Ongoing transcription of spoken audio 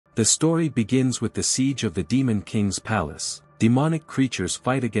The story begins with the siege of the Demon King's palace. Demonic creatures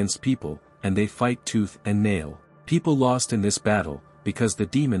fight against people, and they fight tooth and nail. People lost in this battle, because the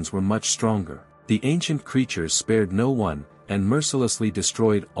demons were much stronger. The ancient creatures spared no one, and mercilessly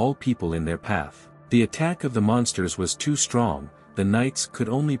destroyed all people in their path. The attack of the monsters was too strong, the knights could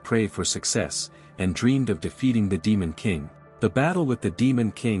only pray for success, and dreamed of defeating the Demon King. The battle with the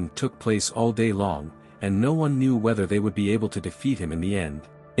Demon King took place all day long, and no one knew whether they would be able to defeat him in the end.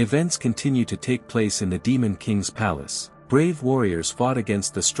 Events continue to take place in the Demon King's palace. Brave warriors fought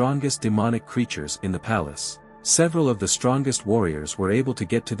against the strongest demonic creatures in the palace. Several of the strongest warriors were able to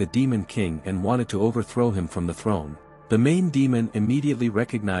get to the Demon King and wanted to overthrow him from the throne. The main demon immediately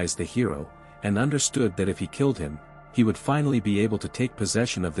recognized the hero, and understood that if he killed him, he would finally be able to take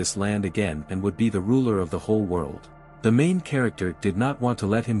possession of this land again and would be the ruler of the whole world. The main character did not want to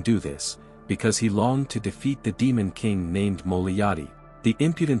let him do this, because he longed to defeat the Demon King named Moliati. The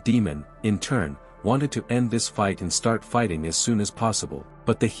impudent demon, in turn, wanted to end this fight and start fighting as soon as possible,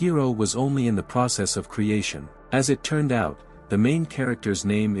 but the hero was only in the process of creation. As it turned out, the main character's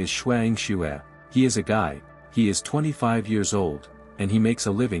name is Xuang Xue. He is a guy, he is 25 years old, and he makes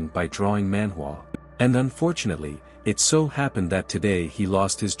a living by drawing manhwa. And unfortunately, it so happened that today he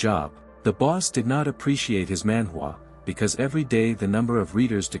lost his job. The boss did not appreciate his manhwa, because every day the number of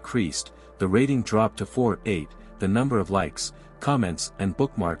readers decreased, the rating dropped to 4.8, the number of likes, comments and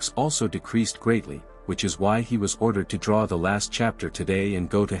bookmarks also decreased greatly, which is why he was ordered to draw the last chapter today and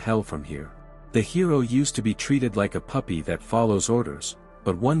go to hell from here. The hero used to be treated like a puppy that follows orders,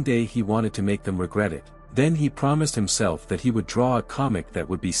 but one day he wanted to make them regret it. Then he promised himself that he would draw a comic that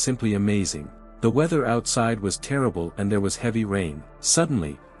would be simply amazing. The weather outside was terrible and there was heavy rain.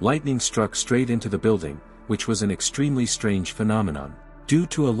 Suddenly, lightning struck straight into the building, which was an extremely strange phenomenon. Due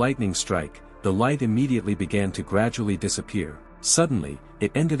to a lightning strike, the light immediately began to gradually disappear. Suddenly,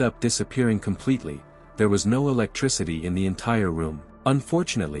 it ended up disappearing completely. There was no electricity in the entire room.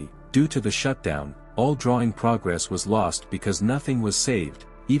 Unfortunately, due to the shutdown, all drawing progress was lost because nothing was saved,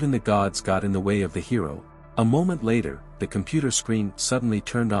 even the gods got in the way of the hero. A moment later, the computer screen suddenly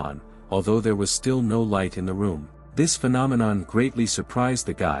turned on, although there was still no light in the room. This phenomenon greatly surprised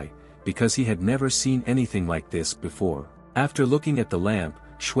the guy, because he had never seen anything like this before. After looking at the lamp,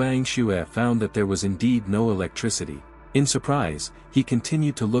 Xuang Xue found that there was indeed no electricity. In surprise, he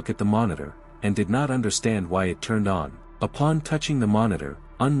continued to look at the monitor, and did not understand why it turned on. Upon touching the monitor,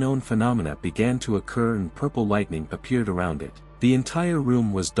 unknown phenomena began to occur and purple lightning appeared around it. The entire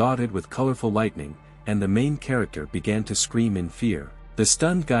room was dotted with colorful lightning, and the main character began to scream in fear. The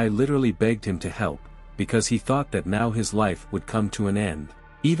stunned guy literally begged him to help, because he thought that now his life would come to an end.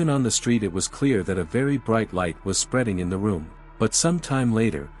 Even on the street it was clear that a very bright light was spreading in the room. But some time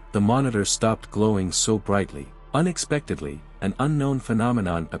later, the monitor stopped glowing so brightly. Unexpectedly, an unknown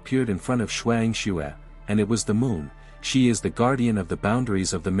phenomenon appeared in front of Xuang Xue, and it was the moon. She is the guardian of the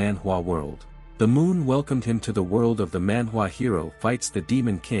boundaries of the manhwa world. The moon welcomed him to the world of the manhwa hero fights the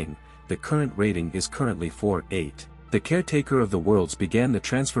Demon King. The current rating is currently 4.8. The caretaker of the worlds began the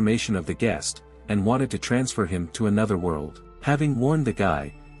transformation of the guest, and wanted to transfer him to another world. Having warned the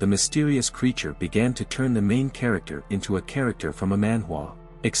guy, the mysterious creature began to turn the main character into a character from a manhwa.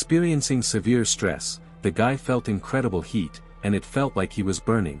 Experiencing severe stress, the guy felt incredible heat, and it felt like he was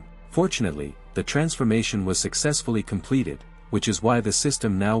burning. Fortunately, the transformation was successfully completed, which is why the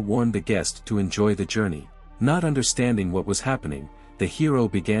system now warned the guest to enjoy the journey. Not understanding what was happening, the hero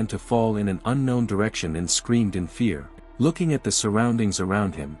began to fall in an unknown direction and screamed in fear. Looking at the surroundings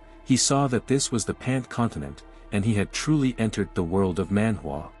around him, he saw that this was the Pant continent, and he had truly entered the world of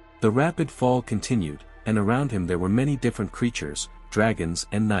manhwa. The rapid fall continued, and around him there were many different creatures, dragons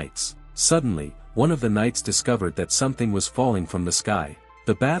and knights. Suddenly, one of the knights discovered that something was falling from the sky.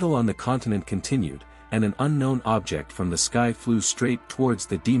 The battle on the continent continued, and an unknown object from the sky flew straight towards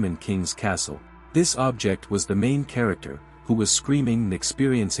the Demon King's castle. This object was the main character, who was screaming and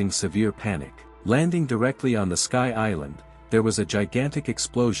experiencing severe panic. Landing directly on the Sky Island, there was a gigantic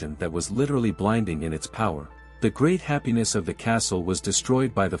explosion that was literally blinding in its power. The great happiness of the castle was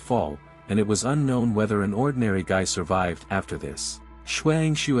destroyed by the fall, and it was unknown whether an ordinary guy survived after this.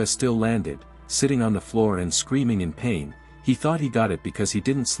 Xuang Xue still landed, sitting on the floor and screaming in pain. He thought he got it because he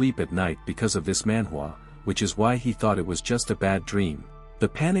didn't sleep at night because of this manhwa, which is why he thought it was just a bad dream. The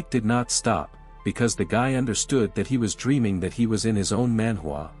panic did not stop, because the guy understood that he was dreaming that he was in his own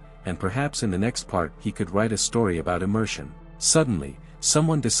manhwa, and perhaps in the next part he could write a story about immersion. Suddenly,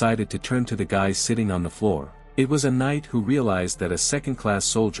 someone decided to turn to the guy sitting on the floor. It was a knight who realized that a second-class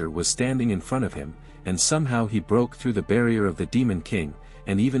soldier was standing in front of him, and somehow he broke through the barrier of the Demon King,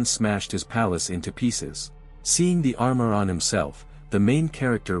 and even smashed his palace into pieces. Seeing the armor on himself, the main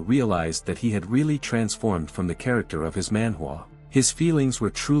character realized that he had really transformed from the character of his manhwa. His feelings were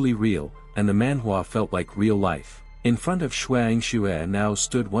truly real, and the manhwa felt like real life. In front of Xuanxue now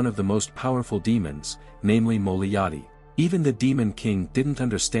stood one of the most powerful demons, namely Moliati. Even the Demon King didn't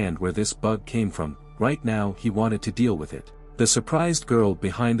understand where this bug came from. Right now he wanted to deal with it. The surprised girl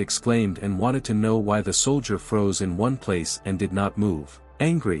behind exclaimed and wanted to know why the soldier froze in one place and did not move.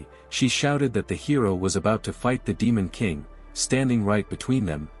 Angry, she shouted that the hero was about to fight the Demon King, standing right between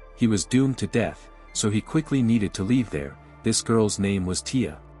them. He was doomed to death, so he quickly needed to leave there. This girl's name was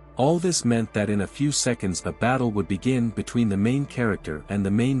Tia. All this meant that in a few seconds a battle would begin between the main character and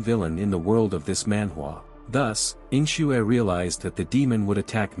the main villain in the world of this manhwa. Thus, Xue realized that the demon would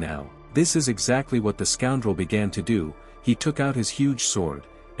attack now. This is exactly what the scoundrel began to do. He took out his huge sword,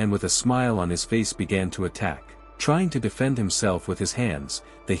 and with a smile on his face began to attack. Trying to defend himself with his hands,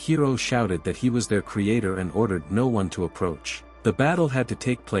 the hero shouted that he was their creator and ordered no one to approach. The battle had to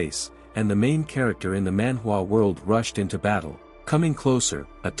take place, and the main character in the manhwa world rushed into battle. Coming closer,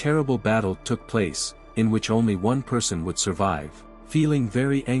 a terrible battle took place, in which only one person would survive. Feeling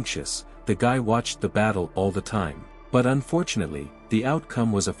very anxious, the guy watched the battle all the time. But unfortunately, the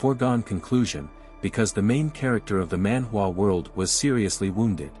outcome was a foregone conclusion, because the main character of the manhwa world was seriously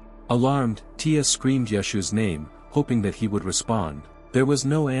wounded. Alarmed, Tia screamed Yeshu's name, hoping that he would respond. There was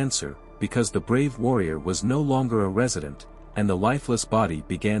no answer, because the brave warrior was no longer a resident, and the lifeless body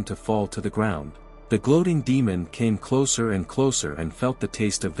began to fall to the ground. The gloating demon came closer and closer and felt the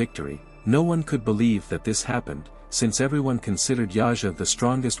taste of victory. No one could believe that this happened, since everyone considered Yaja the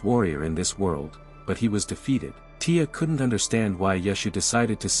strongest warrior in this world, but he was defeated. Tia couldn't understand why Yeshu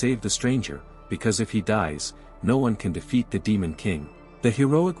decided to save the stranger, because if he dies, no one can defeat the Demon King. The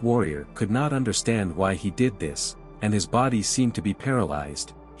heroic warrior could not understand why he did this, and his body seemed to be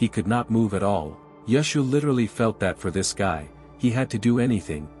paralyzed. He could not move at all. Yeshu literally felt that for this guy, he had to do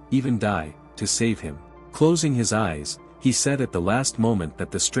anything, even die, to save him. Closing his eyes, he said at the last moment that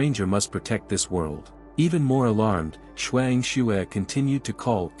the stranger must protect this world. Even more alarmed, Xuanxue continued to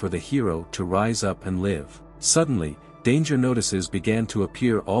call for the hero to rise up and live. Suddenly, danger notices began to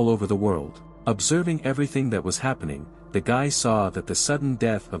appear all over the world. Observing everything that was happening, the guy saw that the sudden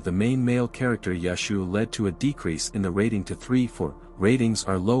death of the main male character Yeshu led to a decrease in the rating to 3-4. Ratings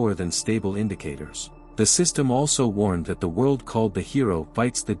are lower than stable indicators. The system also warned that the world called the hero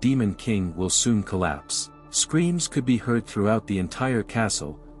fights the Demon King will soon collapse. Screams could be heard throughout the entire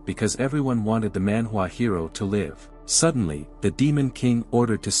castle, because everyone wanted the manhwa hero to live. Suddenly, the Demon King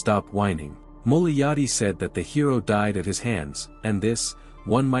ordered to stop whining. Moliati said that the hero died at his hands, and this,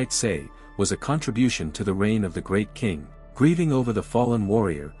 one might say, was a contribution to the reign of the great king. Grieving over the fallen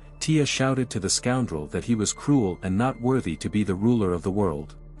warrior, Tia shouted to the scoundrel that he was cruel and not worthy to be the ruler of the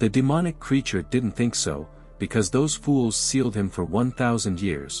world. The demonic creature didn't think so, because those fools sealed him for 1,000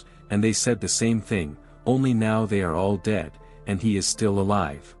 years, and they said the same thing, only now they are all dead, and he is still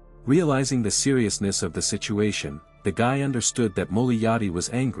alive. Realizing the seriousness of the situation, the guy understood that Moliati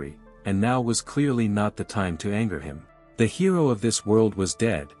was angry, and now was clearly not the time to anger him. The hero of this world was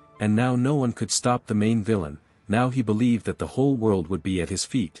dead, and now no one could stop the main villain. Now he believed that the whole world would be at his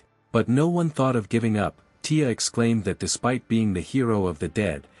feet. But no one thought of giving up. Tia exclaimed that despite being the hero of the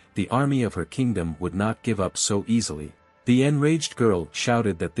dead, the army of her kingdom would not give up so easily. The enraged girl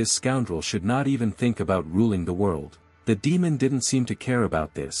shouted that this scoundrel should not even think about ruling the world. The demon didn't seem to care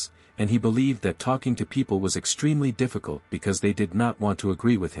about this, and he believed that talking to people was extremely difficult because they did not want to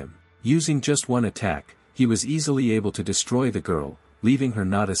agree with him. Using just one attack, he was easily able to destroy the girl, leaving her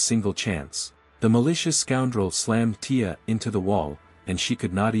not a single chance. The malicious scoundrel slammed Tia into the wall, and she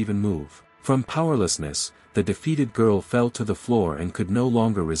could not even move. From powerlessness, the defeated girl fell to the floor and could no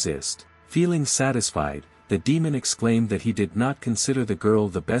longer resist. Feeling satisfied, the demon exclaimed that he did not consider the girl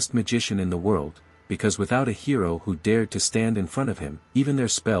the best magician in the world, because without a hero who dared to stand in front of him, even their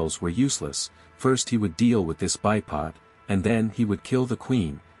spells were useless. First he would deal with this bipod, and then he would kill the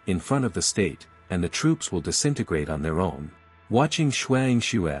queen, in front of the state, and the troops will disintegrate on their own. Watching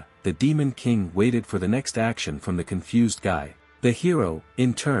Xuanxue, the Demon King waited for the next action from the confused guy. The hero,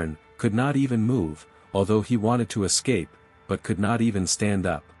 in turn, could not even move, although he wanted to escape, but could not even stand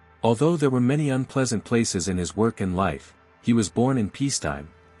up. Although there were many unpleasant places in his work and life, he was born in peacetime,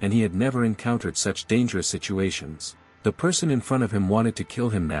 and he had never encountered such dangerous situations. The person in front of him wanted to kill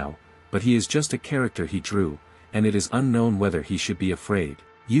him now, but he is just a character he drew, and it is unknown whether he should be afraid.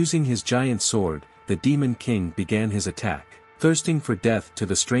 Using his giant sword, the Demon King began his attack. Thirsting for death to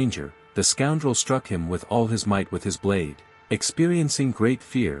the stranger, the scoundrel struck him with all his might with his blade. Experiencing great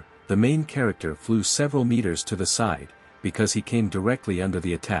fear, the main character flew several meters to the side, because he came directly under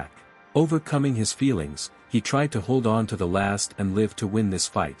the attack. Overcoming his feelings, he tried to hold on to the last and live to win this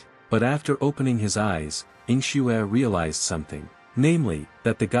fight. But after opening his eyes, Yingxue realized something. Namely,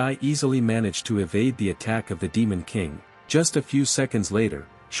 that the guy easily managed to evade the attack of the Demon King. Just a few seconds later,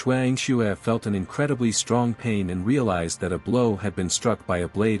 Yingxue felt an incredibly strong pain and realized that a blow had been struck by a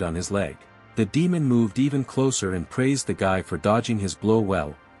blade on his leg. The demon moved even closer and praised the guy for dodging his blow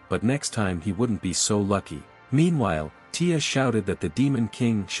well, but next time he wouldn't be so lucky. Meanwhile, Tia shouted that the Demon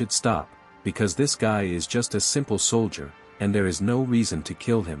King should stop, because this guy is just a simple soldier, and there is no reason to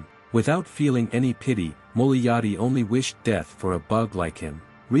kill him. Without feeling any pity, Moriarty only wished death for a bug like him.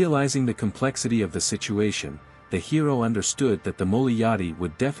 Realizing the complexity of the situation, the hero understood that the Moriarty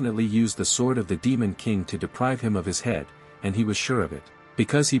would definitely use the sword of the Demon King to deprive him of his head, and he was sure of it.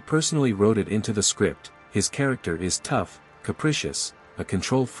 Because he personally wrote it into the script, his character is tough, capricious, a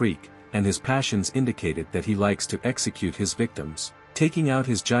control freak, and his passions indicated that he likes to execute his victims. Taking out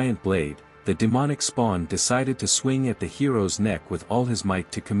his giant blade, the demonic spawn decided to swing at the hero's neck with all his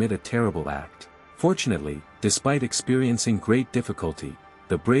might to commit a terrible act. Fortunately, despite experiencing great difficulty,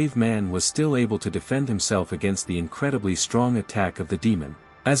 the brave man was still able to defend himself against the incredibly strong attack of the demon.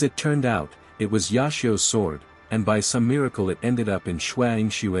 As it turned out, it was Yashio's sword, and by some miracle it ended up in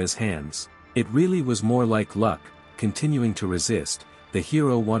Yingxue's hands. It really was more like luck. Continuing to resist, the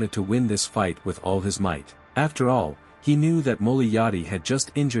hero wanted to win this fight with all his might. After all, he knew that Moriarty had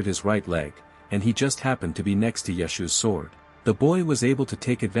just injured his right leg, and he just happened to be next to Yashu's sword. The boy was able to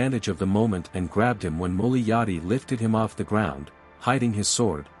take advantage of the moment and grabbed him when Moriarty lifted him off the ground. Hiding his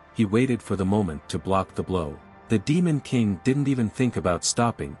sword, he waited for the moment to block the blow. The Demon King didn't even think about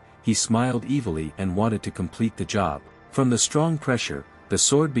stopping, he smiled evilly and wanted to complete the job. From the strong pressure, the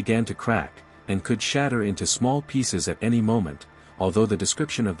sword began to crack, and could shatter into small pieces at any moment. Although the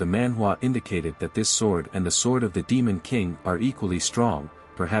description of the manhwa indicated that this sword and the sword of the Demon King are equally strong,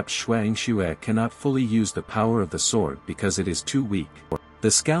 perhaps Yingxue cannot fully use the power of the sword because it is too weak.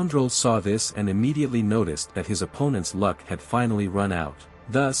 The scoundrel saw this and immediately noticed that his opponent's luck had finally run out.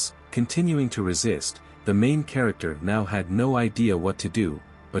 Thus, continuing to resist, the main character now had no idea what to do,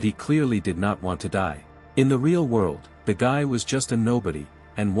 but he clearly did not want to die. In the real world, the guy was just a nobody,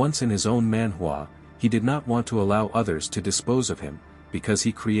 and once in his own manhwa, he did not want to allow others to dispose of him, because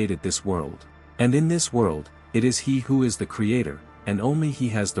he created this world. And in this world, it is he who is the creator, and only he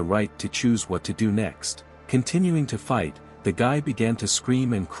has the right to choose what to do next. Continuing to fight, the guy began to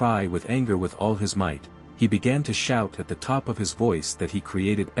scream and cry with anger with all his might. He began to shout at the top of his voice that he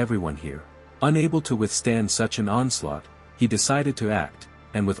created everyone here. Unable to withstand such an onslaught, he decided to act,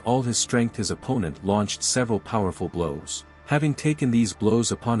 and with all his strength his opponent launched several powerful blows. Having taken these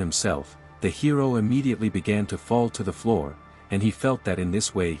blows upon himself, the hero immediately began to fall to the floor, and he felt that in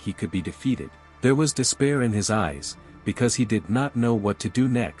this way he could be defeated. There was despair in his eyes, because he did not know what to do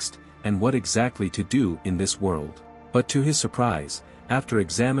next, and what exactly to do in this world. But to his surprise, after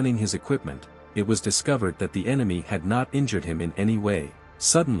examining his equipment, it was discovered that the enemy had not injured him in any way.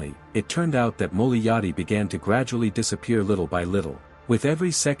 Suddenly, it turned out that Moriarty began to gradually disappear little by little. With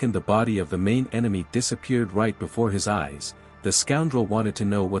every second the body of the main enemy disappeared right before his eyes. The scoundrel wanted to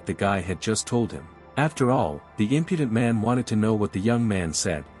know what the guy had just told him. After all, the impudent man wanted to know what the young man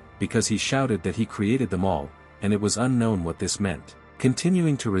said, because he shouted that he created them all, and it was unknown what this meant.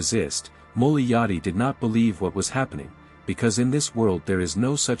 Continuing to resist, Moriarty did not believe what was happening, because in this world there is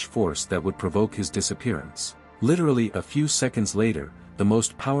no such force that would provoke his disappearance. Literally a few seconds later, the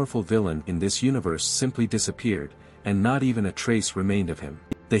most powerful villain in this universe simply disappeared, and not even a trace remained of him.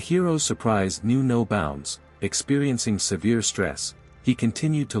 The hero's surprise knew no bounds. Experiencing severe stress, he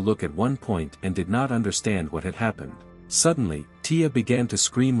continued to look at one point and did not understand what had happened. Suddenly, Tia began to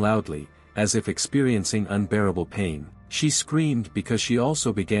scream loudly, as if experiencing unbearable pain. She screamed because she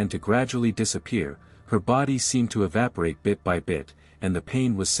also began to gradually disappear, her body seemed to evaporate bit by bit, and the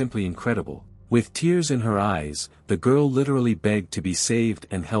pain was simply incredible. With tears in her eyes, the girl literally begged to be saved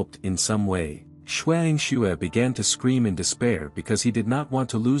and helped in some way. Yingxue began to scream in despair because he did not want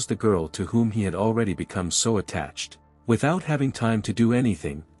to lose the girl to whom he had already become so attached. Without having time to do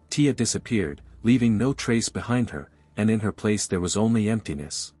anything, Tia disappeared, leaving no trace behind her, and in her place there was only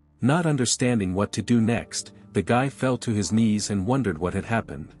emptiness. Not understanding what to do next, the guy fell to his knees and wondered what had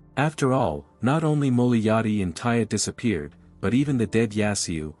happened. After all, not only Moriarty and Tia disappeared, but even the dead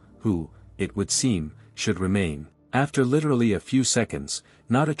Yasuo, who, it would seem, should remain. After literally a few seconds,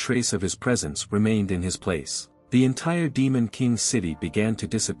 not a trace of his presence remained in his place. The entire Demon King city began to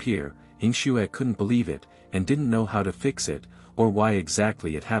disappear. Yingxue couldn't believe it, and didn't know how to fix it, or why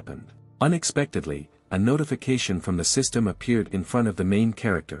exactly it happened. Unexpectedly, a notification from the system appeared in front of the main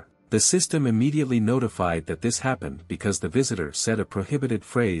character. The system immediately notified that this happened because the visitor said a prohibited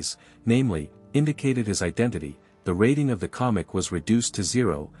phrase, namely, indicated his identity, the rating of the comic was reduced to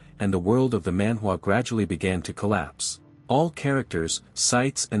 0, and the world of the manhwa gradually began to collapse. All characters,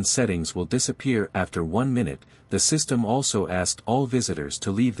 sites and settings will disappear after 1 minute. The system also asked all visitors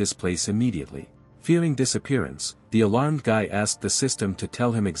to leave this place immediately. Fearing disappearance, the alarmed guy asked the system to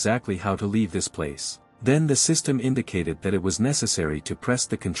tell him exactly how to leave this place. Then the system indicated that it was necessary to press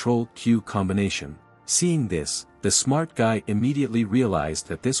the Ctrl-Q combination. Seeing this, the smart guy immediately realized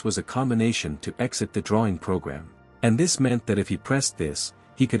that this was a combination to exit the drawing program. And this meant that if he pressed this,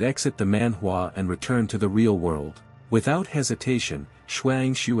 he could exit the manhwa and return to the real world. Without hesitation,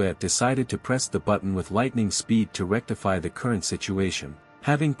 Xuang Xue decided to press the button with lightning speed to rectify the current situation.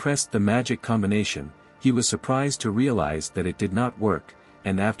 Having pressed the magic combination, he was surprised to realize that it did not work,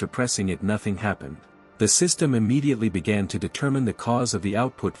 and after pressing it nothing happened. The system immediately began to determine the cause of the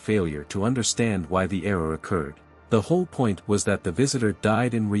output failure to understand why the error occurred. The whole point was that the visitor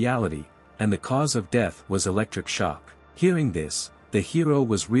died in reality, and the cause of death was electric shock. Hearing this, the hero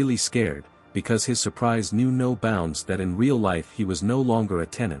was really scared, because his surprise knew no bounds that in real life he was no longer a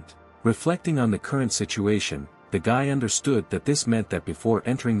tenant. Reflecting on the current situation, the guy understood that this meant that before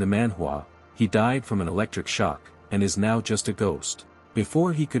entering the manhwa, he died from an electric shock, and is now just a ghost.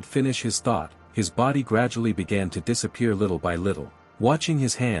 Before he could finish his thought, his body gradually began to disappear little by little. Watching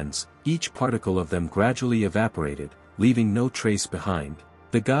his hands, each particle of them gradually evaporated, leaving no trace behind.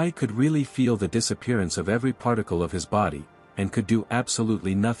 The guy could really feel the disappearance of every particle of his body, and could do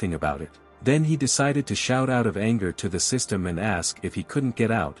absolutely nothing about it. Then he decided to shout out of anger to the system and ask if he couldn't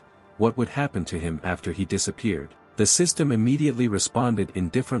get out, what would happen to him after he disappeared. The system immediately responded in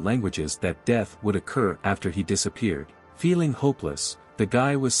different languages that death would occur after he disappeared. Feeling hopeless, the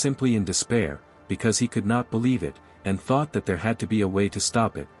guy was simply in despair, because he could not believe it, and thought that there had to be a way to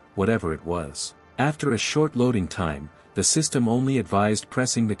stop it, whatever it was. After a short loading time, the system only advised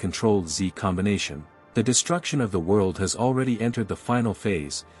pressing the Ctrl-Z combination. The destruction of the world has already entered the final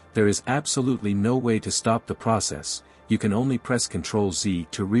phase. There is absolutely no way to stop the process. You can only press Ctrl-Z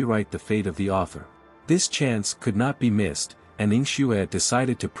to rewrite the fate of the author. This chance could not be missed, and Xue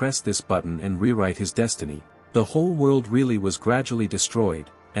decided to press this button and rewrite his destiny. The whole world really was gradually destroyed,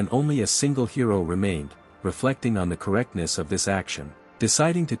 and only a single hero remained, reflecting on the correctness of this action.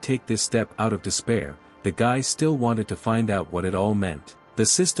 Deciding to take this step out of despair, the guy still wanted to find out what it all meant. The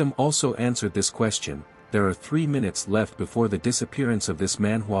system also answered this question. There are 3 minutes left before the disappearance of this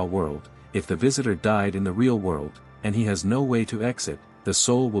manhwa world. If the visitor died in the real world, and he has no way to exit, the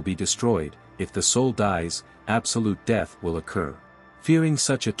soul will be destroyed. If the soul dies, absolute death will occur. Fearing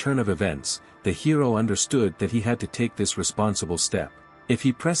such a turn of events, the hero understood that he had to take this responsible step. If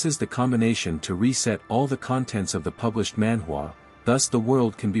he presses the combination to reset all the contents of the published manhwa, thus the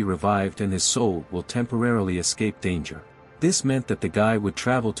world can be revived and his soul will temporarily escape danger. This meant that the guy would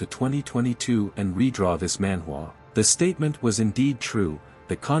travel to 2022 and redraw this manhwa. The statement was indeed true.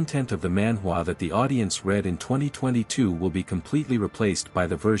 The content of the manhwa that the audience read in 2022 will be completely replaced by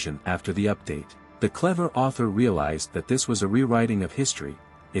the version after the update. The clever author realized that this was a rewriting of history.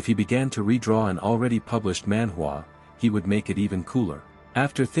 If he began to redraw an already published manhwa, he would make it even cooler.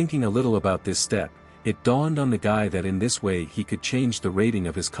 After thinking a little about this step, it dawned on the guy that in this way he could change the rating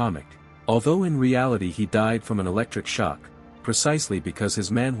of his comic. Although in reality he died from an electric shock, precisely because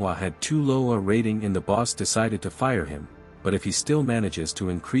his manhwa had too low a rating and the boss decided to fire him, but if he still manages to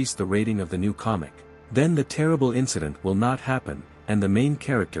increase the rating of the new comic, then the terrible incident will not happen, and the main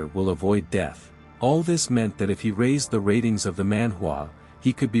character will avoid death. All this meant that if he raised the ratings of the manhwa,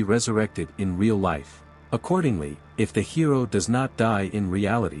 he could be resurrected in real life. Accordingly, if the hero does not die in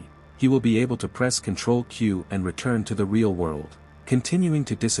reality, he will be able to press Ctrl-Q and return to the real world. Continuing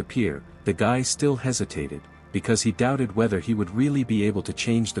to disappear, the guy still hesitated, because he doubted whether he would really be able to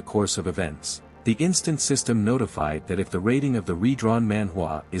change the course of events. The instant system notified that if the rating of the redrawn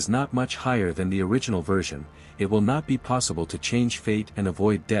manhwa is not much higher than the original version, it will not be possible to change fate and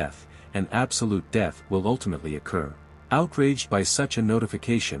avoid death, and absolute death will ultimately occur. Outraged by such a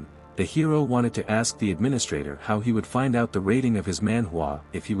notification, the hero wanted to ask the administrator how he would find out the rating of his manhwa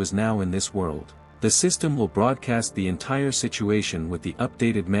if he was now in this world. The system will broadcast the entire situation with the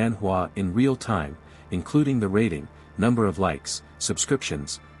updated manhwa in real time, including the rating, number of likes,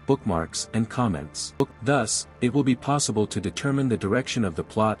 subscriptions, bookmarks and comments. Thus, it will be possible to determine the direction of the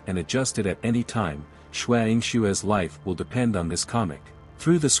plot and adjust it at any time. Xuang Xue's life will depend on this comic.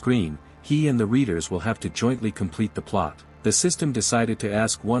 Through the screen, he and the readers will have to jointly complete the plot. The system decided to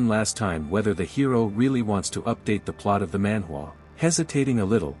ask one last time whether the hero really wants to update the plot of the manhwa. Hesitating a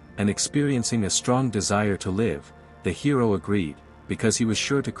little, and experiencing a strong desire to live, the hero agreed, because he was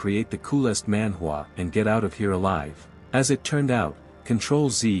sure to create the coolest manhwa and get out of here alive. As it turned out,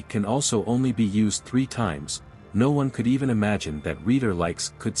 Ctrl-Z can also only be used 3 times. No one could even imagine that reader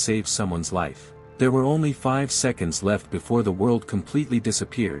likes could save someone's life. There were only 5 seconds left before the world completely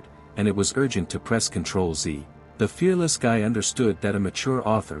disappeared, and it was urgent to press Ctrl-Z. The fearless guy understood that a mature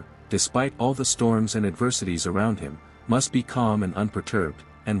author, despite all the storms and adversities around him, must be calm and unperturbed,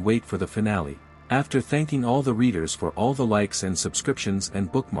 and wait for the finale. After thanking all the readers for all the likes and subscriptions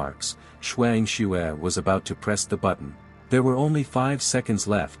and bookmarks, Xueing Xue was about to press the button. There were only 5 seconds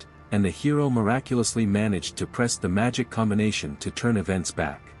left, and the hero miraculously managed to press the magic combination to turn events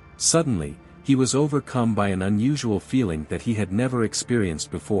back. Suddenly, he was overcome by an unusual feeling that he had never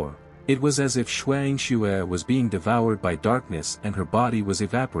experienced before. It was as if Xueing Xue was being devoured by darkness and her body was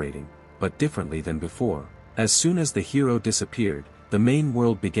evaporating, but differently than before. As soon as the hero disappeared, the main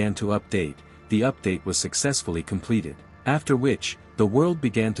world began to update. The update was successfully completed. After which, the world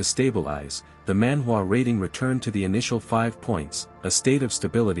began to stabilize, the Manhwa rating returned to the initial 5 points, a state of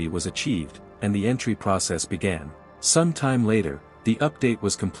stability was achieved, and the entry process began. Some time later, the update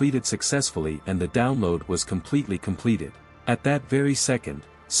was completed successfully and the download was completely completed. At that very second,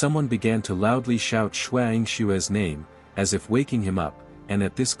 someone began to loudly shout Xueing Xue's name, as if waking him up, and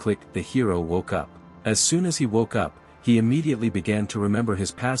at this click the hero woke up. As soon as he woke up, he immediately began to remember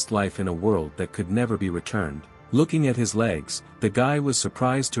his past life in a world that could never be returned. Looking at his legs, the guy was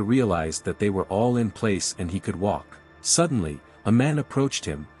surprised to realize that they were all in place and he could walk. Suddenly, a man approached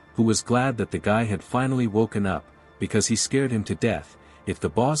him, who was glad that the guy had finally woken up, because he scared him to death. If the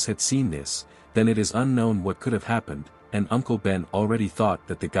boss had seen this, then it is unknown what could have happened, and Uncle Ben already thought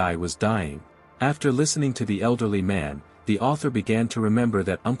that the guy was dying. After listening to the elderly man, the author began to remember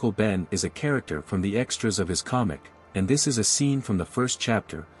that Uncle Ben is a character from the extras of his comic, and this is a scene from the first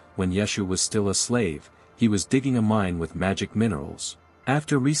chapter, when Yeshu was still a slave. He was digging a mine with magic minerals.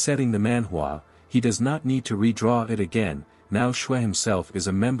 After resetting the manhwa, he does not need to redraw it again. Now Xue himself is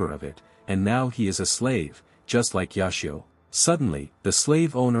a member of it, and now he is a slave, just like Yashio. Suddenly, the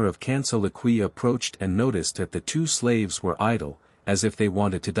slave owner of Kansa Liqui approached and noticed that the 2 slaves were idle, as if they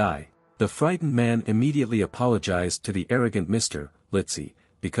wanted to die. The frightened man immediately apologized to the arrogant Mr. Litsi,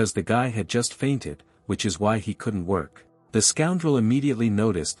 because the guy had just fainted, which is why he couldn't work. The scoundrel immediately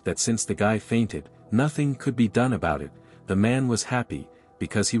noticed that since the guy fainted, nothing could be done about it. The man was happy,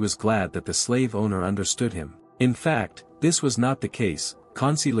 because he was glad that the slave owner understood him. In fact, this was not the case.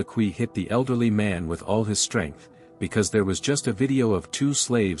 Kansi Liqui hit the elderly man with all his strength, because there was just a video of 2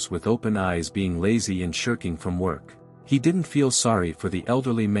 slaves with open eyes being lazy and shirking from work. He didn't feel sorry for the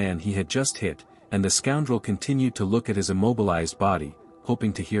elderly man he had just hit, and the scoundrel continued to look at his immobilized body,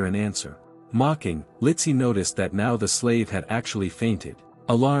 hoping to hear an answer. Mocking, Litsi noticed that now the slave had actually fainted.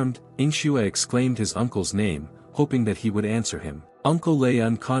 Alarmed, Ingxue exclaimed his uncle's name, hoping that he would answer him. Uncle lay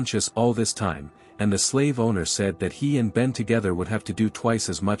unconscious all this time, and the slave owner said that he and Ben together would have to do twice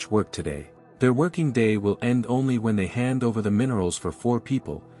as much work today. Their working day will end only when they hand over the minerals for 4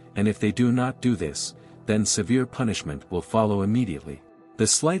 people, and if they do not do this, then severe punishment will follow immediately. The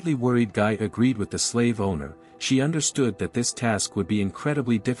slightly worried guy agreed with the slave owner. She understood that this task would be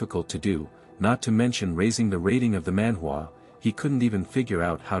incredibly difficult to do, not to mention raising the rating of the manhwa. He couldn't even figure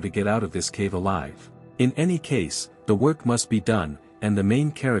out how to get out of this cave alive. In any case, the work must be done, and the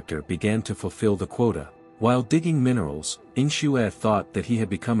main character began to fulfill the quota. While digging minerals, Ingxue thought that he had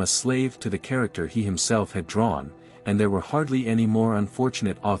become a slave to the character he himself had drawn, and there were hardly any more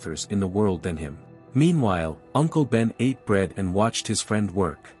unfortunate authors in the world than him. Meanwhile, Uncle Ben ate bread and watched his friend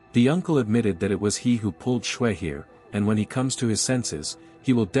work. The uncle admitted that it was he who pulled Xue here, and when he comes to his senses,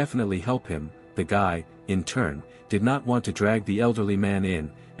 he will definitely help him. The guy, in turn, did not want to drag the elderly man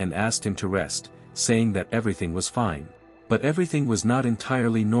in, and asked him to rest, saying that everything was fine. But everything was not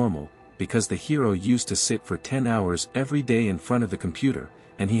entirely normal, because the hero used to sit for 10 hours every day in front of the computer,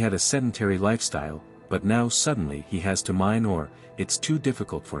 and he had a sedentary lifestyle, but now suddenly he has to mine ore. It's too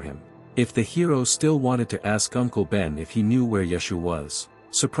difficult for him. If the hero still wanted to ask Uncle Ben if he knew where Yeshu was.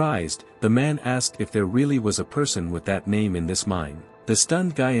 Surprised, the man asked if there really was a person with that name in this mine. The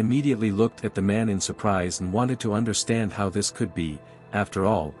stunned guy immediately looked at the man in surprise and wanted to understand how this could be. After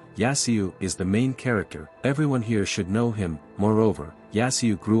all, Yasiu is the main character, everyone here should know him. Moreover,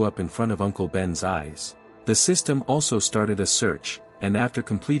 Yasiu grew up in front of Uncle Ben's eyes. The system also started a search, and after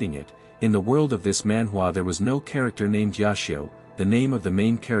completing it, in the world of this manhwa there was no character named Yashio, the name of the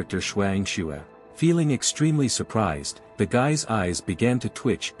main character Xueing Xue. Feeling extremely surprised, the guy's eyes began to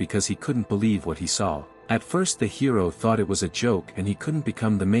twitch because he couldn't believe what he saw. At first the hero thought it was a joke and he couldn't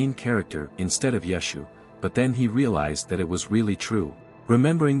become the main character instead of Yeshu, but then he realized that it was really true.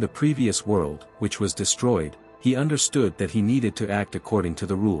 Remembering the previous world, which was destroyed, he understood that he needed to act according to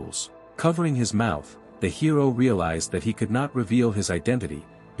the rules. Covering his mouth, the hero realized that he could not reveal his identity,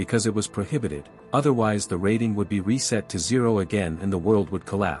 because it was prohibited, otherwise the rating would be reset to 0 again and the world would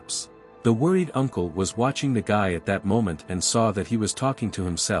collapse. The worried uncle was watching the guy at that moment and saw that he was talking to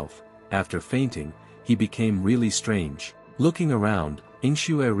himself. After fainting, he became really strange. Looking around,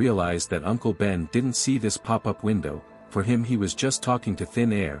 Ingshue realized that Uncle Ben didn't see this pop-up window. For him he was just talking to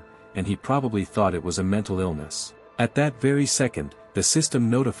thin air, and he probably thought it was a mental illness. At that very second, the system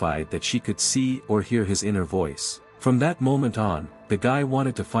notified that she could see or hear his inner voice. From that moment on, the guy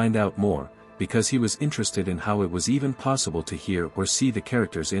wanted to find out more, because he was interested in how it was even possible to hear or see the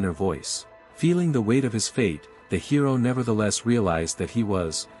character's inner voice. Feeling the weight of his fate, the hero nevertheless realized that he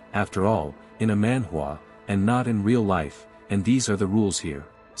was, after all, in a manhwa, and not in real life, and these are the rules here.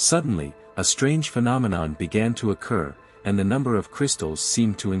 Suddenly, a strange phenomenon began to occur, and the number of crystals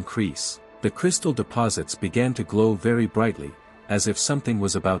seemed to increase. The crystal deposits began to glow very brightly, as if something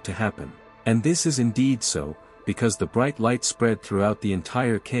was about to happen. And this is indeed so, because the bright light spread throughout the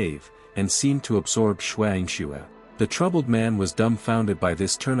entire cave, and seemed to absorb Ingshue. The troubled man was dumbfounded by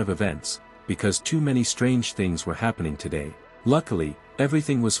this turn of events, because too many strange things were happening today. Luckily,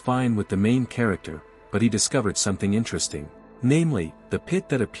 everything was fine with the main character, but he discovered something interesting. Namely, the pit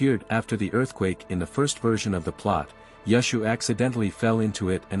that appeared after the earthquake in the first version of the plot. Yushu accidentally fell into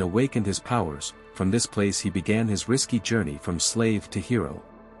it and awakened his powers. From this place he began his risky journey from slave to hero.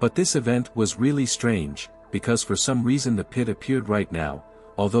 But this event was really strange, because for some reason the pit appeared right now,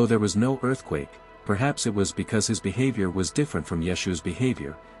 although there was no earthquake. Perhaps it was because his behavior was different from Yeshu's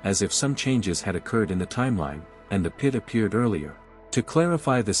behavior, as if some changes had occurred in the timeline, and the pit appeared earlier. To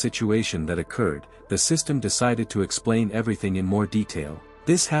clarify the situation that occurred, the system decided to explain everything in more detail.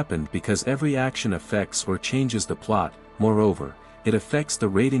 This happened because every action affects or changes the plot. Moreover, it affects the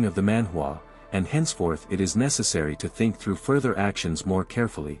rating of the manhwa, and henceforth it is necessary to think through further actions more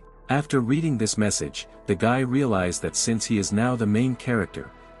carefully. After reading this message, the guy realized that since he is now the main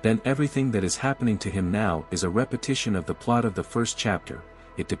character, then everything that is happening to him now is a repetition of the plot of the first chapter.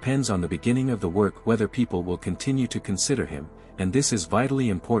 It depends on the beginning of the work whether people will continue to consider him, and this is vitally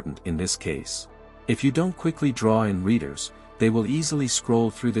important in this case. If you don't quickly draw in readers, they will easily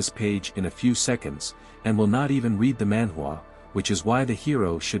scroll through this page in a few seconds, and will not even read the manhwa, which is why the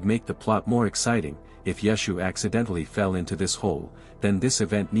hero should make the plot more exciting. If Yeshu accidentally fell into this hole, then this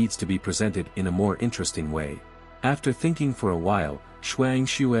event needs to be presented in a more interesting way. After thinking for a while,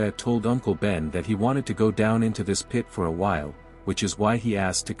 Ingshue told Uncle Ben that he wanted to go down into this pit for a while, which is why he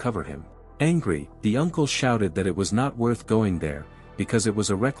asked to cover him. Angry, the uncle shouted that it was not worth going there, because it was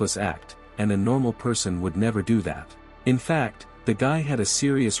a reckless act, and a normal person would never do that. In fact, the guy had a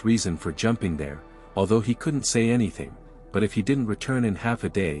serious reason for jumping there, although he couldn't say anything, but if he didn't return in half a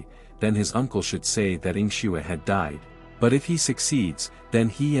day, then his uncle should say that Ingshue had died. But if he succeeds, then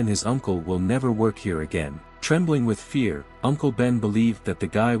he and his uncle will never work here again. Trembling with fear, Uncle Ben believed that the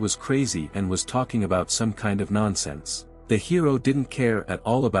guy was crazy and was talking about some kind of nonsense. The hero didn't care at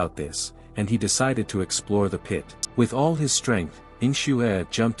all about this, and he decided to explore the pit. With all his strength, Ingshue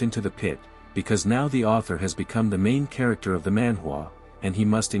jumped into the pit, because now the author has become the main character of the manhwa, and he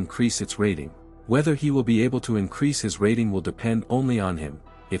must increase its rating. Whether he will be able to increase his rating will depend only on him.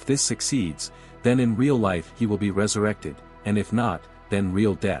 If this succeeds, then in real life he will be resurrected, and if not, then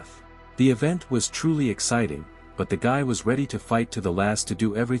real death. The event was truly exciting, but the guy was ready to fight to the last to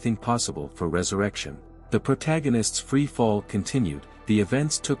do everything possible for resurrection. The protagonist's free fall continued. The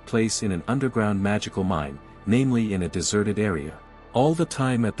events took place in an underground magical mine, namely in a deserted area. All the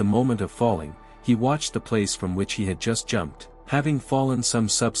time at the moment of falling, he watched the place from which he had just jumped. Having fallen some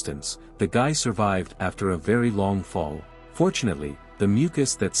substance, the guy survived after a very long fall. Fortunately, the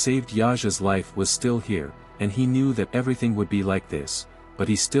mucus that saved Yaja's life was still here, and he knew that everything would be like this, but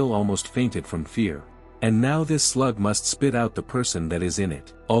he still almost fainted from fear. And now this slug must spit out the person that is in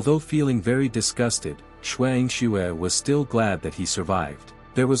it. Although feeling very disgusted, Ingshue was still glad that he survived.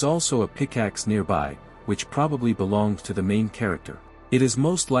 There was also a pickaxe nearby, which probably belonged to the main character. It is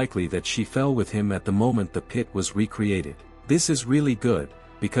most likely that she fell with him at the moment the pit was recreated. This is really good,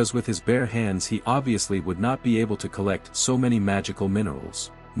 because with his bare hands he obviously would not be able to collect so many magical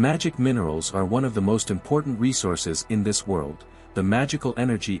minerals. Magic minerals are one of the most important resources in this world. The magical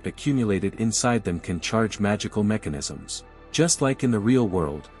energy accumulated inside them can charge magical mechanisms. Just like in the real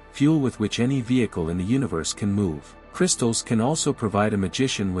world, fuel with which any vehicle in the universe can move. Crystals can also provide a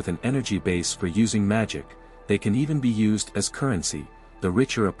magician with an energy base for using magic. They can even be used as currency. The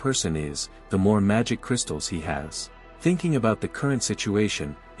richer a person is, the more magic crystals he has. Thinking about the current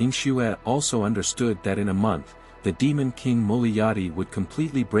situation, Ingshue also understood that in a month, the demon king Moriarty would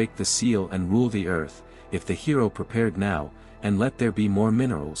completely break the seal and rule the earth. If the hero prepared now, and let there be more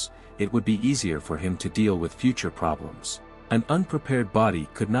minerals, it would be easier for him to deal with future problems. An unprepared body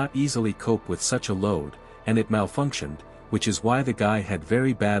could not easily cope with such a load, and it malfunctioned, which is why the guy had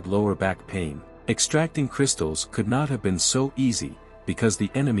very bad lower back pain. Extracting crystals could not have been so easy, because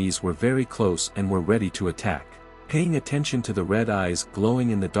the enemies were very close and were ready to attack. Paying attention to the red eyes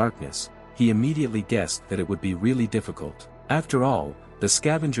glowing in the darkness, he immediately guessed that it would be really difficult. After all, the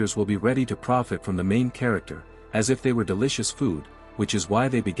scavengers will be ready to profit from the main character, as if they were delicious food, which is why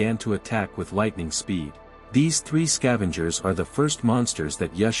they began to attack with lightning speed. These 3 scavengers are the first monsters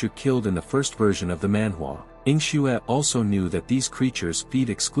that Yashu killed in the first version of the manhwa. Ingxue also knew that these creatures feed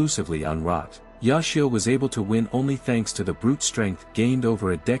exclusively on rot. Yashio was able to win only thanks to the brute strength gained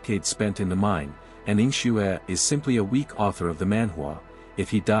over a decade spent in the mine, and Ingxue is simply a weak author of the manhwa. If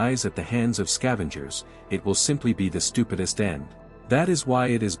he dies at the hands of scavengers, it will simply be the stupidest end. That is why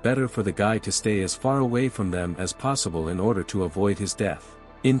it is better for the guy to stay as far away from them as possible in order to avoid his death.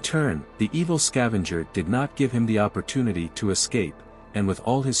 In turn, the evil scavenger did not give him the opportunity to escape, and with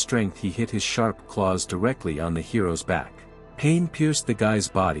all his strength he hit his sharp claws directly on the hero's back. Pain pierced the guy's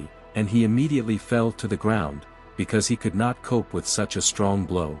body, and he immediately fell to the ground, because he could not cope with such a strong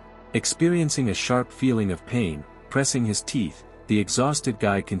blow. Experiencing a sharp feeling of pain, pressing his teeth, the exhausted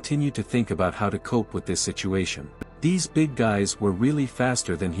guy continued to think about how to cope with this situation. These big guys were really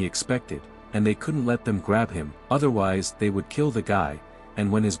faster than he expected, and they couldn't let them grab him, otherwise they would kill the guy,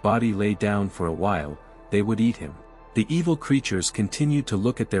 and when his body lay down for a while, they would eat him. The evil creatures continued to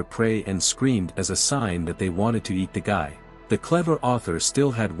look at their prey and screamed as a sign that they wanted to eat the guy. The clever author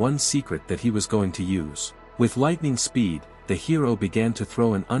still had one secret that he was going to use. With lightning speed, the hero began to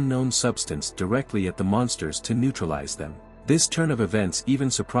throw an unknown substance directly at the monsters to neutralize them. This turn of events even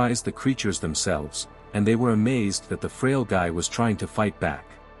surprised the creatures themselves, and they were amazed that the frail guy was trying to fight back.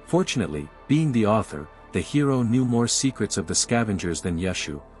 Fortunately, being the author, the hero knew more secrets of the scavengers than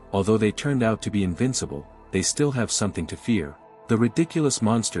Yashu. Although they turned out to be invincible, they still have something to fear. The ridiculous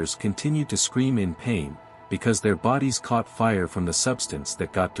monsters continued to scream in pain, because their bodies caught fire from the substance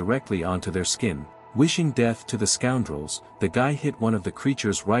that got directly onto their skin. Wishing death to the scoundrels, the guy hit one of the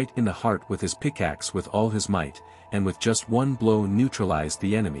creatures right in the heart with his pickaxe with all his might, and with just one blow neutralized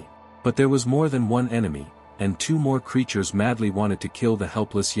the enemy. But there was more than one enemy, and 2 more creatures madly wanted to kill the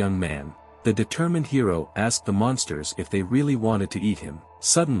helpless young man. The determined hero asked the monsters if they really wanted to eat him.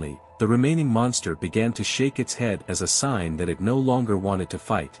 Suddenly, the remaining monster began to shake its head as a sign that it no longer wanted to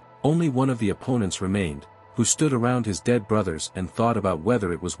fight. Only one of the opponents remained, who stood around his dead brothers and thought about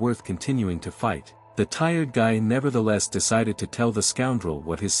whether it was worth continuing to fight. The tired guy nevertheless decided to tell the scoundrel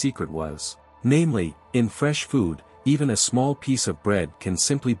what his secret was. Namely, in fresh food, even a small piece of bread can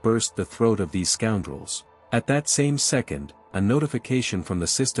simply burst the throat of these scoundrels. At that same second, a notification from the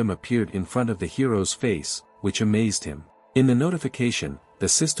system appeared in front of the hero's face, which amazed him. In the notification, the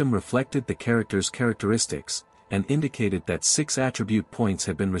system reflected the character's characteristics, and indicated that 6 attribute points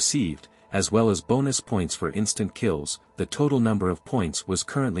had been received, as well as bonus points for instant kills. The total number of points was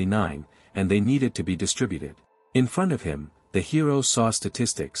currently 9, and they needed to be distributed. In front of him, the hero saw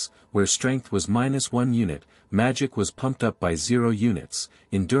statistics, where strength was -1 unit, magic was pumped up by 0 units,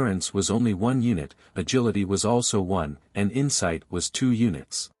 endurance was only 1 unit, agility was also 1, and insight was 2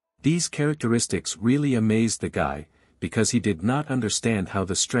 units. These characteristics really amazed the guy, because he did not understand how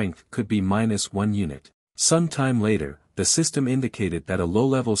the strength could be -1 unit. Some time later, the system indicated that a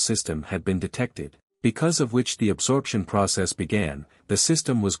low-level system had been detected, because of which the absorption process began. The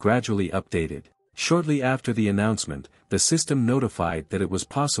system was gradually updated. Shortly after the announcement, the system notified that it was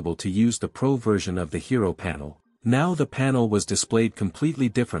possible to use the Pro version of the Hero panel. Now the panel was displayed completely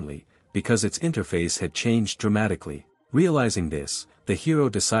differently, because its interface had changed dramatically. Realizing this, the hero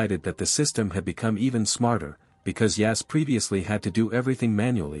decided that the system had become even smarter, because Yas previously had to do everything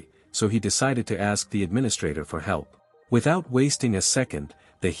manually, so he decided to ask the administrator for help. Without wasting a second,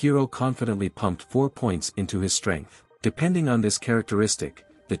 the hero confidently pumped 4 points into his strength. Depending on this characteristic,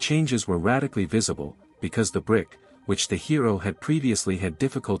 the changes were radically visible, because the brick, which the hero had previously had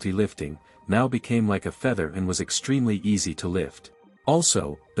difficulty lifting, now became like a feather and was extremely easy to lift.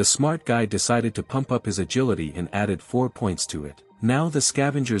 Also, the smart guy decided to pump up his agility and added 4 points to it. Now the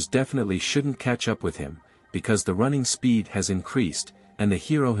scavengers definitely shouldn't catch up with him, because the running speed has increased, and the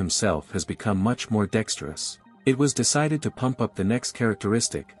hero himself has become much more dexterous. It was decided to pump up the next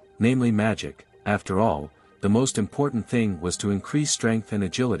characteristic, namely magic. After all, the most important thing was to increase strength and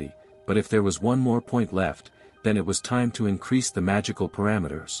agility, but if there was one more point left, then it was time to increase the magical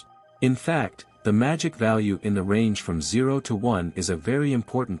parameters. In fact, the magic value in the range from 0 to 1 is a very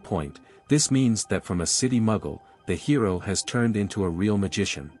important point. This means that from a city muggle, the hero has turned into a real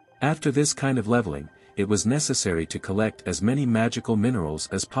magician. After this kind of leveling, it was necessary to collect as many magical minerals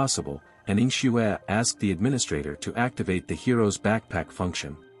as possible, and Yingxue asked the administrator to activate the hero's backpack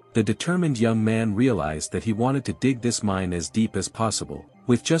function. The determined young man realized that he wanted to dig this mine as deep as possible.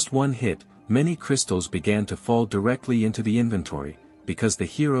 With just one hit, many crystals began to fall directly into the inventory, because the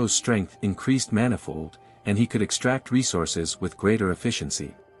hero's strength increased manifold, and he could extract resources with greater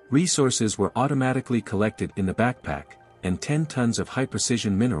efficiency. Resources were automatically collected in the backpack, and 10 tons of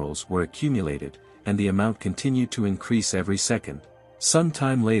high-precision minerals were accumulated, and the amount continued to increase every second. Some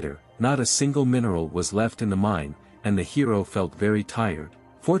time later, not a single mineral was left in the mine, and the hero felt very tired.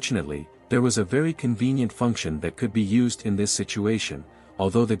 Fortunately, there was a very convenient function that could be used in this situation,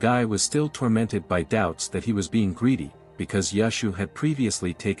 although the guy was still tormented by doubts that he was being greedy, because Yashu had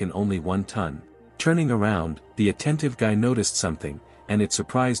previously taken only 1 ton. Turning around, the attentive guy noticed something, and it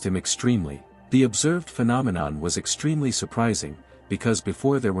surprised him extremely. The observed phenomenon was extremely surprising, because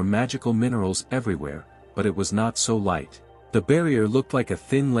before there were magical minerals everywhere, but it was not so light. The barrier looked like a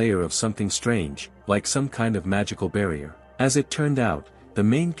thin layer of something strange, like some kind of magical barrier. As it turned out, the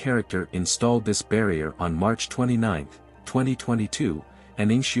main character installed this barrier on March 29, 2022,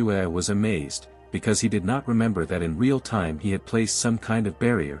 and Yingxue was amazed, because he did not remember that in real time he had placed some kind of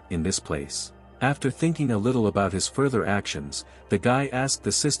barrier in this place. After thinking a little about his further actions, the guy asked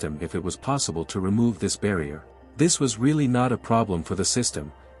the system if it was possible to remove this barrier. This was really not a problem for the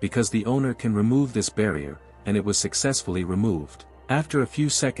system, because the owner can remove this barrier, and it was successfully removed. After a few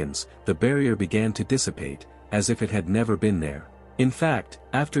seconds, the barrier began to dissipate, as if it had never been there. In fact,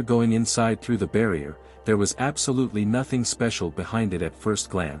 after going inside through the barrier, there was absolutely nothing special behind it at first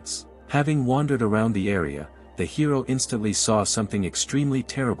glance. Having wandered around the area, the hero instantly saw something extremely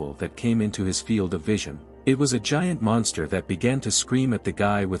terrible that came into his field of vision. It was a giant monster that began to scream at the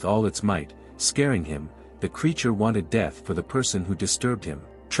guy with all its might, scaring him. The creature wanted death for the person who disturbed him.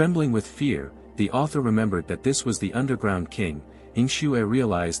 Trembling with fear, the author remembered that this was the underground king. Yingxue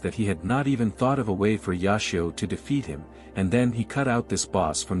realized that he had not even thought of a way for Yashio to defeat him, and then he cut out this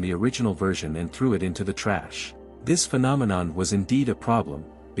boss from the original version and threw it into the trash. This phenomenon was indeed a problem,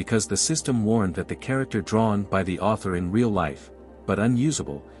 because the system warned that the character drawn by the author in real life, but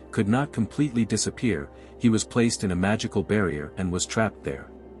unusable, could not completely disappear. He was placed in a magical barrier and was trapped there.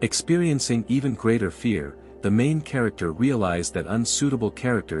 Experiencing even greater fear, the main character realized that unsuitable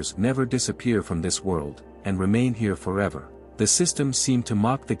characters never disappear from this world, and remain here forever. The system seemed to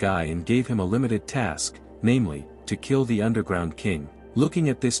mock the guy and gave him a limited task, namely, to kill the underground king. Looking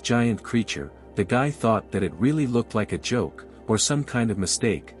at this giant creature, the guy thought that it really looked like a joke, or some kind of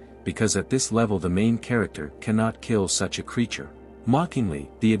mistake, because at this level the main character cannot kill such a creature. Mockingly,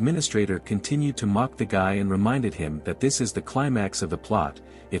 the administrator continued to mock the guy and reminded him that this is the climax of the plot.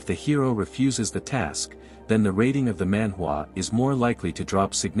 If the hero refuses the task, then the rating of the manhwa is more likely to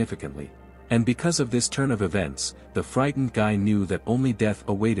drop significantly. And because of this turn of events, the frightened guy knew that only death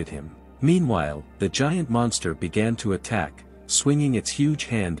awaited him. Meanwhile, the giant monster began to attack, swinging its huge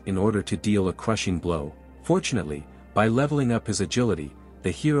hand in order to deal a crushing blow. Fortunately, by leveling up his agility,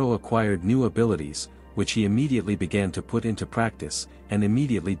 the hero acquired new abilities, which he immediately began to put into practice, and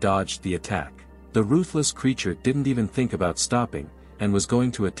immediately dodged the attack. The ruthless creature didn't even think about stopping, and was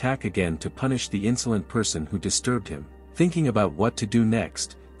going to attack again to punish the insolent person who disturbed him. Thinking about what to do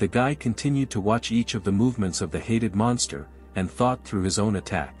next, the guy continued to watch each of the movements of the hated monster, and thought through his own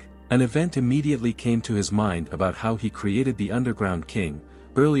attack. An event immediately came to his mind about how he created the underground king.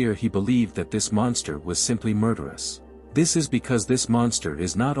 Earlier he believed that this monster was simply murderous. This is because this monster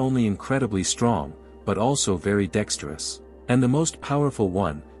is not only incredibly strong, but also very dexterous. And the most powerful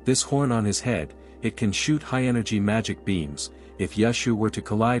one, this horn on his head, it can shoot high-energy magic beams. If Yashu were to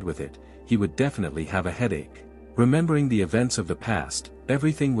collide with it, he would definitely have a headache. Remembering the events of the past,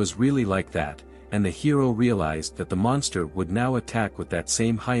 everything was really like that, and the hero realized that the monster would now attack with that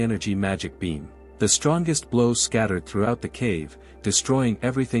same high-energy magic beam. The strongest blows scattered throughout the cave, destroying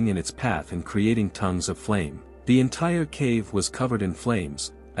everything in its path and creating tongues of flame. The entire cave was covered in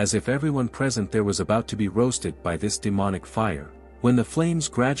flames, as if everyone present there was about to be roasted by this demonic fire. When the flames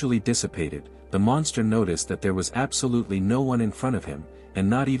gradually dissipated, the monster noticed that there was absolutely no one in front of him, and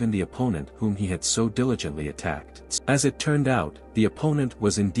not even the opponent whom he had so diligently attacked. As it turned out, the opponent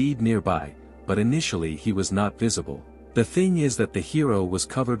was indeed nearby, but initially he was not visible. The thing is that the hero was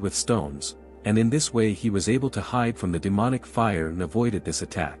covered with stones, and in this way he was able to hide from the demonic fire and avoided this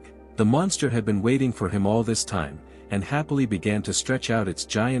attack. The monster had been waiting for him all this time, and happily began to stretch out its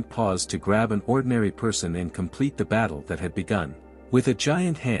giant paws to grab an ordinary person and complete the battle that had begun. With a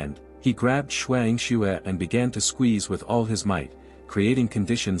giant hand, he grabbed Yingxue and began to squeeze with all his might, creating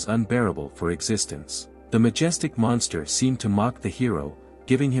conditions unbearable for existence. The majestic monster seemed to mock the hero,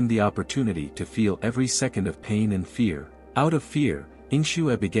 giving him the opportunity to feel every second of pain and fear. Out of fear,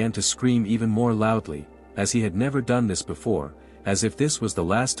 Ingxue began to scream even more loudly, as he had never done this before, as if this was the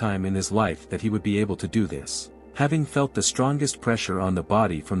last time in his life that he would be able to do this. Having felt the strongest pressure on the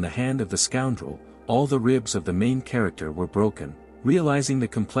body from the hand of the scoundrel, all the ribs of the main character were broken. Realizing the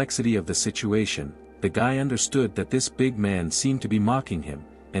complexity of the situation, the guy understood that this big man seemed to be mocking him,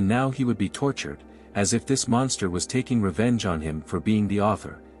 and now he would be tortured, as if this monster was taking revenge on him for being the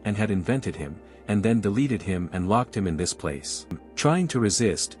author, and had invented him, and then deleted him and locked him in this place. Trying to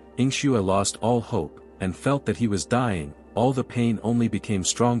resist, Ingxue lost all hope, and felt that he was dying. All the pain only became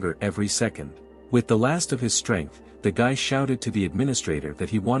stronger every second. With the last of his strength, the guy shouted to the administrator that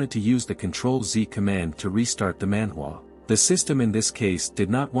he wanted to use the Ctrl-Z command to restart the manhwa. The system in this case did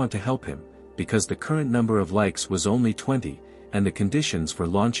not want to help him, because the current number of likes was only 20, and the conditions for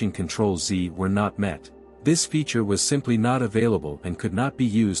launching Ctrl-Z were not met. This feature was simply not available and could not be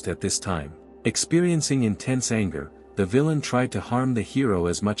used at this time. Experiencing intense anger, the villain tried to harm the hero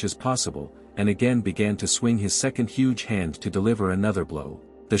as much as possible, and again began to swing his second huge hand to deliver another blow.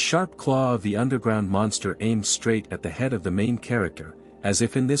 The sharp claw of the underground monster aimed straight at the head of the main character, as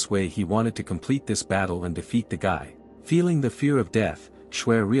if in this way he wanted to complete this battle and defeat the guy. Feeling the fear of death,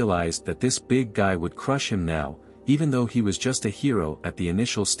 Shui realized that this big guy would crush him now, even though he was just a hero at the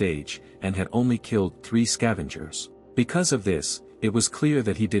initial stage, and had only killed 3 scavengers. Because of this, it was clear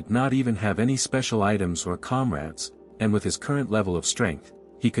that he did not even have any special items or comrades, and with his current level of strength,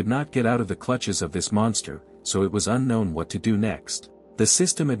 he could not get out of the clutches of this monster, so it was unknown what to do next. The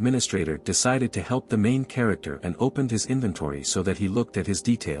system administrator decided to help the main character and opened his inventory so that he looked at his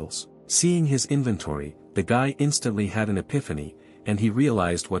details. Seeing his inventory, the guy instantly had an epiphany, and he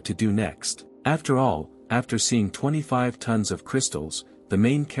realized what to do next. After all, after seeing 25 tons of crystals, the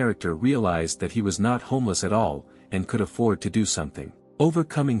main character realized that he was not homeless at all, and could afford to do something.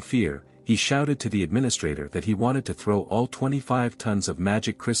 Overcoming fear, he shouted to the administrator that he wanted to throw all 25 tons of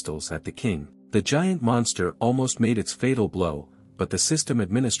magic crystals at the king. The giant monster almost made its fatal blow, but the system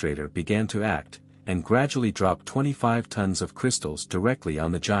administrator began to act, and gradually dropped 25 tons of crystals directly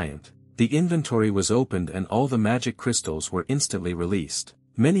on the giant. The inventory was opened and all the magic crystals were instantly released.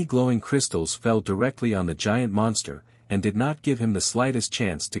 Many glowing crystals fell directly on the giant monster, and did not give him the slightest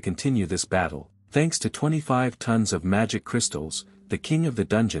chance to continue this battle. Thanks to 25 tons of magic crystals, the king of the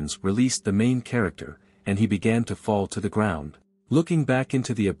dungeons released the main character, and he began to fall to the ground. Looking back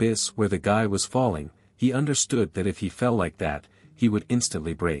into the abyss where the guy was falling, he understood that if he fell like that, he would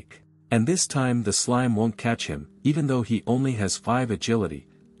instantly break. And this time the slime won't catch him, even though he only has 5 agility,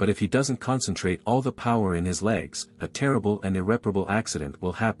 but if he doesn't concentrate all the power in his legs, a terrible and irreparable accident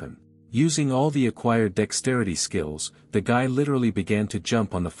will happen. Using all the acquired dexterity skills, the guy literally began to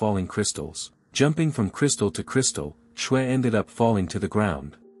jump on the falling crystals. Jumping from crystal to crystal, Shui ended up falling to the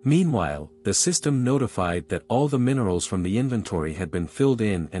ground. Meanwhile, the system notified that all the minerals from the inventory had been filled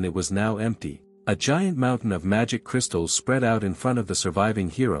in and it was now empty. A giant mountain of magic crystals spread out in front of the surviving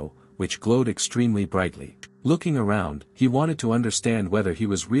hero, which glowed extremely brightly. Looking around, he wanted to understand whether he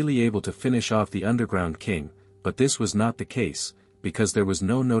was really able to finish off the underground king, but this was not the case, because there was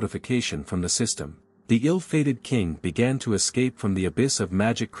no notification from the system. The ill-fated king began to escape from the abyss of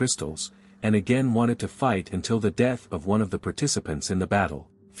magic crystals, and again wanted to fight until the death of one of the participants in the battle.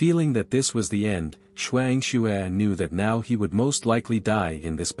 Feeling that this was the end, Ingxue knew that now he would most likely die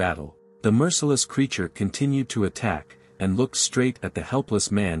in this battle. The merciless creature continued to attack, and looked straight at the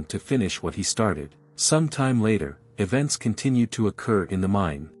helpless man to finish what he started. Some time later, events continued to occur in the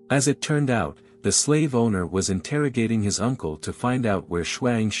mine. As it turned out, the slave owner was interrogating his uncle to find out where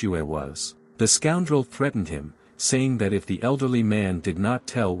Ingxue was. The scoundrel threatened him, saying that if the elderly man did not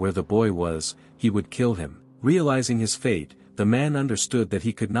tell where the boy was, he would kill him. Realizing his fate, the man understood that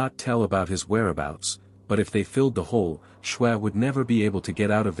he could not tell about his whereabouts, but if they filled the hole, Shui would never be able to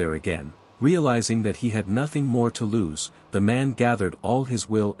get out of there again. Realizing that he had nothing more to lose, the man gathered all his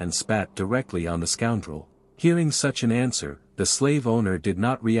will and spat directly on the scoundrel. Hearing such an answer, the slave owner did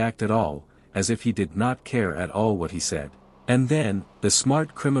not react at all, as if he did not care at all what he said. And then, the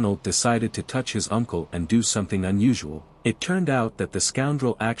smart criminal decided to touch his uncle and do something unusual. It turned out that the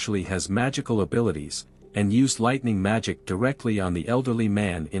scoundrel actually has magical abilities, and used lightning magic directly on the elderly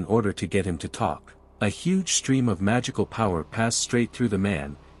man in order to get him to talk. A huge stream of magical power passed straight through the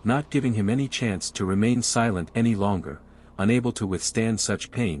man, not giving him any chance to remain silent any longer. Unable to withstand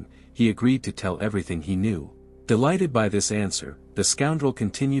such pain, he agreed to tell everything he knew. Delighted by this answer, the scoundrel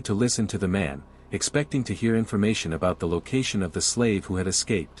continued to listen to the man, expecting to hear information about the location of the slave who had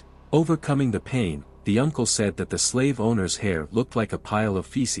escaped. Overcoming the pain, the uncle said that the slave owner's hair looked like a pile of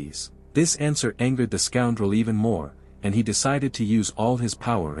feces. This answer angered the scoundrel even more, and he decided to use all his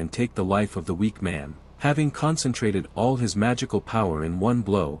power and take the life of the weak man. Having concentrated all his magical power in one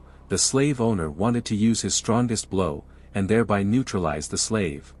blow, the slave owner wanted to use his strongest blow, and thereby neutralize the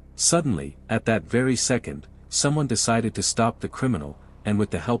slave. Suddenly, at that very second, someone decided to stop the criminal, and with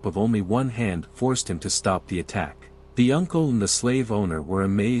the help of only one hand forced him to stop the attack. The uncle and the slave owner were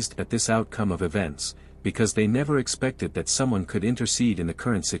amazed at this outcome of events, because they never expected that someone could intercede in the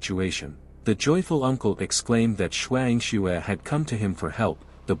current situation. The joyful uncle exclaimed that Shuang Xue had come to him for help.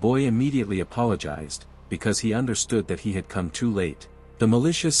 The boy immediately apologized, because he understood that he had come too late. The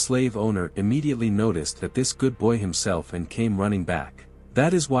malicious slave owner immediately noticed that this good boy himself and came running back.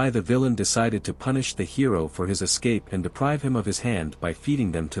 That is why the villain decided to punish the hero for his escape and deprive him of his hand by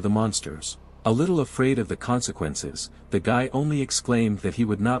feeding them to the monsters. A little afraid of the consequences, the guy only exclaimed that he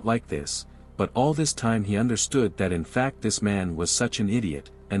would not like this, but all this time he understood that in fact this man was such an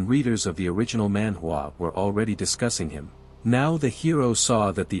idiot, and readers of the original Manhwa were already discussing him. Now the hero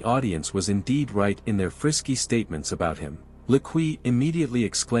saw that the audience was indeed right in their frisky statements about him. Liqui immediately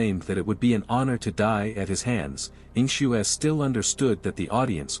exclaimed that it would be an honor to die at his hands. Yingxue still understood that the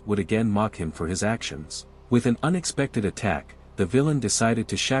audience would again mock him for his actions. With an unexpected attack, the villain decided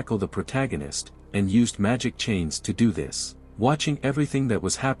to shackle the protagonist, and used magic chains to do this. Watching everything that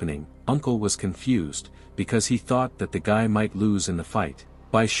was happening, Uncle was confused, because he thought that the guy might lose in the fight.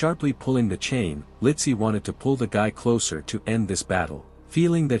 By sharply pulling the chain, Litzy wanted to pull the guy closer to end this battle.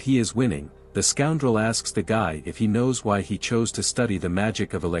 Feeling that he is winning, the scoundrel asks the guy if he knows why he chose to study the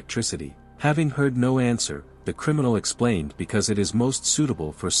magic of electricity. Having heard no answer, the criminal explained because it is most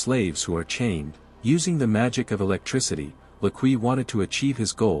suitable for slaves who are chained. Using the magic of electricity, Liqui wanted to achieve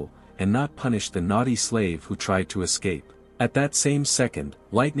his goal, and not punish the naughty slave who tried to escape. At that same second,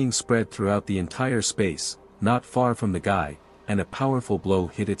 lightning spread throughout the entire space, not far from the guy, and a powerful blow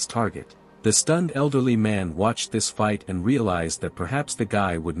hit its target. The stunned elderly man watched this fight and realized that perhaps the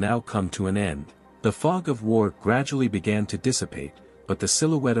guy would now come to an end. The fog of war gradually began to dissipate, but the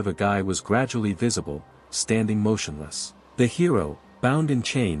silhouette of a guy was gradually visible, standing motionless. The hero, bound in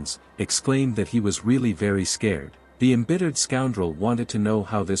chains, exclaimed that he was really very scared. The embittered scoundrel wanted to know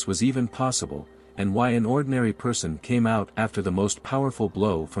how this was even possible, and why an ordinary person came out after the most powerful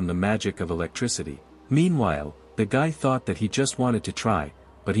blow from the magic of electricity. Meanwhile, the guy thought that he just wanted to try,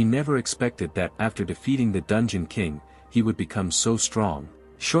 but he never expected that after defeating the Dungeon King, he would become so strong.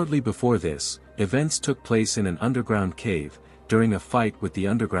 Shortly before this, events took place in an underground cave. During a fight with the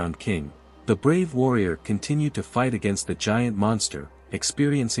Underground King, the brave warrior continued to fight against the giant monster,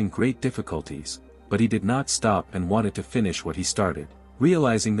 experiencing great difficulties, but he did not stop and wanted to finish what he started.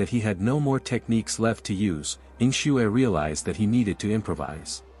 Realizing that he had no more techniques left to use, Yingxue realized that he needed to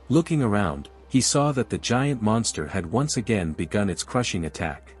improvise. Looking around, he saw that the giant monster had once again begun its crushing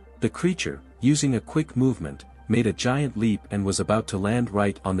attack. The creature, using a quick movement, made a giant leap and was about to land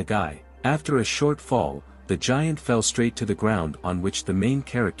right on the guy. After a short fall, the giant fell straight to the ground on which the main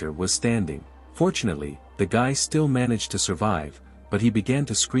character was standing. Fortunately, the guy still managed to survive, but he began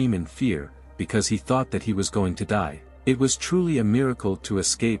to scream in fear, because he thought that he was going to die. It was truly a miracle to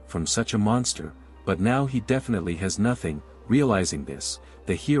escape from such a monster, but now he definitely has nothing. Realizing this,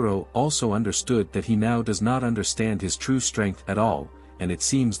 the hero also understood that he now does not understand his true strength at all, and it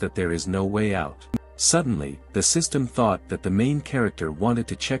seems that there is no way out. Suddenly, the system thought that the main character wanted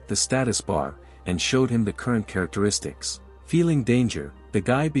to check the status bar, and showed him the current characteristics. Feeling danger, the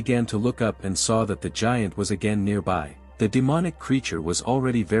guy began to look up and saw that the giant was again nearby. The demonic creature was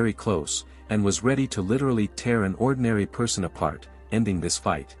already very close, and was ready to literally tear an ordinary person apart, ending this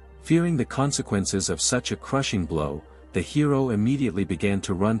fight. Fearing the consequences of such a crushing blow, the hero immediately began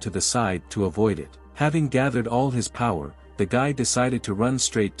to run to the side to avoid it. Having gathered all his power, the guy decided to run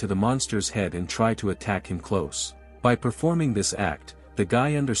straight to the monster's head and try to attack him close. By performing this act, the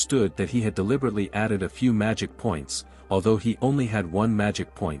guy understood that he had deliberately added a few magic points, although he only had one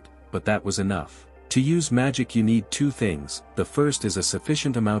magic point, but that was enough. To use magic you need two things. The first is a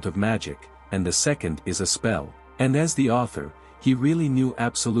sufficient amount of magic, and the second is a spell. And as the author, he really knew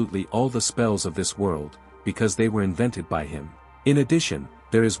absolutely all the spells of this world, because they were invented by him. In addition,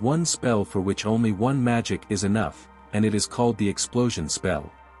 there is one spell for which only one magic is enough, and it is called the explosion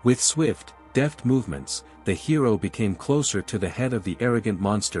spell. With swift, deft movements, the hero became closer to the head of the arrogant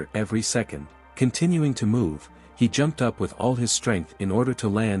monster every second. Continuing to move, he jumped up with all his strength in order to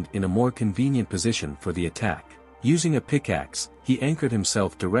land in a more convenient position for the attack. Using a pickaxe, he anchored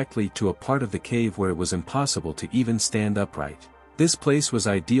himself directly to a part of the cave where it was impossible to even stand upright. This place was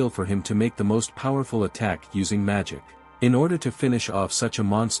ideal for him to make the most powerful attack using magic. In order to finish off such a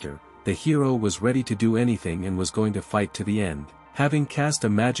monster, the hero was ready to do anything and was going to fight to the end. Having cast a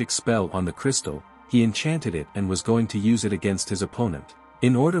magic spell on the crystal, he enchanted it and was going to use it against his opponent.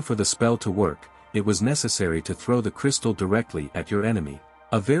 In order for the spell to work, it was necessary to throw the crystal directly at your enemy.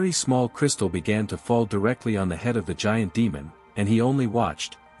 A very small crystal began to fall directly on the head of the giant demon, and he only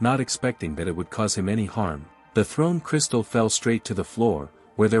watched, not expecting that it would cause him any harm. The thrown crystal fell straight to the floor,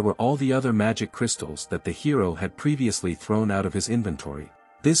 where there were all the other magic crystals that the hero had previously thrown out of his inventory.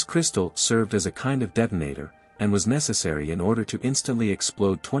 This crystal served as a kind of detonator, and was necessary in order to instantly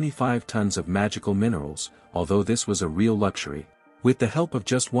explode 25 tons of magical minerals, although this was a real luxury. With the help of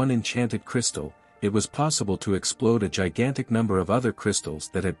just one enchanted crystal, it was possible to explode a gigantic number of other crystals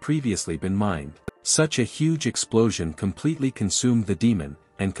that had previously been mined. Such a huge explosion completely consumed the demon,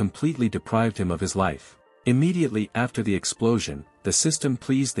 and completely deprived him of his life. Immediately after the explosion, the system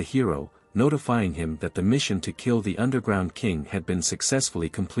pleased the hero, notifying him that the mission to kill the underground king had been successfully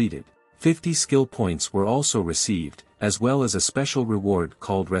completed. 50 skill points were also received, as well as a special reward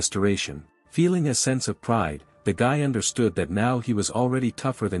called restoration. Feeling a sense of pride, the guy understood that now he was already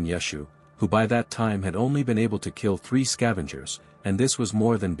tougher than Yashu, who by that time had only been able to kill 3 scavengers, and this was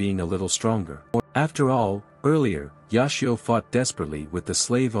more than being a little stronger. After all, earlier, Yashio fought desperately with the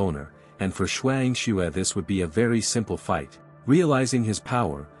slave owner, and for Shuang Xue this would be a very simple fight. Realizing his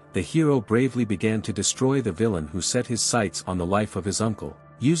power, the hero bravely began to destroy the villain who set his sights on the life of his uncle.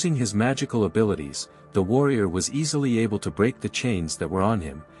 Using his magical abilities, the warrior was easily able to break the chains that were on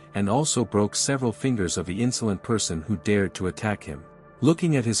him, and also broke several fingers of the insolent person who dared to attack him.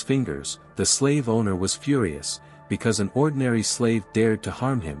 Looking at his fingers, the slave owner was furious, because an ordinary slave dared to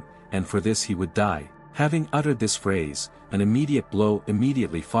harm him, and for this he would die. Having uttered this phrase, an immediate blow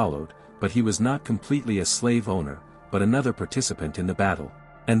immediately followed, but he was not completely a slave owner, but another participant in the battle.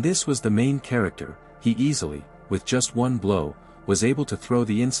 And this was the main character. He easily, with just one blow, was able to throw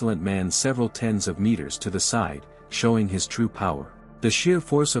the insolent man several tens of meters to the side, showing his true power. The sheer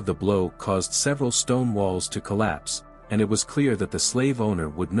force of the blow caused several stone walls to collapse, and it was clear that the slave owner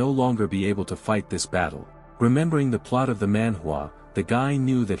would no longer be able to fight this battle. Remembering the plot of the Manhwa, the guy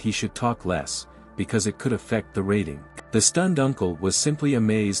knew that he should talk less, because it could affect the rating. The stunned uncle was simply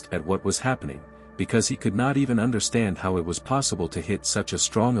amazed at what was happening, because he could not even understand how it was possible to hit such a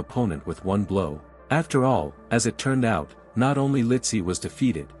strong opponent with one blow. After all, as it turned out, not only Litsi was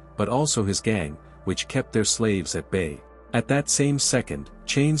defeated, but also his gang, which kept their slaves at bay. At that same second,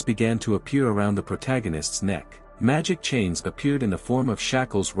 chains began to appear around the protagonist's neck. Magic chains appeared in the form of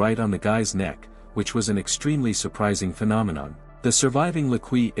shackles right on the guy's neck, which was an extremely surprising phenomenon. The surviving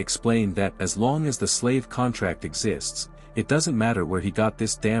Liqui explained that as long as the slave contract exists, it doesn't matter where he got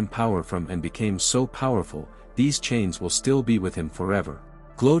this damn power from and became so powerful, these chains will still be with him forever.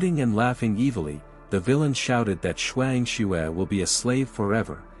 Gloating and laughing evilly, the villain shouted that Shuang Xue will be a slave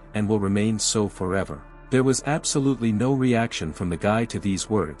forever, and will remain so forever. There was absolutely no reaction from the guy to these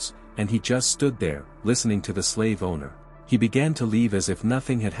words, and he just stood there, listening to the slave owner. He began to leave as if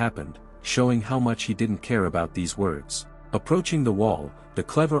nothing had happened, showing how much he didn't care about these words. Approaching the wall, the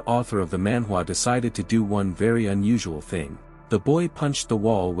clever author of the manhwa decided to do one very unusual thing. The boy punched the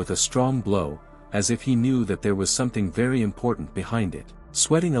wall with a strong blow, as if he knew that there was something very important behind it.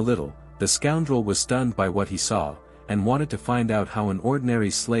 Sweating a little, the scoundrel was stunned by what he saw, and wanted to find out how an ordinary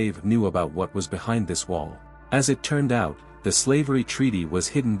slave knew about what was behind this wall. As it turned out, the slavery treaty was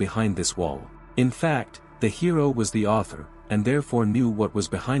hidden behind this wall. In fact, the hero was the author, and therefore knew what was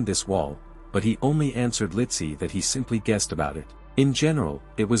behind this wall, but he only answered Litsi that he simply guessed about it. In general,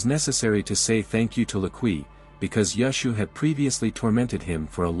 it was necessary to say thank you to Liqui, because Yashu had previously tormented him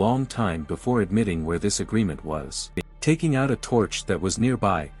for a long time before admitting where this agreement was. Taking out a torch that was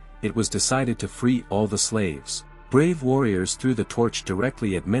nearby, it was decided to free all the slaves. Brave warriors threw the torch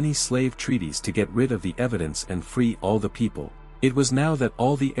directly at many slave treaties to get rid of the evidence and free all the people. It was now that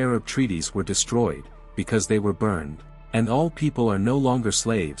all the Arab treaties were destroyed, because they were burned. And all people are no longer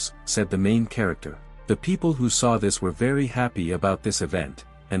slaves, said the main character. The people who saw this were very happy about this event,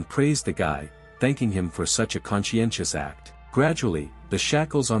 and praised the guy, thanking him for such a conscientious act. Gradually, the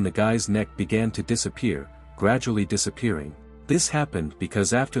shackles on the guy's neck began to disappear, gradually disappearing. This happened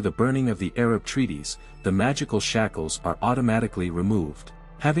because after the burning of the Arab treaties, the magical shackles are automatically removed.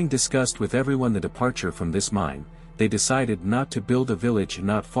 Having discussed with everyone the departure from this mine, they decided not to build a village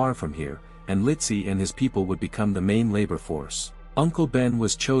not far from here, and Litsi and his people would become the main labor force. Uncle Ben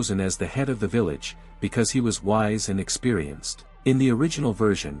was chosen as the head of the village, because he was wise and experienced. In the original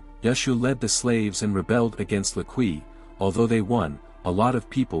version, Yashu led the slaves and rebelled against Liqui. Although they won, a lot of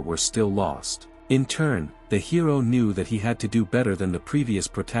people were still lost. In turn, the hero knew that he had to do better than the previous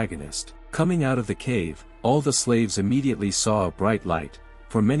protagonist. Coming out of the cave, all the slaves immediately saw a bright light.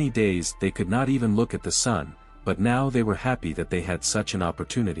 For many days they could not even look at the sun, but now they were happy that they had such an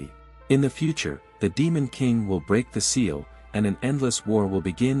opportunity. In the future, the Demon King will break the seal, and an endless war will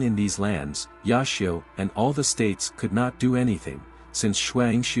begin in these lands. Yashio and all the states could not do anything, since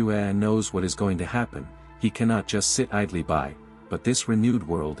Xuanxue knows what is going to happen. He cannot just sit idly by, but this renewed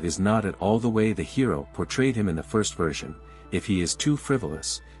world is not at all the way the hero portrayed him in the first version. If he is too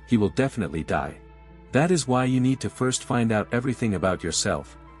frivolous, he will definitely die. That is why you need to first find out everything about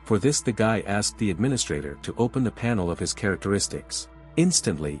yourself. For this the guy asked the administrator to open the panel of his characteristics.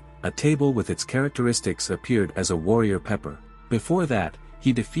 Instantly, a table with its characteristics appeared as a warrior pepper. Before that,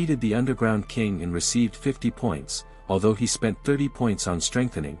 he defeated the underground king and received 50 points, although he spent 30 points on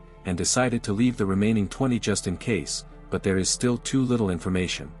strengthening, and decided to leave the remaining 20 just in case, but there is still too little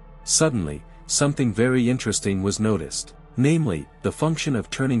information. Suddenly, something very interesting was noticed. Namely, the function of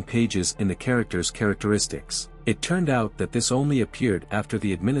turning pages in the character's characteristics. It turned out that this only appeared after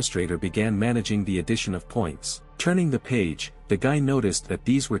the administrator began managing the addition of points. Turning the page, the guy noticed that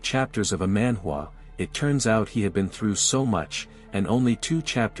these were chapters of a manhwa. It turns out he had been through so much, and only 2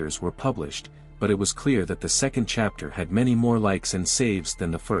 chapters were published, but it was clear that the second chapter had many more likes and saves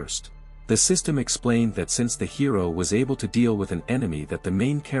than the first. The system explained that since the hero was able to deal with an enemy that the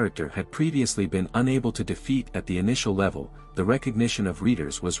main character had previously been unable to defeat at the initial level, the recognition of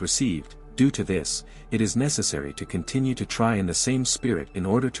readers was received. Due to this, it is necessary to continue to try in the same spirit in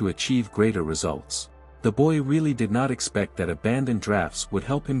order to achieve greater results. The boy really did not expect that abandoned drafts would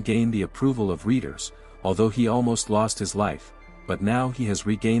help him gain the approval of readers, although he almost lost his life, but now he has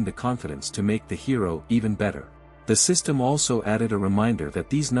regained the confidence to make the hero even better. The system also added a reminder that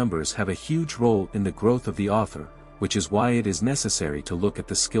these numbers have a huge role in the growth of the author, which is why it is necessary to look at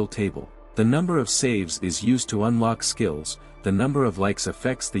the skill table. The number of saves is used to unlock skills, the number of likes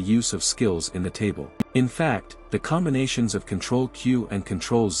affects the use of skills in the table. In fact, the combinations of Ctrl-Q and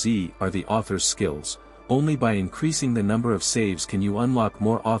Ctrl-Z are the author's skills. Only by increasing the number of saves can you unlock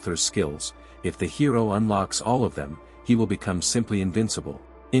more author's skills. If the hero unlocks all of them, he will become simply invincible.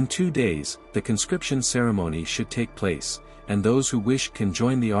 In 2 days, the conscription ceremony should take place, and those who wish can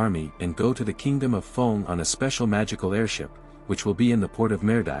join the army and go to the kingdom of Feng on a special magical airship, which will be in the port of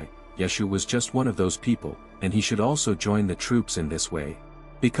Merdai. Yeshu was just one of those people, and he should also join the troops in this way.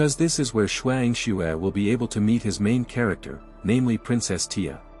 Because this is where Xuanxue will be able to meet his main character, namely Princess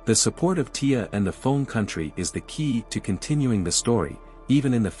Tia. The support of Tia and the Feng country is the key to continuing the story,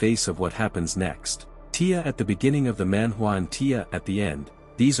 even in the face of what happens next. Tia at the beginning of the manhwa and Tia at the end.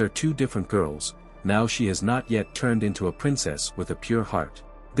 These are 2 different girls. Now she has not yet turned into a princess with a pure heart.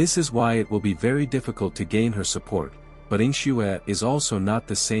 This is why it will be very difficult to gain her support, but Xue is also not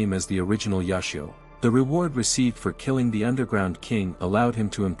the same as the original Yashio. The reward received for killing the underground king allowed him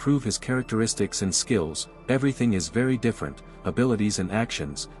to improve his characteristics and skills. Everything is very different, abilities and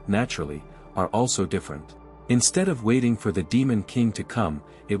actions, naturally, are also different. Instead of waiting for the demon king to come,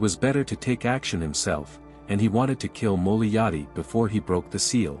 it was better to take action himself, and he wanted to kill Moriarty before he broke the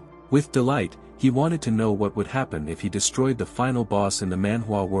seal. With delight, he wanted to know what would happen if he destroyed the final boss in the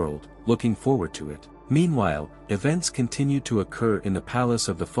manhwa world, looking forward to it. Meanwhile, events continued to occur in the palace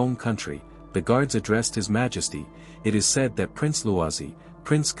of the Feng country. The guards addressed His Majesty. It is said that Prince Luozi,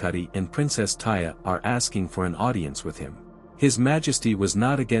 Prince Cuddy and Princess Taya are asking for an audience with him. His Majesty was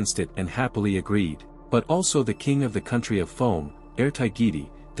not against it and happily agreed, but also the king of the country of Feng, Ertaigidi,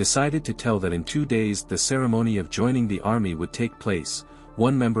 decided to tell that in 2 days the ceremony of joining the army would take place.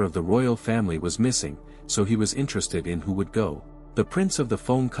 One member of the royal family was missing, so he was interested in who would go. The prince of the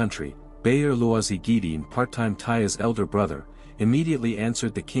Feng country, Bayer Luozi Gidin, part-time Taya's elder brother, immediately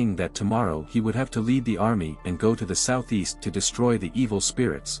answered the king that tomorrow he would have to lead the army and go to the southeast to destroy the evil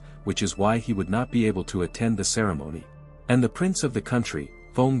spirits, which is why he would not be able to attend the ceremony. And the prince of the country,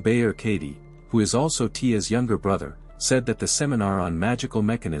 Feng Bayer Kadi, who is also Tia's younger brother, said that the seminar on magical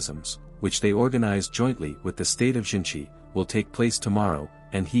mechanisms, which they organized jointly with the state of Jinchi, will take place tomorrow,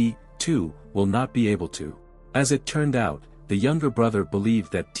 and he, too, will not be able to. As it turned out, the younger brother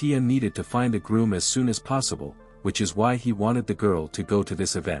believed that Tia needed to find a groom as soon as possible, which is why he wanted the girl to go to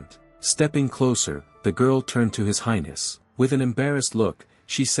this event. Stepping closer, the girl turned to His Highness. With an embarrassed look,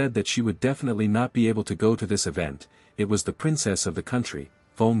 she said that she would definitely not be able to go to this event. It was the princess of the country,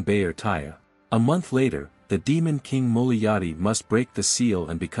 Feng Bayer Taya. A month later, the demon king Moriarty must break the seal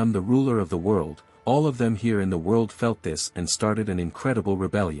and become the ruler of the world. All of them here in the world felt this and started an incredible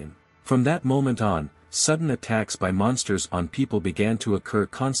rebellion. From that moment on, sudden attacks by monsters on people began to occur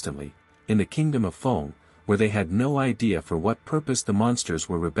constantly. In the kingdom of Feng, where they had no idea for what purpose the monsters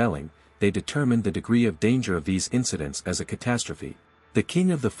were rebelling, they determined the degree of danger of these incidents as a catastrophe. The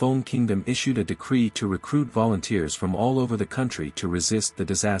king of the Feng kingdom issued a decree to recruit volunteers from all over the country to resist the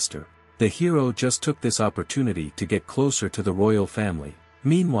disaster. The hero just took this opportunity to get closer to the royal family.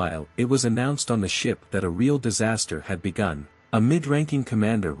 Meanwhile, it was announced on the ship that a real disaster had begun. A mid-ranking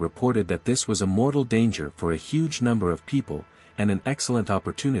commander reported that this was a mortal danger for a huge number of people, and an excellent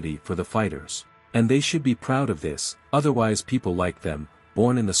opportunity for the fighters. And they should be proud of this, otherwise people like them,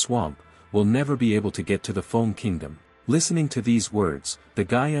 born in the swamp, will never be able to get to the Foam Kingdom. Listening to these words, the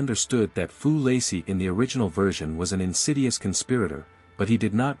guy understood that Fu Lacey in the original version was an insidious conspirator, but he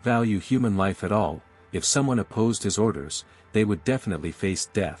did not value human life at all. If someone opposed his orders, they would definitely face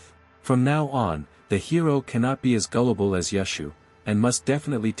death. From now on, the hero cannot be as gullible as Yashu, and must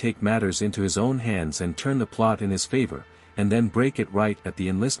definitely take matters into his own hands and turn the plot in his favor, and then break it right at the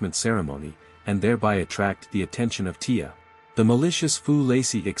enlistment ceremony, and thereby attract the attention of Tia. The malicious Fu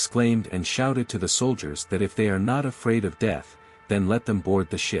Lacey exclaimed and shouted to the soldiers that if they are not afraid of death, then let them board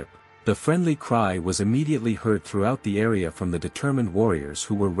the ship. The friendly cry was immediately heard throughout the area from the determined warriors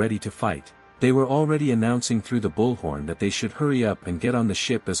who were ready to fight. They were already announcing through the bullhorn that they should hurry up and get on the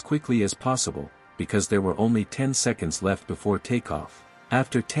ship as quickly as possible, because there were only 10 seconds left before takeoff.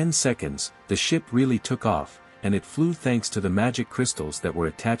 After 10 seconds, the ship really took off, and it flew thanks to the magic crystals that were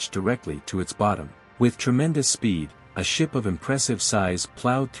attached directly to its bottom. With tremendous speed, a ship of impressive size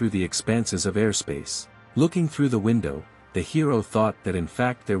plowed through the expanses of airspace. Looking through the window, the hero thought that in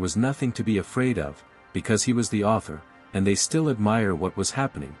fact there was nothing to be afraid of, because he was the author, and they still admire what was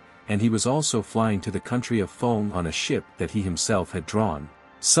happening, and he was also flying to the country of Foam on a ship that he himself had drawn.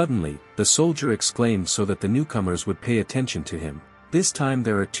 Suddenly, the soldier exclaimed so that the newcomers would pay attention to him. This time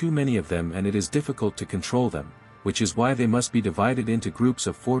there are too many of them and it is difficult to control them, which is why they must be divided into groups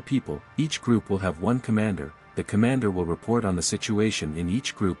of 4 people. Each group will have one commander. The commander will report on the situation in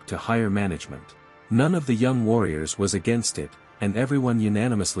each group to higher management. None of the young warriors was against it, and everyone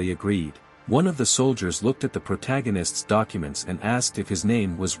unanimously agreed. One of the soldiers looked at the protagonist's documents and asked if his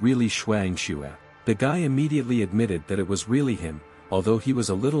name was really Xuanxue. The guy immediately admitted that it was really him, although he was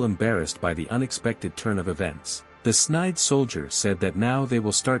a little embarrassed by the unexpected turn of events. The snide soldier said that now they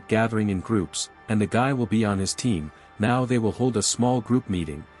will start gathering in groups, and the guy will be on his team. Now they will hold a small group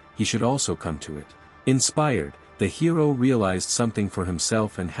meeting, he should also come to it. Inspired, the hero realized something for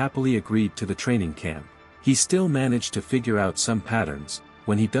himself and happily agreed to the training camp. He still managed to figure out some patterns.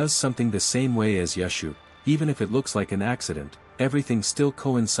 When he does something the same way as Yashu, even if it looks like an accident, everything still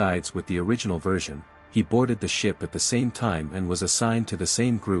coincides with the original version. He boarded the ship at the same time and was assigned to the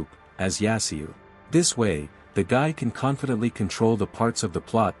same group as Yasiu. This way, the guy can confidently control the parts of the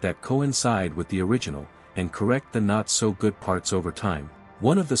plot that coincide with the original, and correct the not-so-good parts over time.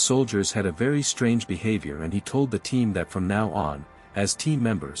 One of the soldiers had a very strange behavior and he told the team that from now on, as team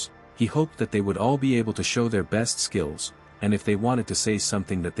members, he hoped that they would all be able to show their best skills, and if they wanted to say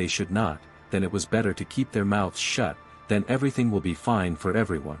something that they should not, then it was better to keep their mouths shut, then everything will be fine for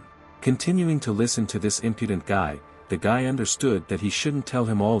everyone. Continuing to listen to this impudent guy, the guy understood that he shouldn't tell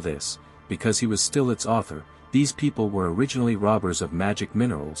him all this, because he was still its author. These people were originally robbers of magic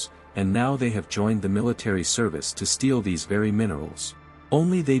minerals, and now they have joined the military service to steal these very minerals.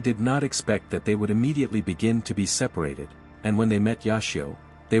 Only they did not expect that they would immediately begin to be separated, and when they met Yashio,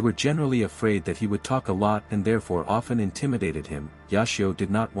 they were generally afraid that he would talk a lot and therefore often intimidated him. Yashio did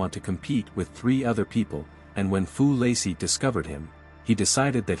not want to compete with 3 other people, and when Fu Lacey discovered him, he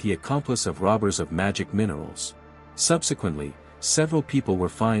decided that he accomplice of robbers of magic minerals. Subsequently, several people were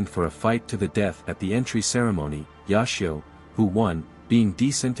fined for a fight to the death at the entry ceremony. Yashio, who won, being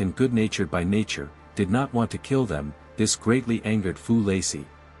decent and good-natured by nature, did not want to kill them. This greatly angered Fu Lacey.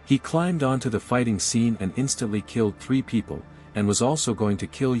 He climbed onto the fighting scene and instantly killed 3 people, and was also going to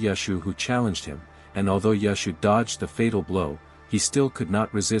kill Yashu who challenged him, and although Yashu dodged the fatal blow, he still could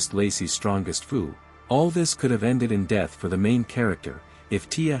not resist Lacey's strongest Fu. All this could have ended in death for the main character. If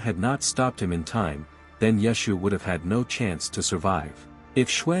Tia had not stopped him in time, then Yashu would have had no chance to survive. If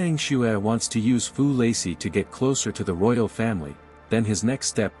Xuanxue wants to use Fu Lacey to get closer to the royal family, then his next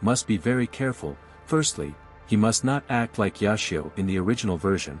step must be very careful. Firstly, he must not act like Yashio in the original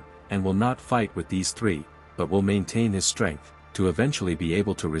version, and will not fight with these 3, but will maintain his strength, to eventually be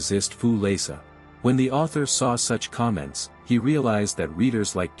able to resist Fu Lacey. When the author saw such comments, he realized that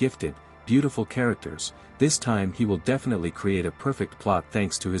readers like gifted, beautiful characters. This time he will definitely create a perfect plot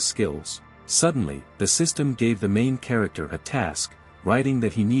thanks to his skills. Suddenly, the system gave the main character a task, writing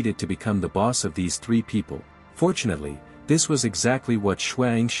that he needed to become the boss of these 3 people. Fortunately, this was exactly what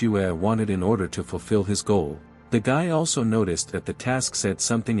Xuanxue wanted in order to fulfill his goal. The guy also noticed that the task said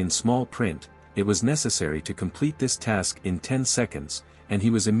something in small print. It was necessary to complete this task in 10 seconds, and he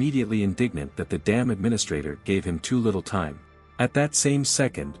was immediately indignant that the damn administrator gave him too little time. At that same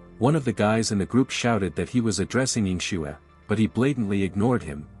second, one of the guys in the group shouted that he was addressing Yingxue, but he blatantly ignored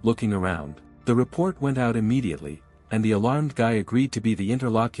him, looking around. The report went out immediately. and the alarmed guy agreed to be the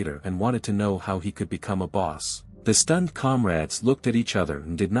interlocutor and wanted to know how he could become a boss. The stunned comrades looked at each other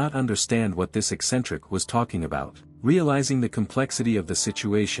and did not understand what this eccentric was talking about. Realizing the complexity of the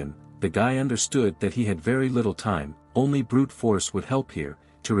situation, the guy understood that he had very little time, only brute force would help here,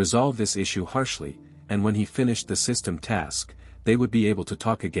 to resolve this issue harshly, and when he finished the system task, they would be able to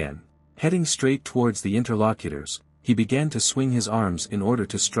talk again. Heading straight towards the interlocutors, he began to swing his arms in order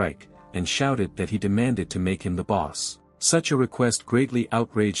to strike, and shouted that he demanded to make him the boss. Such a request greatly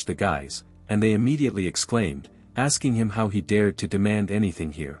outraged the guys, and they immediately exclaimed, asking him how he dared to demand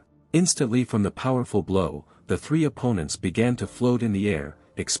anything here. Instantly from the powerful blow, the three opponents began to float in the air,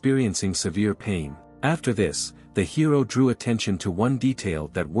 experiencing severe pain. After this, the hero drew attention to one detail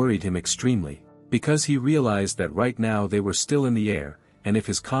that worried him extremely, because he realized that right now they were still in the air, and if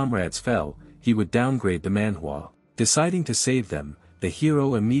his comrades fell, he would downgrade the Manhwa. Deciding to save them, the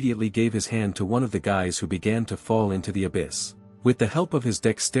hero immediately gave his hand to one of the guys who began to fall into the abyss. With the help of his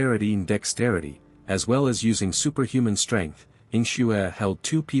dexterity, as well as using superhuman strength, Ingxue held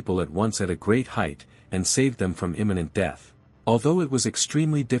two people at once at a great height, and saved them from imminent death. Although it was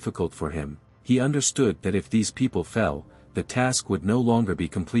extremely difficult for him, he understood that if these people fell, the task would no longer be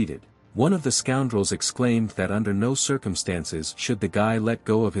completed. One of the scoundrels exclaimed that under no circumstances should the guy let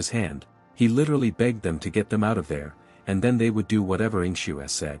go of his hand. He literally begged them to get them out of there, and then they would do whatever Ingxue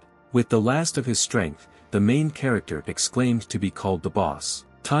said. With the last of his strength, the main character exclaimed to be called the boss.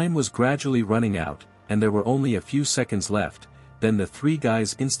 Time was gradually running out, and there were only a few seconds left, then the three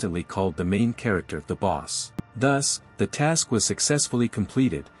guys instantly called the main character the boss. Thus, the task was successfully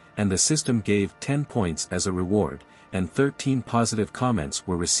completed, and the system gave 10 points as a reward, and 13 positive comments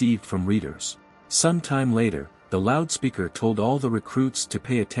were received from readers. Some time later, the loudspeaker told all the recruits to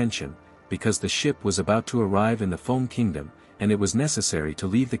pay attention, because the ship was about to arrive in the Foam Kingdom, and it was necessary to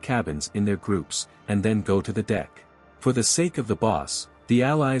leave the cabins in their groups, and then go to the deck. For the sake of the boss, the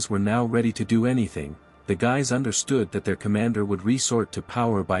allies were now ready to do anything. The guys understood that their commander would resort to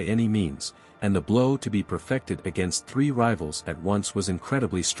power by any means, and the blow to be perfected against three rivals at once was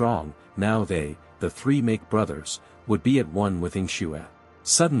incredibly strong. Now they, the three make brothers, would be at one with Ingxue.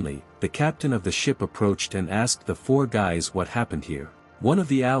 Suddenly, the captain of the ship approached and asked the four guys what happened here. One of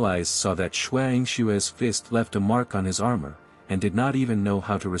the allies saw that Ingxue's fist left a mark on his armor, and did not even know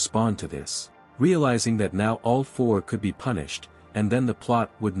how to respond to this. Realizing that now all four could be punished, and then the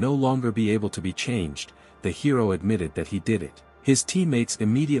plot would no longer be able to be changed, the hero admitted that he did it. His teammates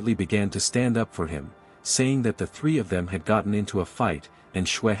immediately began to stand up for him, saying that the three of them had gotten into a fight, and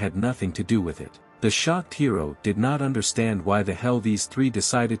Xue had nothing to do with it. The shocked hero did not understand why the hell these three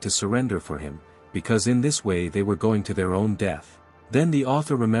decided to surrender for him, because in this way they were going to their own death. Then the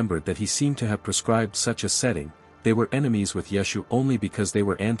author remembered that he seemed to have prescribed such a setting. They were enemies with Yeshu only because they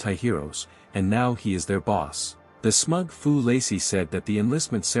were anti-heroes, and now he is their boss. The smug Fu Lacey said that the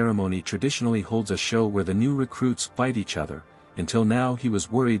enlistment ceremony traditionally holds a show where the new recruits fight each other. Until now he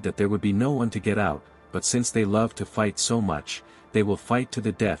was worried that there would be no one to get out, but since they love to fight so much, they will fight to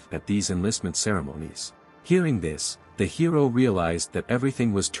the death at these enlistment ceremonies. Hearing this, the hero realized that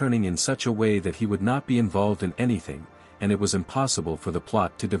everything was turning in such a way that he would not be involved in anything, and it was impossible for the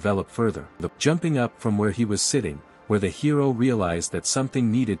plot to develop further. Jumping up from where he was sitting, where the hero realized that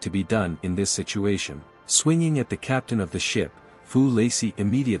something needed to be done in this situation. Swinging at the captain of the ship, Fu Lacey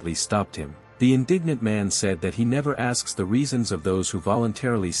immediately stopped him. The indignant man said that he never asks the reasons of those who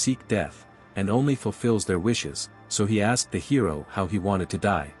voluntarily seek death, and only fulfills their wishes, so he asked the hero how he wanted to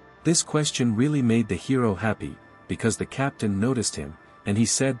die. This question really made the hero happy, because the captain noticed him, and he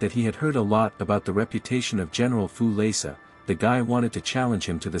said that he had heard a lot about the reputation of General Fu Lacey. The guy wanted to challenge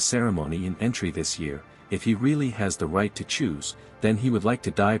him to the ceremony in entry this year. If he really has the right to choose, then he would like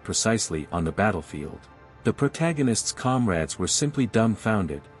to die precisely on the battlefield. The protagonist's comrades were simply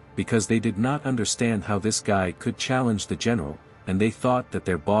dumbfounded, because they did not understand how this guy could challenge the general, and they thought that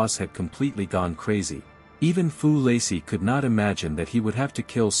their boss had completely gone crazy. Even Fu Lacey could not imagine that he would have to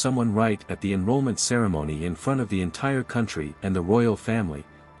kill someone right at the enrollment ceremony in front of the entire country and the royal family,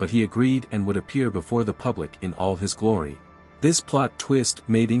 but he agreed and would appear before the public in all his glory. This plot twist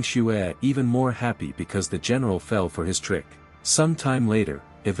made Ingxue even more happy because the general fell for his trick. Some time later,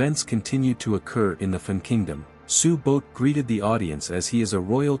 events continued to occur in the Fan Kingdom. Su Boat greeted the audience as he is a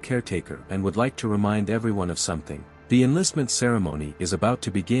royal caretaker and would like to remind everyone of something. The enlistment ceremony is about to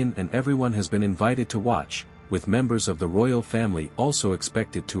begin and everyone has been invited to watch, with members of the royal family also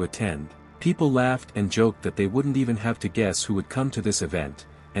expected to attend. People laughed and joked that they wouldn't even have to guess who would come to this event,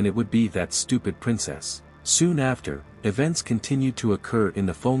 and it would be that stupid princess. Soon after, events continued to occur in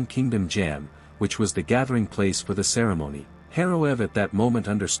the Foam Kingdom Jam, which was the gathering place for the ceremony. Haroev at that moment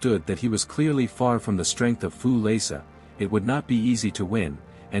understood that he was clearly far from the strength of Fu Lacey, it would not be easy to win,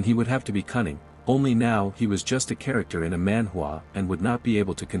 and he would have to be cunning. Only now he was just a character in a manhwa and would not be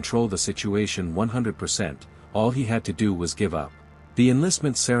able to control the situation 100%, all he had to do was give up. The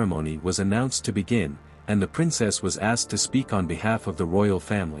enlistment ceremony was announced to begin, and the princess was asked to speak on behalf of the royal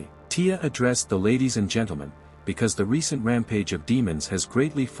family. Tia addressed the ladies and gentlemen, because the recent rampage of demons has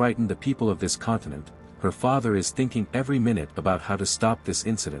greatly frightened the people of this continent. Her father is thinking every minute about how to stop this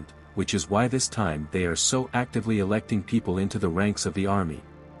incident, which is why this time they are so actively electing people into the ranks of the army.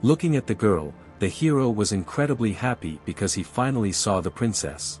 Looking at the girl, the hero was incredibly happy because he finally saw the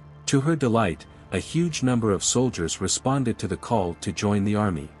princess. To her delight, a huge number of soldiers responded to the call to join the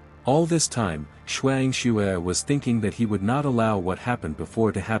army. All this time, Xuanxue was thinking that he would not allow what happened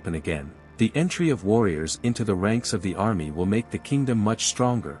before to happen again. The entry of warriors into the ranks of the army will make the kingdom much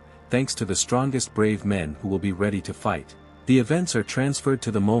stronger, thanks to the strongest brave men who will be ready to fight. The events are transferred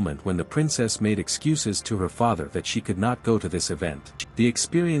to the moment when the princess made excuses to her father that she could not go to this event. The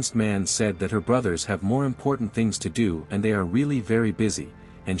experienced man said that her brothers have more important things to do and they are really very busy,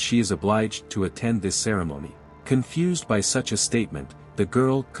 and she is obliged to attend this ceremony. Confused by such a statement, the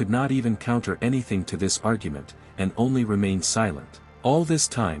girl could not even counter anything to this argument, and only remained silent. All this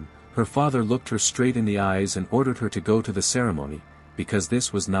time, her father looked her straight in the eyes and ordered her to go to the ceremony, because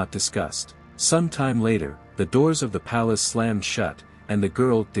this was not discussed. Some time later, the doors of the palace slammed shut, and the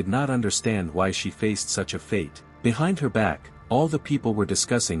girl did not understand why she faced such a fate. Behind her back, all the people were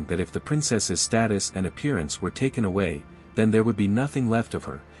discussing that if the princess's status and appearance were taken away, then there would be nothing left of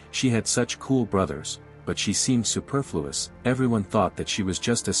her. She had such cool brothers, but she seemed superfluous. Everyone thought that she was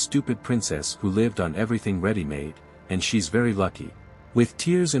just a stupid princess who lived on everything ready-made, and she's very lucky. With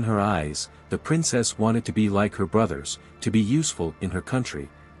tears in her eyes, the princess wanted to be like her brothers, to be useful in her country,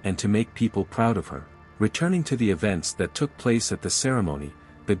 and to make people proud of her. Returning to the events that took place at the ceremony,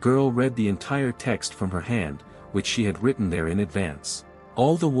 the girl read the entire text from her hand, which she had written there in advance.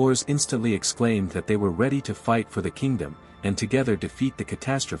 All the wars instantly exclaimed that they were ready to fight for the kingdom, and together defeat the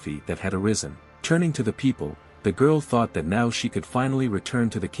catastrophe that had arisen. Turning to the people, the girl thought that now she could finally return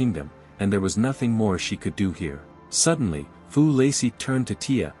to the kingdom, and there was nothing more she could do here. Suddenly, Fu Lacey turned to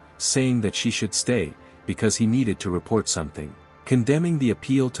Tia, saying that she should stay, because he needed to report something. Condemning the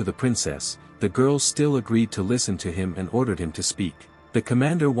appeal to the princess, the girl still agreed to listen to him and ordered him to speak. The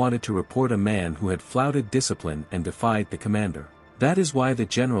commander wanted to report a man who had flouted discipline and defied the commander. That is why the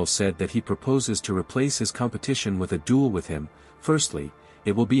general said that he proposes to replace his competition with a duel with him. Firstly,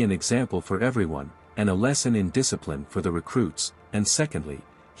 it will be an example for everyone, and a lesson in discipline for the recruits, and secondly,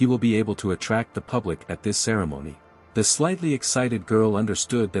 he will be able to attract the public at this ceremony. The slightly excited girl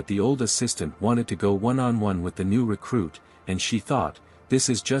understood that the old assistant wanted to go one-on-one with the new recruit, and she thought, this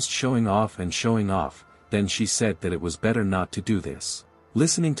is just showing off and showing off. Then she said that it was better not to do this.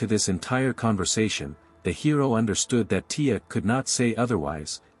 Listening to this entire conversation, the hero understood that Tia could not say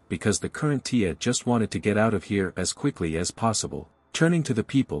otherwise, because the current Tia just wanted to get out of here as quickly as possible. Turning to the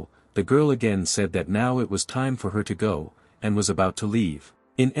people, the girl again said that now it was time for her to go, and was about to leave.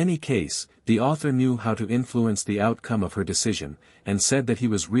 In any case, the author knew how to influence the outcome of her decision, and said that he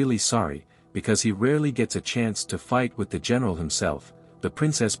was really sorry, because he rarely gets a chance to fight with the general himself. The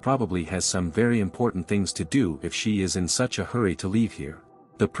princess probably has some very important things to do if she is in such a hurry to leave here.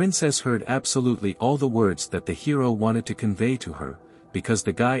 The princess heard absolutely all the words that the hero wanted to convey to her, because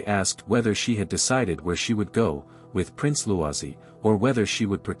the guy asked whether she had decided where she would go, with Prince Luozi, or whether she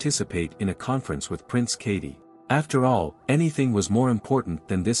would participate in a conference with Prince Katie. After all, anything was more important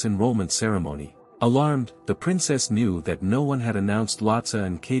than this enrollment ceremony. Alarmed, the princess knew that no one had announced Lotsa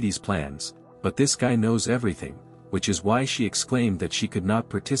and Katie's plans, but this guy knows everything, which is why she exclaimed that she could not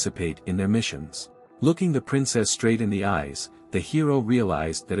participate in their missions. Looking the princess straight in the eyes, the hero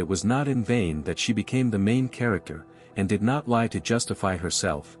realized that it was not in vain that she became the main character, and did not lie to justify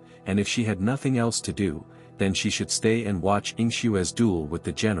herself, and if she had nothing else to do, then she should stay and watch Yingshue's duel with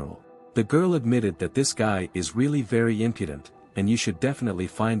the general. The girl admitted that this guy is really very impudent, and you should definitely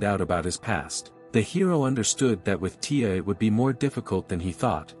find out about his past. The hero understood that with Tia it would be more difficult than he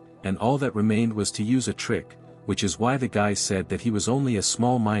thought, and all that remained was to use a trick, which is why the guy said that he was only a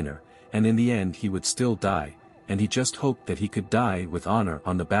small minor, and in the end he would still die, and he just hoped that he could die with honor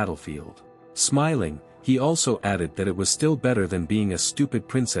on the battlefield. Smiling, he also added that it was still better than being a stupid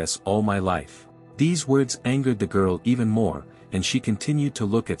princess all my life. These words angered the girl even more, and she continued to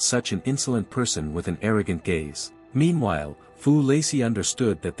look at such an insolent person with an arrogant gaze. Meanwhile, Fu Lacey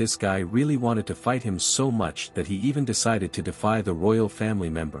understood that this guy really wanted to fight him so much that he even decided to defy the royal family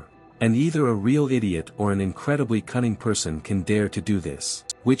member. And either a real idiot or an incredibly cunning person can dare to do this.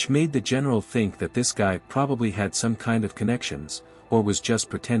 Which made the general think that this guy probably had some kind of connections, or was just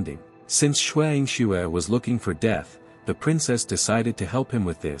pretending. Since Xuanxue was looking for death, the the princess decided to help him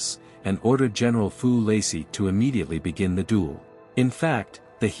with this, and ordered General Fu Lacey to immediately begin the duel. In fact,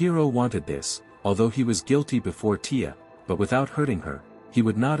 the hero wanted this, although he was guilty before Tia, but without hurting her, he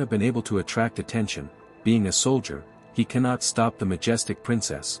would not have been able to attract attention. Being a soldier, he cannot stop the majestic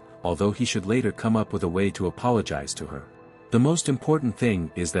princess, although he should later come up with a way to apologize to her. The most important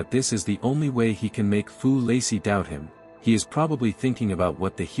thing is that this is the only way he can make Fu Lacey doubt him. He is probably thinking about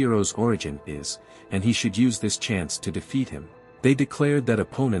what the hero's origin is, and he should use this chance to defeat him. They declared that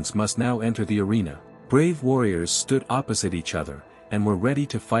opponents must now enter the arena. Brave warriors stood opposite each other, and were ready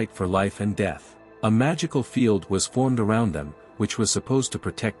to fight for life and death. A magical field was formed around them, which was supposed to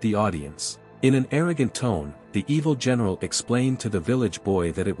protect the audience. In an arrogant tone, the evil general explained to the village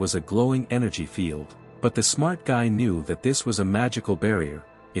boy that it was a glowing energy field. But the smart guy knew that this was a magical barrier.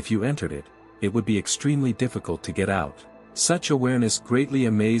 If you entered it, it would be extremely difficult to get out. Such awareness greatly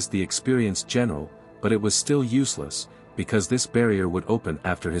amazed the experienced general, but it was still useless, because this barrier would open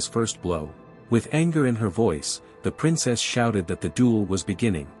after his first blow. With anger in her voice, the princess shouted that the duel was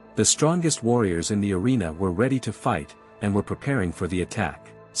beginning. The strongest warriors in the arena were ready to fight, and were preparing for the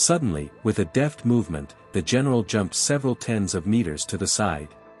attack. Suddenly, with a deft movement, the general jumped several tens of meters to the side.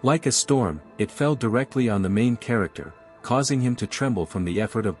 Like a storm, it fell directly on the main character, causing him to tremble from the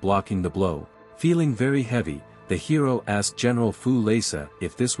effort of blocking the blow. Feeling very heavy, the hero asked General Fu Lacey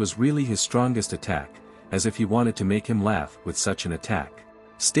if this was really his strongest attack, as if he wanted to make him laugh with such an attack.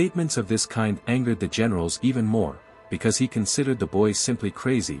 Statements of this kind angered the generals even more, because he considered the boy simply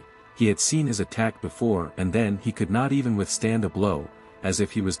crazy. He had seen his attack before and then he could not even withstand a blow, as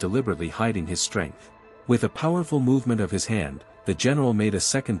if he was deliberately hiding his strength. With a powerful movement of his hand, the general made a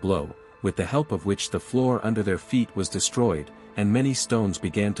second blow, with the help of which the floor under their feet was destroyed, and many stones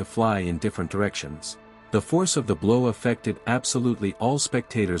began to fly in different directions. The force of the blow affected absolutely all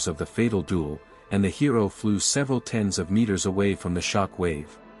spectators of the fatal duel, and the hero flew several tens of meters away from the shock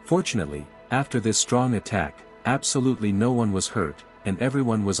wave. Fortunately, after this strong attack, absolutely no one was hurt, and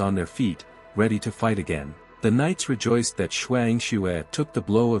everyone was on their feet, ready to fight again. The knights rejoiced that Xuang Xue took the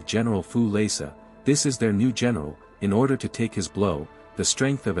blow of General Fu Lacey. This is their new general. In order to take his blow, the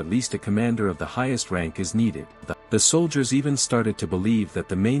strength of at least a commander of the highest rank is needed. The soldiers even started to believe that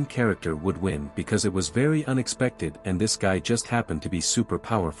the main character would win because it was very unexpected and this guy just happened to be super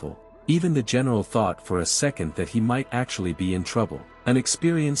powerful. Even the general thought for a second that he might actually be in trouble. An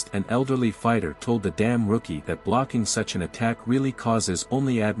experienced and elderly fighter told the damn rookie that blocking such an attack really causes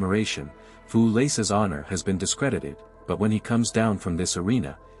only admiration. Fu Lacey's honor has been discredited, but when he comes down from this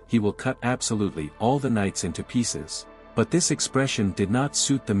arena, he will cut absolutely all the knights into pieces. But this expression did not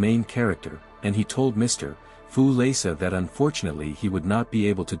suit the main character, and he told Mr. Fu Lacey that unfortunately he would not be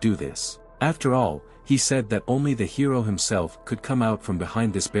able to do this. After all, he said that only the hero himself could come out from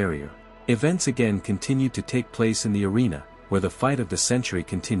behind this barrier. Events again continued to take place in the arena, where the fight of the century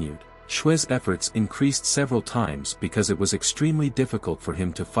continued. Xue's efforts increased several times because it was extremely difficult for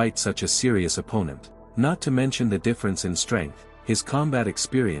him to fight such a serious opponent. Not to mention the difference in strength, his combat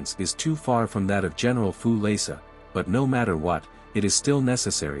experience is too far from that of General Fu Lacey, but no matter what, it is still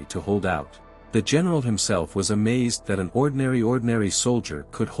necessary to hold out. The general himself was amazed that an ordinary soldier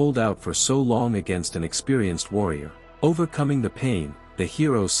could hold out for so long against an experienced warrior. Overcoming the pain, the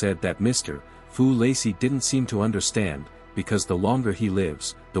hero said that Mr. Fu Lacey didn't seem to understand, because the longer he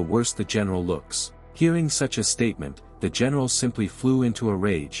lives, the worse the general looks. Hearing such a statement, the general simply flew into a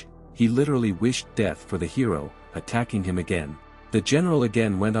rage. He literally wished death for the hero, attacking him again. The general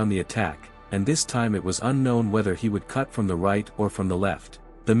again went on the attack, and this time it was unknown whether he would cut from the right or from the left.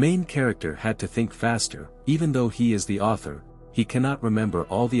 The main character had to think faster. Even though he is the author, he cannot remember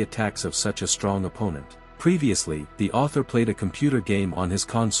all the attacks of such a strong opponent. Previously, the author played a computer game on his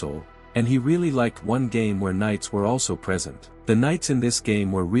console, and he really liked one game where knights were also present. The knights in this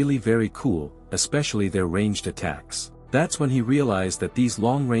game were really very cool, especially their ranged attacks. That's when he realized that these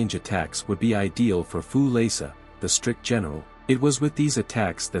long-range attacks would be ideal for Fu Lacey, the strict general. It was with these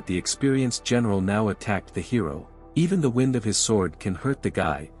attacks that the experienced general now attacked the hero. Even the wind of his sword can hurt the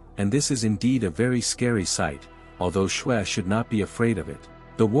guy, and this is indeed a very scary sight, although Xue should not be afraid of it.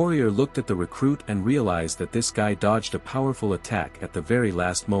 The warrior looked at the recruit and realized that this guy dodged a powerful attack at the very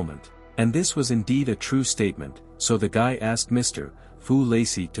last moment. And this was indeed a true statement, so the guy asked Mr. Fu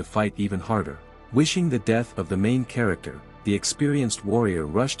Lacey to fight even harder. Wishing the death of the main character, the experienced warrior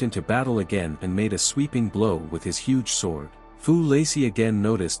rushed into battle again and made a sweeping blow with his huge sword. Fu Lacey again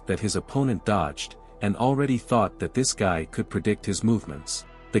noticed that his opponent dodged, and already thought that this guy could predict his movements.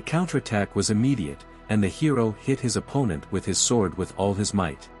 The counterattack was immediate, and the hero hit his opponent with his sword with all his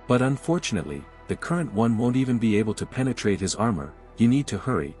might. But unfortunately, the current one won't even be able to penetrate his armor. You need to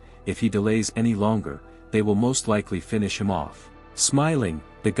hurry. If he delays any longer, they will most likely finish him off. Smiling,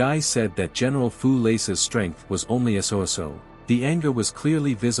 the guy said that General Fu Leisa's strength was only a so-so. The anger was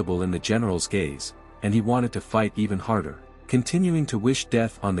clearly visible in the general's gaze, and he wanted to fight even harder. Continuing to wish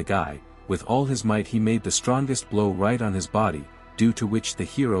death on the guy, with all his might he made the strongest blow right on his body, due to which the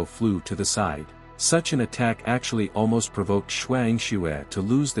hero flew to the side. Such an attack actually almost provoked Shuang Xue to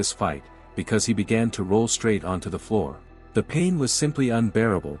lose this fight, because he began to roll straight onto the floor. The pain was simply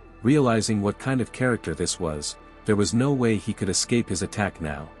unbearable. Realizing what kind of character this was, there was no way he could escape his attack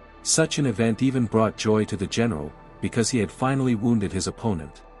now. Such an event even brought joy to the general, because he had finally wounded his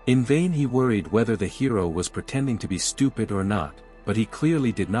opponent. In vain he worried whether the hero was pretending to be stupid or not, but he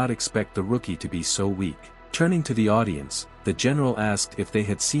clearly did not expect the rookie to be so weak. Turning to the audience, the general asked if they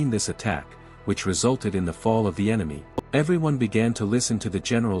had seen this attack, which resulted in the fall of the enemy. Everyone began to listen to the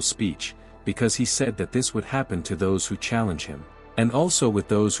general's speech, because he said that this would happen to those who challenge him. And also with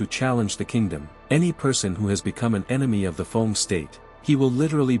those who challenge the kingdom. Any person who has become an enemy of the Feng state, he will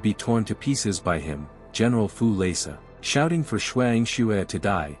literally be torn to pieces by him, General Fu Leisa. Shouting for Shuang Xue to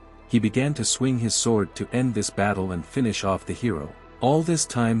die, he began to swing his sword to end this battle and finish off the hero. All this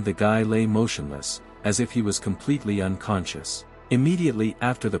time the guy lay motionless, as if he was completely unconscious. Immediately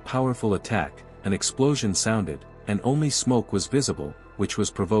after the powerful attack, an explosion sounded, and only smoke was visible, which was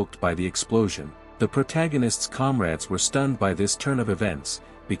provoked by the explosion. The protagonist's comrades were stunned by this turn of events,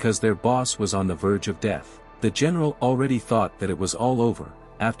 because their boss was on the verge of death. The general already thought that it was all over.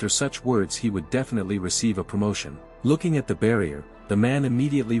 After such words he would definitely receive a promotion. Looking at the barrier, the man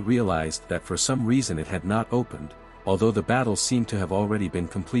immediately realized that for some reason it had not opened, although the battle seemed to have already been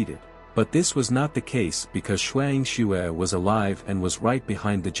completed. But this was not the case because Shuang Xue was alive and was right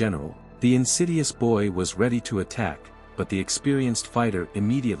behind the general. The insidious boy was ready to attack, but the experienced fighter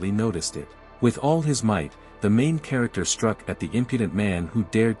immediately noticed it. With all his might, the main character struck at the impudent man who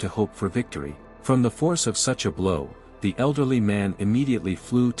dared to hope for victory. From the force of such a blow, the elderly man immediately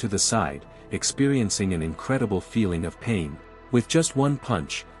flew to the side, experiencing an incredible feeling of pain. With just one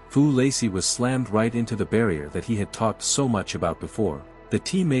punch, Fu Lacey was slammed right into the barrier that he had talked so much about before. The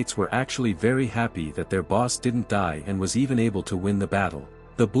teammates were actually very happy that their boss didn't die and was even able to win the battle.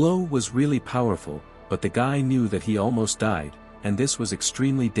 The blow was really powerful, but the guy knew that he almost died, and this was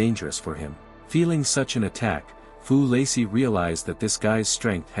extremely dangerous for him. Feeling such an attack, Fu Lacey realized that this guy's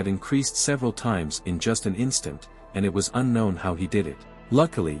strength had increased several times in just an instant, and it was unknown how he did it.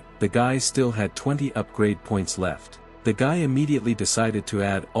 Luckily, the guy still had 20 upgrade points left. The guy immediately decided to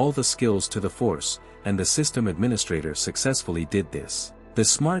add all the skills to the force, and the system administrator successfully did this. The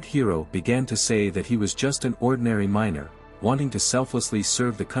smart hero began to say that he was just an ordinary miner, wanting to selflessly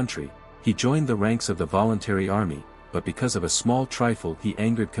serve the country. He joined the ranks of the voluntary army, but because of a small trifle he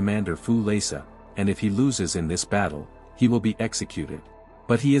angered Commander Fu Leisa, and if he loses in this battle, he will be executed.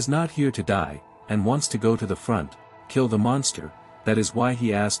 But he is not here to die, and wants to go to the front, kill the monster. That is why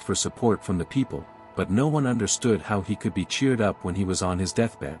he asked for support from the people, but no one understood how he could be cheered up when he was on his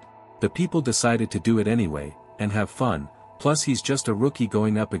deathbed. The people decided to do it anyway, and have fun, plus he's just a rookie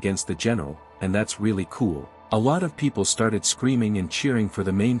going up against the general, and that's really cool. A lot of people started screaming and cheering for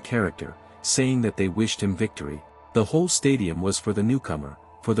the main character, saying that they wished him victory. The whole stadium was for the newcomer,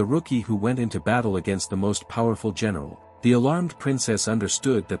 for the rookie who went into battle against the most powerful general. The alarmed princess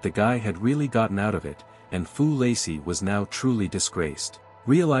understood that the guy had really gotten out of it, and Fu Lacey was now truly disgraced.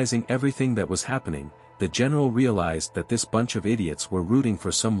 Realizing everything that was happening, the general realized that this bunch of idiots were rooting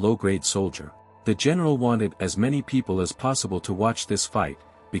for some low-grade soldier. The general wanted as many people as possible to watch this fight,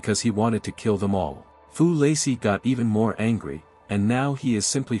 because he wanted to kill them all. Fu Lacey got even more angry, and now he is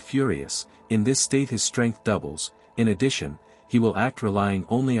simply furious. In this state his strength doubles. In addition, he will act relying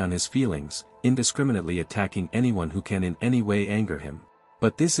only on his feelings, indiscriminately attacking anyone who can in any way anger him.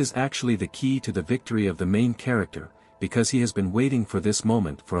 But this is actually the key to the victory of the main character, because he has been waiting for this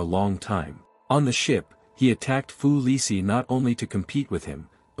moment for a long time. On the ship, he attacked Fu Lacey not only to compete with him,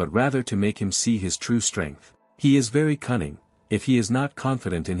 but rather to make him see his true strength. He is very cunning. If he is not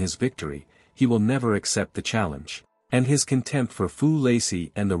confident in his victory, he will never accept the challenge. And his contempt for Fu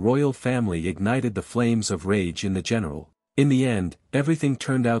Lacey and the royal family ignited the flames of rage in the general. In the end, everything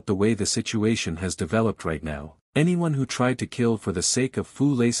turned out the way the situation has developed right now. Anyone who tried to kill for the sake of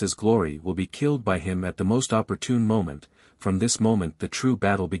Fu Lacey's glory will be killed by him at the most opportune moment. From this moment the true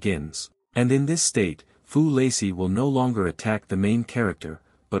battle begins. And in this state, Fu Lacey will no longer attack the main character,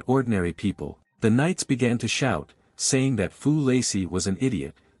 but ordinary people. The knights began to shout, saying that Fu Lacey was an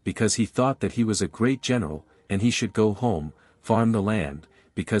idiot, because he thought that he was a great general, and he should go home, farm the land,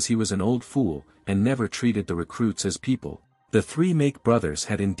 because he was an old fool, and never treated the recruits as people. The three Make brothers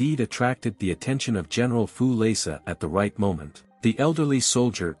had indeed attracted the attention of General Fu Lacey at the right moment. The elderly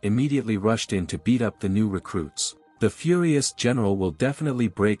soldier immediately rushed in to beat up the new recruits. The furious general will definitely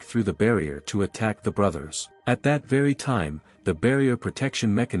break through the barrier to attack the brothers. At that very time, the barrier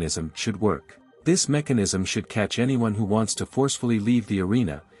protection mechanism should work. This mechanism should catch anyone who wants to forcefully leave the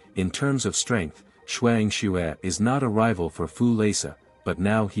arena. In terms of strength, Xuang Xue is not a rival for Fu Lei, but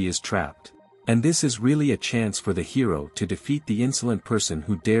now he is trapped. And this is really a chance for the hero to defeat the insolent person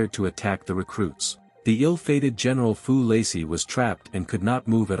who dared to attack the recruits. The ill-fated General Fu Lei was trapped and could not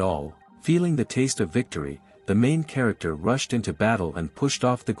move at all. Feeling the taste of victory, the main character rushed into battle and pushed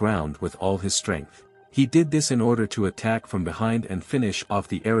off the ground with all his strength. He did this in order to attack from behind and finish off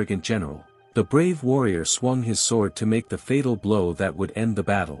the arrogant general. The brave warrior swung his sword to make the fatal blow that would end the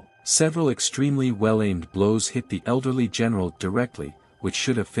battle. Several extremely well-aimed blows hit the elderly general directly, which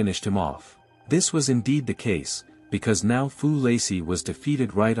should have finished him off. This was indeed the case, because now Fu Lei was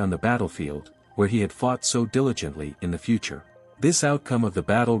defeated right on the battlefield, where he had fought so diligently in the future. This outcome of the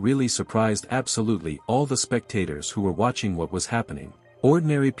battle really surprised absolutely all the spectators who were watching what was happening.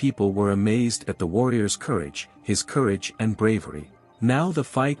 Ordinary people were amazed at the warrior's courage, his courage and bravery. Now the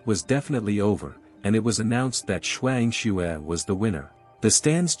fight was definitely over, and it was announced that Xuang Xue was the winner. The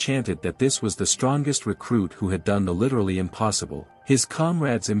stands chanted that this was the strongest recruit who had done the literally impossible. His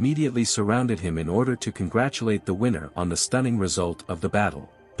comrades immediately surrounded him in order to congratulate the winner on the stunning result of the battle.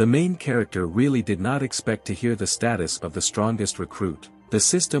 The main character really did not expect to hear the status of the strongest recruit. The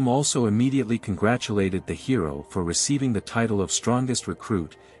system also immediately congratulated the hero for receiving the title of strongest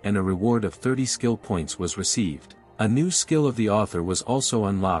recruit, and a reward of 30 skill points was received. A new skill of the author was also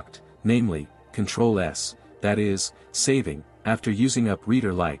unlocked, namely, Control S, that is, saving. After using up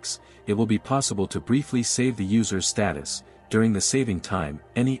reader likes, it will be possible to briefly save the user's status. During the saving time,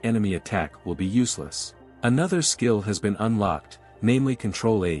 any enemy attack will be useless. Another skill has been unlocked, namely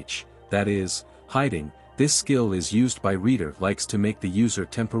Control H, that is, hiding. This skill is used by reader likes to make the user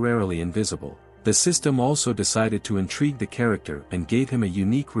temporarily invisible. The system also decided to intrigue the character and gave him a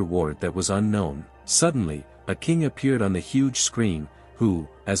unique reward that was unknown. Suddenly, a king appeared on the huge screen, who,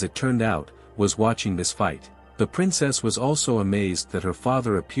 as it turned out, was watching this fight. The princess was also amazed that her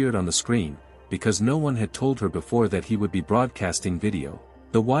father appeared on the screen, because no one had told her before that he would be broadcasting video.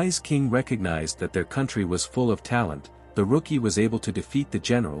 The wise king recognized that their country was full of talent. The rookie was able to defeat the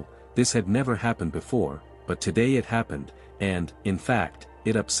general. This had never happened before, but today it happened, and, in fact,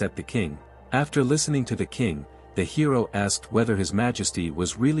 it upset the king. After listening to the king, the hero asked whether His Majesty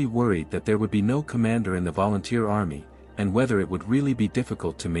was really worried that there would be no commander in the volunteer army, and whether it would really be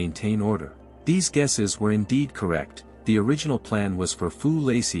difficult to maintain order. These guesses were indeed correct. The original plan was for Fu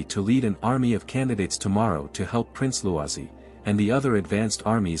Lei to lead an army of candidates tomorrow to help Prince Luozi, and the other advanced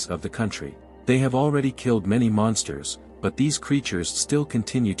armies of the country. They have already killed many monsters, but these creatures still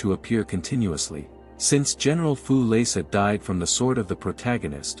continue to appear continuously. Since General Fu Lei died from the sword of the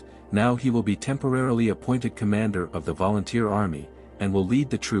protagonist, now he will be temporarily appointed commander of the volunteer army, and will lead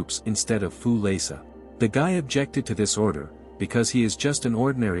the troops instead of Fu Lei. The guy objected to this order, because he is just an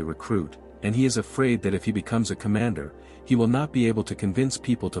ordinary recruit, and he is afraid that if he becomes a commander, he will not be able to convince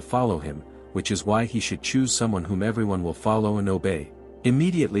people to follow him, which is why he should choose someone whom everyone will follow and obey.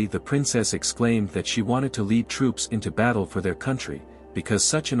 Immediately the princess exclaimed that she wanted to lead troops into battle for their country, because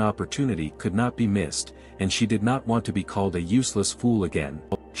such an opportunity could not be missed, and she did not want to be called a useless fool again.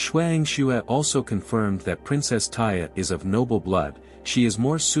 Xuang Xue also confirmed that Princess Taya is of noble blood. She is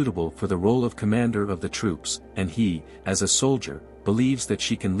more suitable for the role of commander of the troops, and he, as a soldier, believes that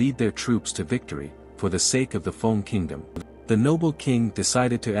she can lead their troops to victory, for the sake of the Feng Kingdom. The noble king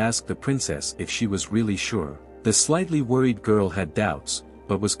decided to ask the princess if she was really sure. The slightly worried girl had doubts,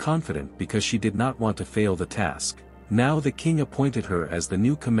 but was confident because she did not want to fail the task. Now the king appointed her as the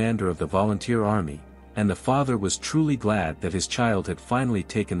new commander of the volunteer army, and the father was truly glad that his child had finally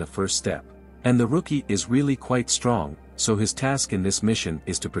taken the first step. And the rookie is really quite strong, so his task in this mission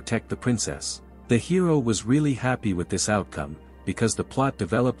is to protect the princess. The hero was really happy with this outcome, because the plot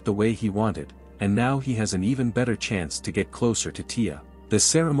developed the way he wanted, and now he has an even better chance to get closer to Tia. The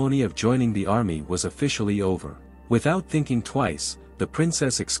ceremony of joining the army was officially over. Without thinking twice, the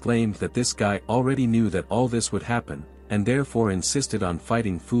princess exclaimed that this guy already knew that all this would happen, and therefore insisted on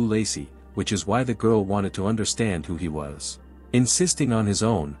fighting Fu Lei, which is why the girl wanted to understand who he was. Insisting on his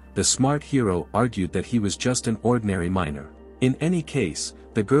own, the smart hero argued that he was just an ordinary miner. In any case,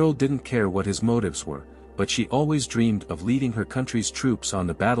 the girl didn't care what his motives were, but she always dreamed of leading her country's troops on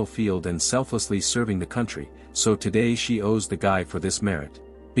the battlefield and selflessly serving the country, so today she owes the guy for this merit.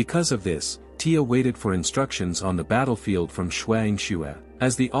 Because of this, Tia waited for instructions on the battlefield from Xuang Xue.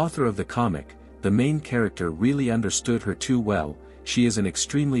 As the author of the comic, the main character really understood her too well. She is an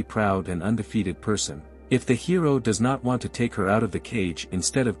extremely proud and undefeated person. If the hero does not want to take her out of the cage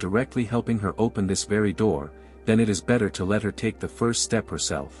instead of directly helping her open this very door, then it is better to let her take the first step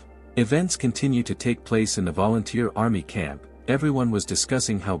herself. Events continue to take place in the volunteer army camp. Everyone was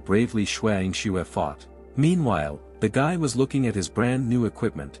discussing how bravely Xuanxue fought. Meanwhile, the guy was looking at his brand new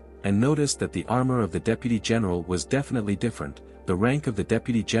equipment, and noticed that the armor of the deputy general was definitely different, the rank of the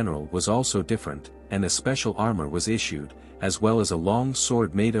deputy general was also different, and a special armor was issued, as well as a long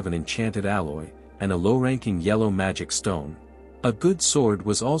sword made of an enchanted alloy, and a low-ranking yellow magic stone. A good sword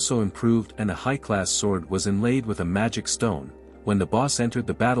was also improved and a high-class sword was inlaid with a magic stone. When the boss entered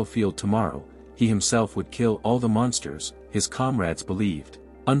the battlefield tomorrow, he himself would kill all the monsters, his comrades believed.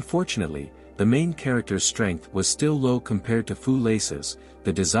 Unfortunately, the main character's strength was still low compared to Fu Lace's.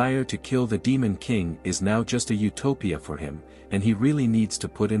 The desire to kill the Demon King is now just a utopia for him, and he really needs to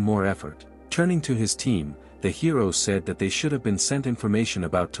put in more effort. Turning to his team, the hero said that they should have been sent information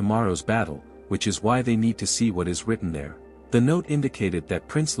about tomorrow's battle, which is why they need to see what is written there. The note indicated that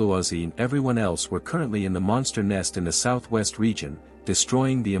Prince Luozi and everyone else were currently in the monster nest in the southwest region,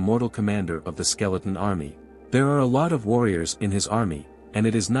 destroying the immortal commander of the skeleton army. There are a lot of warriors in his army, and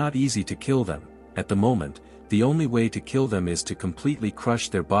it is not easy to kill them. At the moment, the only way to kill them is to completely crush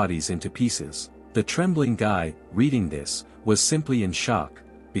their bodies into pieces. The trembling guy, reading this, was simply in shock,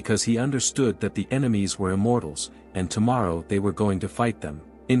 because he understood that the enemies were immortals, and tomorrow they were going to fight them.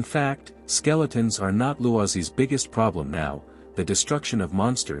 In fact, skeletons are not Luozi's biggest problem now. The destruction of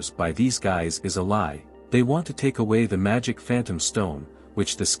monsters by these guys is a lie. They want to take away the magic phantom stone,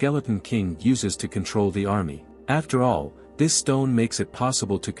 which the Skeleton King uses to control the army. After all, this stone makes it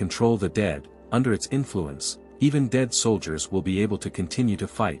possible to control the dead. Under its influence, even dead soldiers will be able to continue to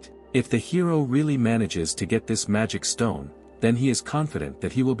fight. If the hero really manages to get this magic stone, then he is confident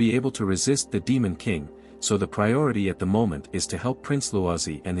that he will be able to resist the Demon King. So the priority at the moment is to help Prince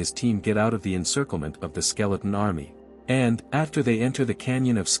Luozi and his team get out of the encirclement of the skeleton army. And, after they enter the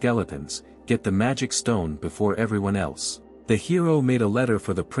Canyon of Skeletons, get the magic stone before everyone else. The hero made a letter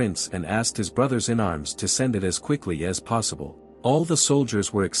for the prince and asked his brothers-in-arms to send it as quickly as possible. All the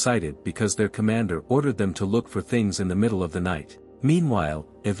soldiers were excited because their commander ordered them to look for things in the middle of the night. Meanwhile,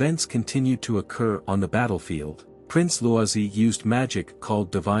 events continued to occur on the battlefield. Prince Luozi used magic called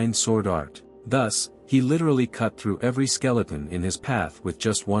Divine Sword Art. Thus, he literally cut through every skeleton in his path with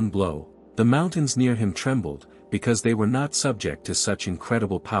just one blow. The mountains near him trembled, because they were not subject to such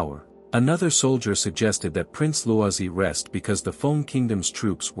incredible power. Another soldier suggested that Prince Luozi rest because the Feng Kingdom's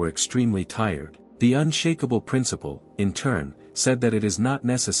troops were extremely tired. The unshakable principal, in turn, said that it is not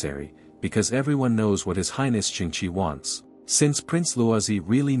necessary, because everyone knows what His Highness Xingqi wants. Since Prince Luozi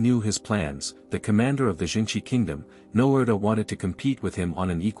really knew his plans, the commander of the Xingqi Kingdom, Noerda wanted to compete with him on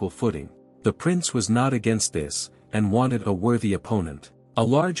an equal footing. The prince was not against this, and wanted a worthy opponent. A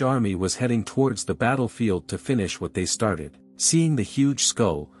large army was heading towards the battlefield to finish what they started. Seeing the huge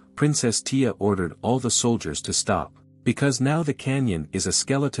skull, Princess Tia ordered all the soldiers to stop, because now the canyon is a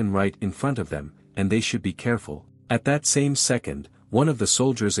skeleton right in front of them, and they should be careful. At that same second, one of the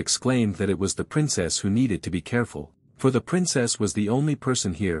soldiers exclaimed that it was the princess who needed to be careful, for the princess was the only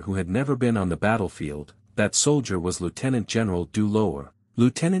person here who had never been on the battlefield. That soldier was Lieutenant General Du Lower.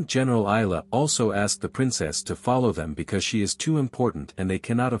 Lieutenant General Isla also asked the princess to follow them because she is too important and they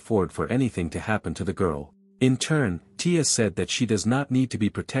cannot afford for anything to happen to the girl. In turn, Tia said that she does not need to be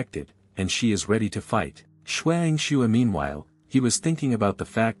protected, and she is ready to fight. Xuanxue meanwhile, he was thinking about the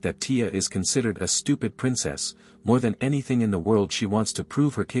fact that Tia is considered a stupid princess. More than anything in the world she wants to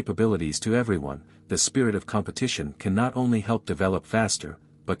prove her capabilities to everyone. The spirit of competition can not only help develop faster,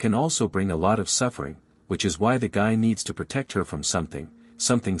 but can also bring a lot of suffering, which is why the guy needs to protect her from something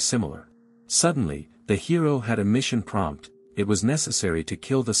similar. Suddenly, the hero had a mission prompt. It was necessary to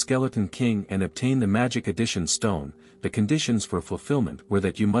kill the Skeleton King and obtain the Magic Edition Stone. The conditions for fulfillment were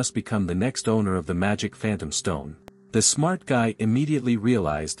that you must become the next owner of the Magic Phantom Stone. The smart guy immediately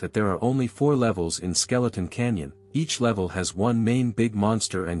realized that there are only 4 levels in Skeleton Canyon. Each level has one main big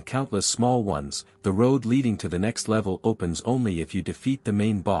monster and countless small ones. The road leading to the next level opens only if you defeat the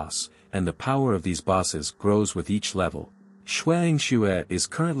main boss, and the power of these bosses grows with each level. Xuanxue is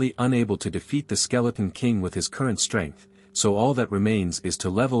currently unable to defeat the Skeleton King with his current strength, so all that remains is to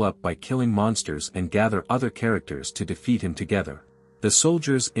level up by killing monsters and gather other characters to defeat him together. The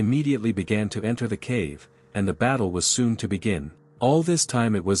soldiers immediately began to enter the cave, and the battle was soon to begin. All this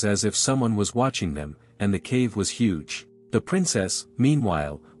time it was as if someone was watching them, and the cave was huge. The princess,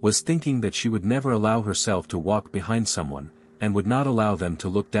 meanwhile, was thinking that she would never allow herself to walk behind someone, and would not allow them to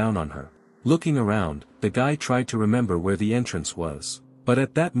look down on her. Looking around, the guy tried to remember where the entrance was. But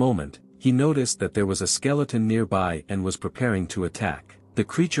at that moment, he noticed that there was a skeleton nearby and was preparing to attack. The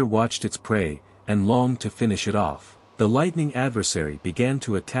creature watched its prey, and longed to finish it off. The lightning adversary began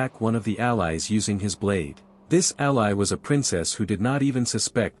to attack one of the allies using his blade. This ally was a princess who did not even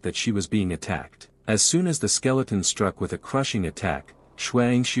suspect that she was being attacked. As soon as the skeleton struck with a crushing attack,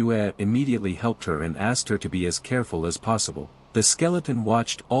 Xuang Xue immediately helped her and asked her to be as careful as possible. The skeleton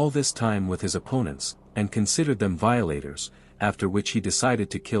watched all this time with his opponents, and considered them violators, after which he decided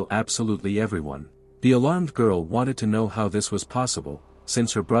to kill absolutely everyone. The alarmed girl wanted to know how this was possible,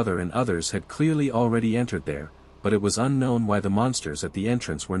 since her brother and others had clearly already entered there, but it was unknown why the monsters at the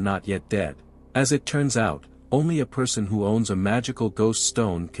entrance were not yet dead. As it turns out, only a person who owns a magical ghost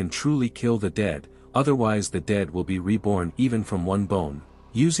stone can truly kill the dead, otherwise the dead will be reborn even from one bone.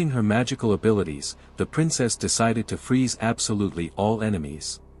 Using her magical abilities, the princess decided to freeze absolutely all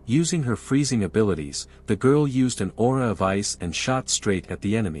enemies. Using her freezing abilities, the girl used an aura of ice and shot straight at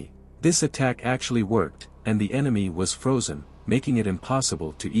the enemy. This attack actually worked, and the enemy was frozen, making it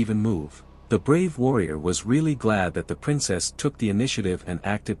impossible to even move. The brave warrior was really glad that the princess took the initiative and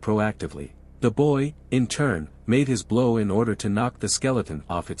acted proactively. The boy, in turn, made his blow in order to knock the skeleton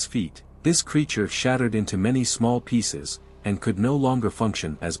off its feet. This creature shattered into many small pieces, and could no longer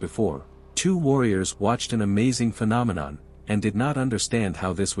function as before. Two warriors watched an amazing phenomenon, and did not understand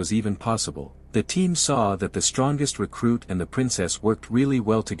how this was even possible. The team saw that the strongest recruit and the princess worked really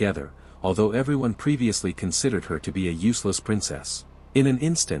well together, although everyone previously considered her to be a useless princess. In an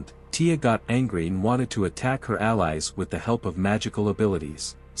instant, Tia got angry and wanted to attack her allies with the help of magical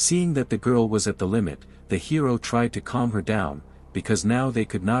abilities. Seeing that the girl was at the limit, the hero tried to calm her down, because now they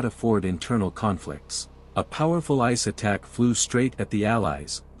could not afford internal conflicts. A powerful ice attack flew straight at the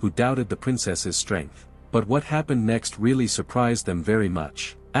allies, who doubted the princess's strength. But what happened next really surprised them very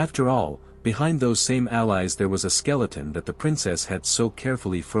much. After all, behind those same allies there was a skeleton that the princess had so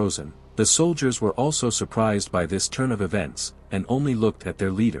carefully frozen. The soldiers were also surprised by this turn of events, and only looked at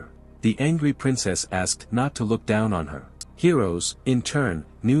their leader. The angry princess asked not to look down on her. Heroes, in turn,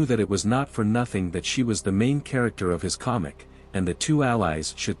 knew that it was not for nothing that she was the main character of his comic, and the two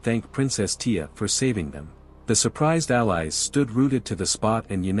allies should thank Princess Tia for saving them. The surprised allies stood rooted to the spot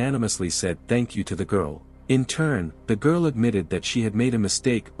and unanimously said thank you to the girl. In turn, the girl admitted that she had made a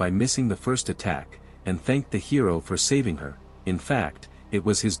mistake by missing the first attack, and thanked the hero for saving her. In fact, it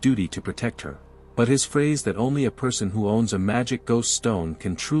was his duty to protect her. But his phrase that only a person who owns a magic ghost stone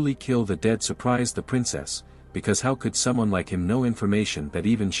can truly kill the dead surprised the princess, because how could someone like him know information that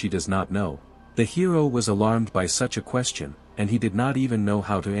even she does not know? The hero was alarmed by such a question, and he did not even know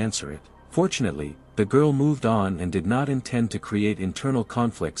how to answer it. Fortunately, the girl moved on and did not intend to create internal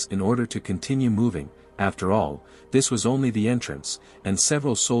conflicts in order to continue moving. After all, this was only the entrance, and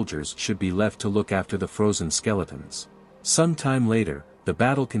several soldiers should be left to look after the frozen skeletons. Some time later, the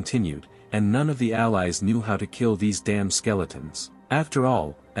battle continued, and none of the allies knew how to kill these damn skeletons. After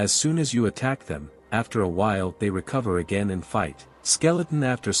all, as soon as you attack them, after a while they recover again and fight. Skeleton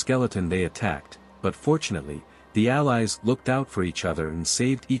after skeleton they attacked, but fortunately, the allies looked out for each other and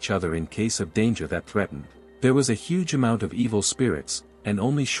saved each other in case of danger that threatened. There was a huge amount of evil spirits, and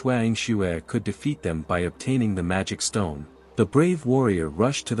only Xuang Xue could defeat them by obtaining the magic stone. The brave warrior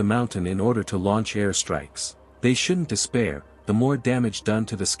rushed to the mountain in order to launch air strikes. They shouldn't despair, the more damage done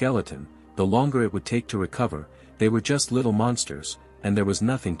to the skeleton, the longer it would take to recover. They were just little monsters, and there was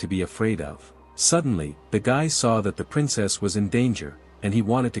nothing to be afraid of. Suddenly, the guy saw that the princess was in danger, and he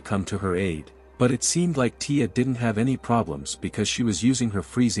wanted to come to her aid. But it seemed like Tia didn't have any problems because she was using her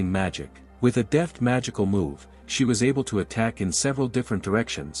freezing magic. With a deft magical move, she was able to attack in several different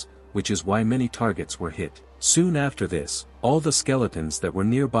directions, which is why many targets were hit. Soon after this, all the skeletons that were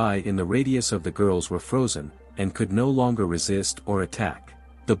nearby in the radius of the girls were frozen, and could no longer resist or attack.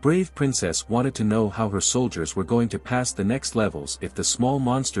 The brave princess wanted to know how her soldiers were going to pass the next levels if the small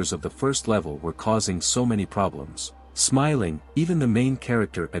monsters of the first level were causing so many problems. Smiling, even the main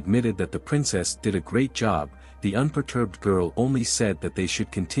character admitted that the princess did a great job. The unperturbed girl only said that they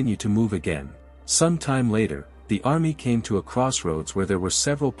should continue to move again. Some time later, the army came to a crossroads where there were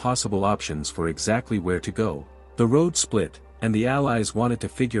several possible options for exactly where to go. The road split, and the allies wanted to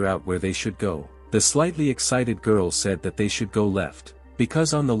figure out where they should go. The slightly excited girl said that they should go left.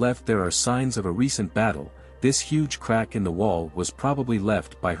 Because on the left there are signs of a recent battle, this huge crack in the wall was probably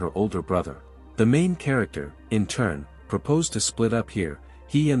left by her older brother. The main character, in turn, proposed to split up here.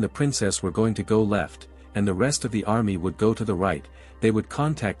 He and the princess were going to go left, and the rest of the army would go to the right. They would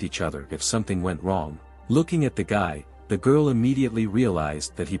contact each other if something went wrong. Looking at the guy, the girl immediately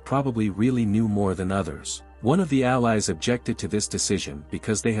realized that he probably really knew more than others. One of the allies objected to this decision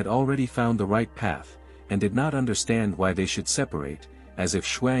because they had already found the right path, and did not understand why they should separate, as if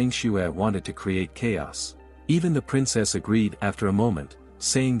Xuang Xue wanted to create chaos. Even the princess agreed after a moment,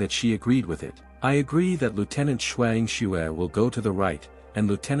 saying that she agreed with it. I agree that Lieutenant Shuang Xue will go to the right, and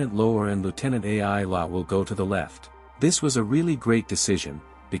Lieutenant Lower and Lieutenant Ai La will go to the left. This was a really great decision,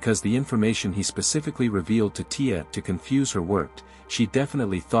 because the information he specifically revealed to Tia to confuse her worked. She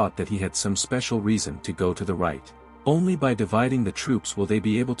definitely thought that he had some special reason to go to the right. Only by dividing the troops will they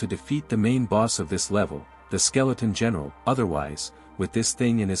be able to defeat the main boss of this level, the Skeleton General. Otherwise, with this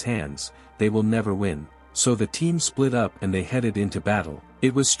thing in his hands, they will never win. So the team split up and they headed into battle.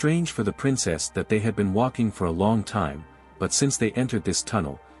 It was strange for the princess that they had been walking for a long time, but since they entered this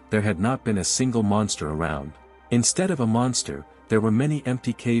tunnel, there had not been a single monster around. Instead of a monster, there were many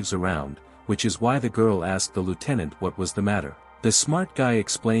empty caves around, which is why the girl asked the lieutenant what was the matter. The smart guy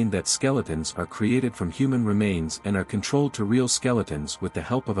explained that skeletons are created from human remains and are controlled to real skeletons with the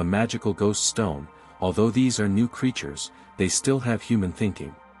help of a magical ghost stone. Although these are new creatures, they still have human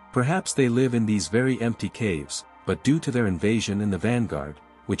thinking. Perhaps they live in these very empty caves, but due to their invasion in the vanguard,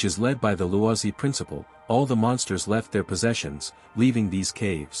 which is led by the Luozi principle, all the monsters left their possessions, leaving these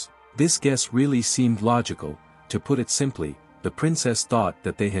caves. This guess really seemed logical. To put it simply, the princess thought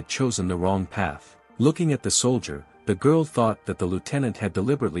that they had chosen the wrong path. Looking at the soldier, the girl thought that the lieutenant had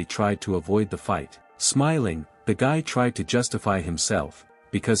deliberately tried to avoid the fight. Smiling, the guy tried to justify himself,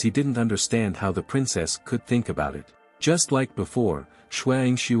 because he didn't understand how the princess could think about it. Just like before,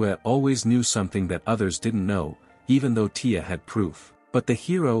 Shuang Xue always knew something that others didn't know, even though Tia had proof. But the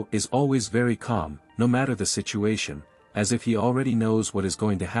hero is always very calm, no matter the situation, as if he already knows what is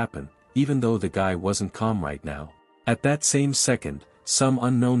going to happen, even though the guy wasn't calm right now. At that same second, some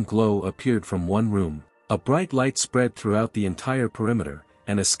unknown glow appeared from one room. A bright light spread throughout the entire perimeter,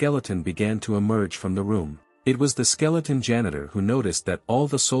 and a skeleton began to emerge from the room. It was the skeleton janitor who noticed that all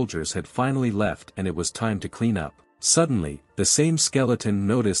the soldiers had finally left and it was time to clean up. Suddenly, the same skeleton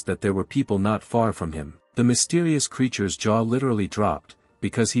noticed that there were people not far from him. The mysterious creature's jaw literally dropped,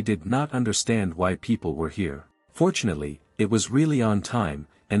 because he did not understand why people were here. Fortunately, it was really on time,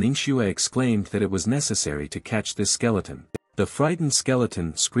 and Yingxue exclaimed that it was necessary to catch this skeleton. The frightened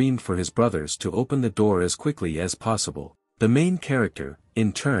skeleton screamed for his brothers to open the door as quickly as possible. The main character,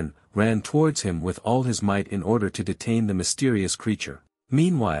 in turn, ran towards him with all his might in order to detain the mysterious creature.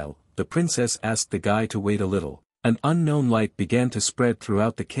 Meanwhile, the princess asked the guy to wait a little. An unknown light began to spread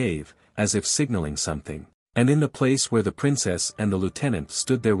throughout the cave, as if signaling something. And in the place where the princess and the lieutenant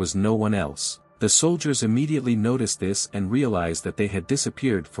stood there was no one else. The soldiers immediately noticed this and realized that they had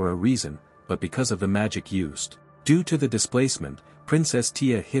disappeared for a reason, but because of the magic used. Due to the displacement, Princess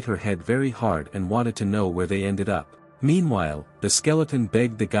Tia hit her head very hard and wanted to know where they ended up. Meanwhile, the skeleton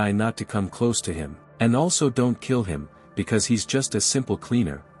begged the guy not to come close to him, and also don't kill him, because he's just a simple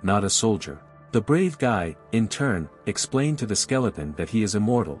cleaner, not a soldier. The brave guy, in turn, explained to the skeleton that he is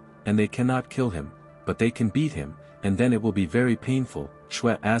immortal, and they cannot kill him, but they can beat him, and then it will be very painful.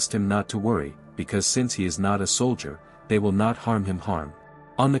 Shui asked him not to worry, because since he is not a soldier, they will not harm him.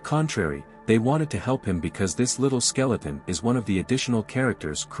 On the contrary, they wanted to help him because this little skeleton is one of the additional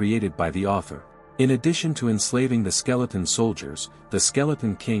characters created by the author. In addition to enslaving the skeleton soldiers, the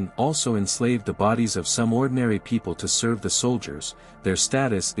Skeleton King also enslaved the bodies of some ordinary people to serve the soldiers. Their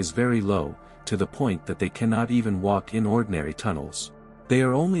status is very low, to the point that they cannot even walk in ordinary tunnels. They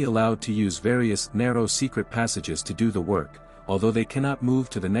are only allowed to use various narrow secret passages to do the work, although they cannot move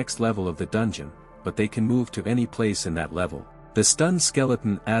to the next level of the dungeon, but they can move to any place in that level. The stunned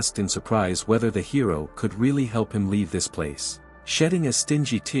skeleton asked in surprise whether the hero could really help him leave this place. Shedding a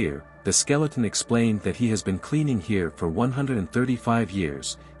stingy tear, the skeleton explained that he has been cleaning here for 135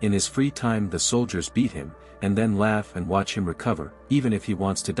 years, in his free time the soldiers beat him, and then laugh and watch him recover. Even if he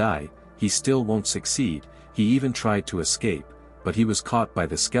wants to die, he still won't succeed. He even tried to escape, but he was caught by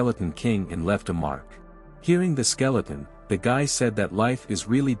the Skeleton King and left a mark. Hearing the skeleton, the guy said that life is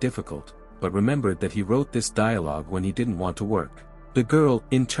really difficult, but remembered that he wrote this dialogue when he didn't want to work. The girl,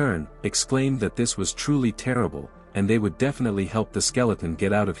 in turn, exclaimed that this was truly terrible, and they would definitely help the skeleton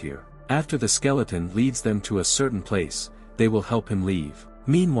get out of here. After the skeleton leads them to a certain place, they will help him leave.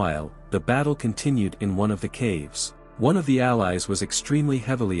 Meanwhile, the battle continued in one of the caves. One of the allies was extremely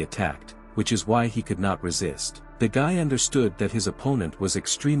heavily attacked, which is why he could not resist. The guy understood that his opponent was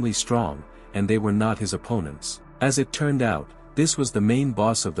extremely strong, and they were not his opponents. As it turned out, this was the main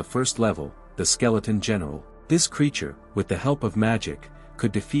boss of the first level, the Skeleton General. This creature, with the help of magic,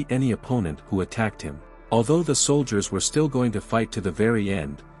 could defeat any opponent who attacked him. Although the soldiers were still going to fight to the very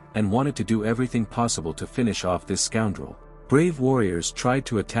end, and wanted to do everything possible to finish off this scoundrel, brave warriors tried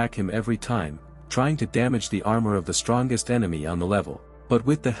to attack him every time, trying to damage the armor of the strongest enemy on the level. But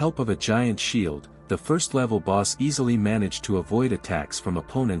with the help of a giant shield, the first level boss easily managed to avoid attacks from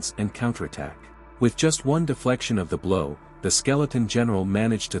opponents and counterattack. With just one deflection of the blow, the skeleton general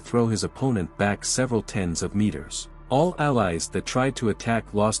managed to throw his opponent back several tens of meters. All allies that tried to attack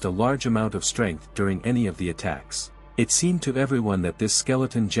lost a large amount of strength during any of the attacks. It seemed to everyone that this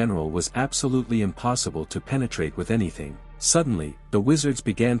skeleton general was absolutely impossible to penetrate with anything. Suddenly, the wizards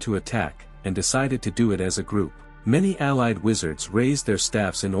began to attack, and decided to do it as a group. Many allied wizards raised their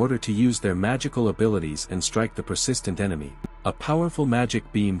staffs in order to use their magical abilities and strike the persistent enemy. A powerful magic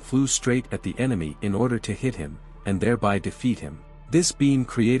beam flew straight at the enemy in order to hit him, and thereby defeat him. This beam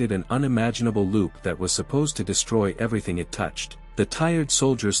created an unimaginable loop that was supposed to destroy everything it touched. The tired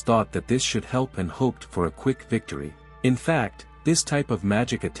soldiers thought that this should help and hoped for a quick victory. In fact, this type of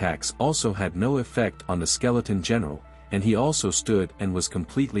magic attacks also had no effect on the skeleton general, and he also stood and was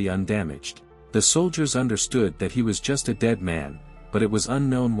completely undamaged. The soldiers understood that he was just a dead man, but it was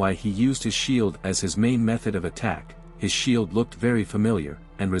unknown why he used his shield as his main method of attack. His shield looked very familiar,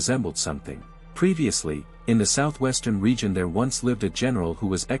 and resembled something. Previously, in the southwestern region there once lived a general who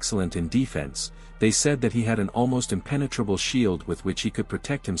was excellent in defense. They said that he had an almost impenetrable shield with which he could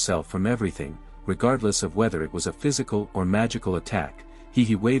protect himself from everything, regardless of whether it was a physical or magical attack.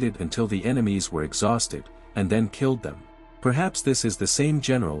 He waited until the enemies were exhausted, and then killed them. Perhaps this is the same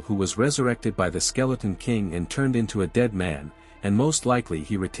general who was resurrected by the Skeleton King and turned into a dead man, and most likely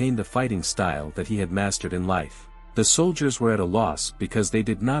he retained the fighting style that he had mastered in life. The soldiers were at a loss because they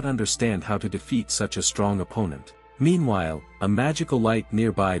did not understand how to defeat such a strong opponent. Meanwhile, a magical light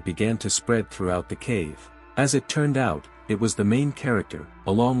nearby began to spread throughout the cave. As it turned out, it was the main character,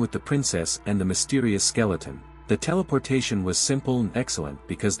 along with the princess and the mysterious skeleton. The teleportation was simple and excellent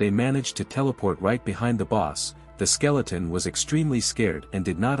because they managed to teleport right behind the boss. The skeleton was extremely scared and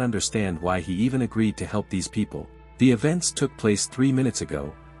did not understand why he even agreed to help these people. The events took place 3 minutes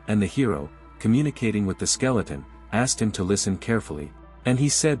ago, and the hero, communicating with the skeleton, asked him to listen carefully. And he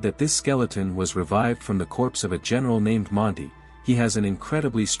said that this skeleton was revived from the corpse of a general named Monty. He has an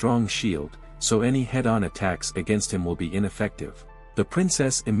incredibly strong shield, so any head-on attacks against him will be ineffective. The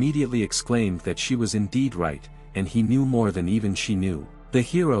princess immediately exclaimed that she was indeed right, and he knew more than even she knew. The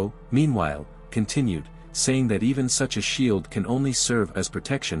hero, meanwhile, continued, saying that even such a shield can only serve as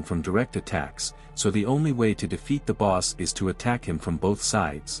protection from direct attacks, so the only way to defeat the boss is to attack him from both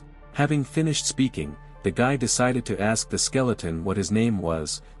sides. Having finished speaking, the guy decided to ask the skeleton what his name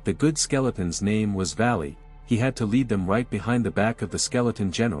was. The good skeleton's name was Valley. He had to lead them right behind the back of the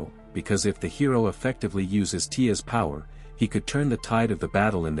skeleton general, because if the hero effectively uses Tia's power, he could turn the tide of the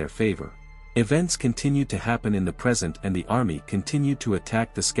battle in their favor. Events continued to happen in the present and the army continued to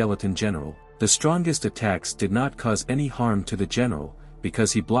attack the skeleton general. The strongest attacks did not cause any harm to the general,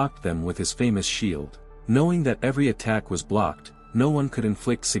 because he blocked them with his famous shield. Knowing that every attack was blocked, no one could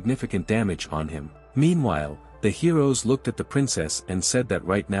inflict significant damage on him. Meanwhile, the heroes looked at the princess and said that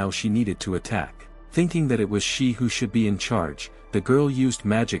right now she needed to attack. Thinking that it was she who should be in charge, the girl used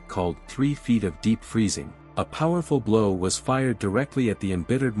magic called 3 feet of deep freezing. A powerful blow was fired directly at the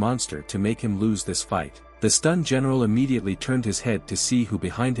embittered monster to make him lose this fight. The stunned general immediately turned his head to see who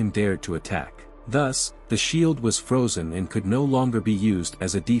behind him dared to attack. Thus, the shield was frozen and could no longer be used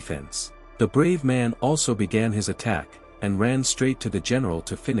as a defense. The brave man also began his attack, and ran straight to the general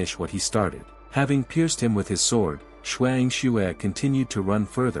to finish what he started. Having pierced him with his sword, Shuang Xue continued to run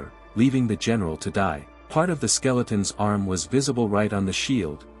further, leaving the general to die. Part of the skeleton's arm was visible right on the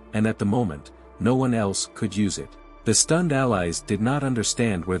shield, and at the moment, no one else could use it. The stunned allies did not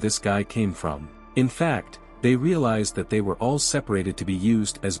understand where this guy came from. In fact, they realized that they were all separated to be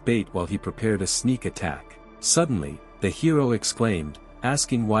used as bait while he prepared a sneak attack. Suddenly, the hero exclaimed,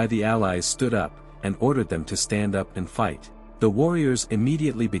 asking why the allies stood up, and ordered them to stand up and fight. The warriors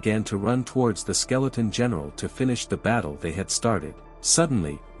immediately began to run towards the skeleton general to finish the battle they had started.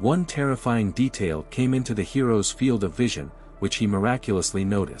 Suddenly, one terrifying detail came into the hero's field of vision, which he miraculously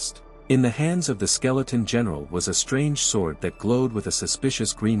noticed. In the hands of the skeleton general was a strange sword that glowed with a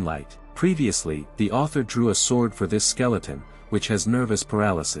suspicious green light. Previously, the author drew a sword for this skeleton, which has nervous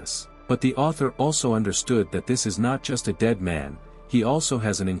paralysis. But the author also understood that this is not just a dead man, he also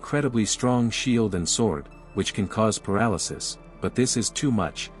has an incredibly strong shield and sword, which can cause paralysis, but this is too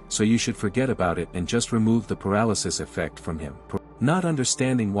much, so you should forget about it and just remove the paralysis effect from him. Not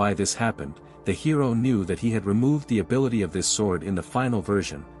understanding why this happened, the hero knew that he had removed the ability of this sword in the final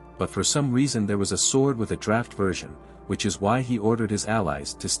version, but for some reason there was a sword with a draft version, which is why he ordered his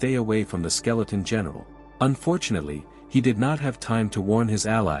allies to stay away from the skeleton general. Unfortunately, he did not have time to warn his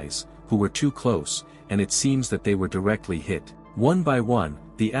allies, who were too close, and it seems that they were directly hit. One by one,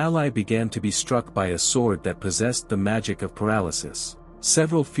 the ally began to be struck by a sword that possessed the magic of paralysis.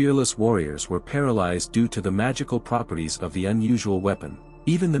 Several fearless warriors were paralyzed due to the magical properties of the unusual weapon.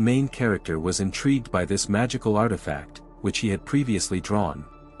 Even the main character was intrigued by this magical artifact, which he had previously drawn.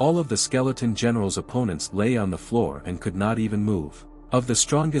 All of the skeleton general's opponents lay on the floor and could not even move. Of the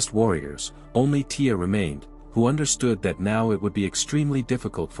strongest warriors, only Tia remained, who understood that now it would be extremely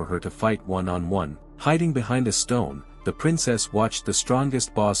difficult for her to fight one-on-one. Hiding behind a stone, the princess watched the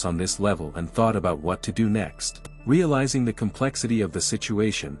strongest boss on this level and thought about what to do next. Realizing the complexity of the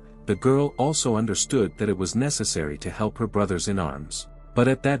situation, the girl also understood that it was necessary to help her brothers in arms. But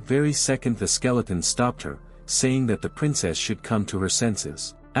at that very second the skeleton stopped her, saying that the princess should come to her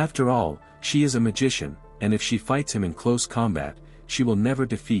senses. After all, she is a magician, and if she fights him in close combat, she will never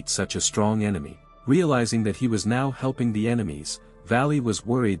defeat such a strong enemy. Realizing that he was now helping the enemies, Valley was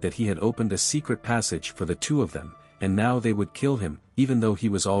worried that he had opened a secret passage for the two of them, and now they would kill him, even though he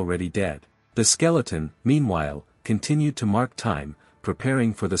was already dead. The skeleton, meanwhile, continued to mark time,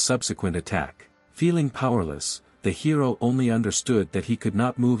 preparing for the subsequent attack. Feeling powerless, the hero only understood that he could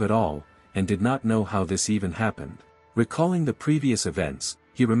not move at all, and did not know how this even happened. Recalling the previous events,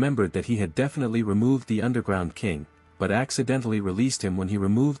 he remembered that he had definitely removed the Underground King, but accidentally released him when he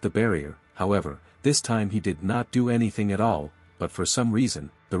removed the barrier. However, this time he did not do anything at all, but for some reason,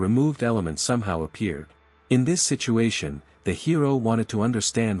 the removed element somehow appeared. In this situation, the hero wanted to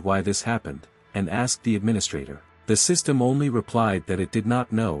understand why this happened, and asked the administrator. The system only replied that it did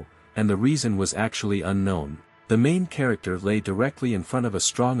not know, and the reason was actually unknown. The main character lay directly in front of a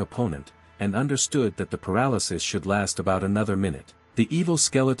strong opponent, and understood that the paralysis should last about another minute. The evil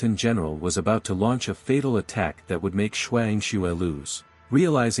skeleton general was about to launch a fatal attack that would make Xuanxue lose.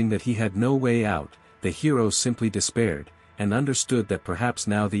 Realizing that he had no way out, the hero simply despaired, and understood that perhaps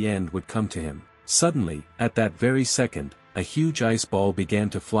now the end would come to him. Suddenly, at that very second, a huge ice ball began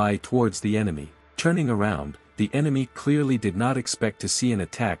to fly towards the enemy. Turning around, the enemy clearly did not expect to see an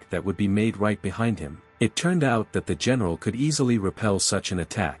attack that would be made right behind him. It turned out that the general could easily repel such an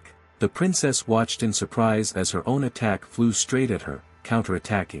attack. The princess watched in surprise as her own attack flew straight at her,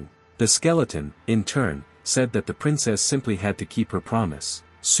 counterattacking. The skeleton, in turn, said that the princess simply had to keep her promise.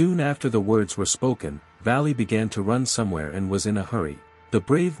 Soon after the words were spoken, Valley began to run somewhere and was in a hurry. The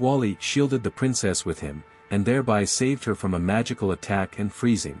brave Wally shielded the princess with him, and thereby saved her from a magical attack and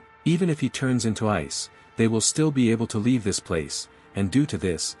freezing. Even if he turns into ice, they will still be able to leave this place, and due to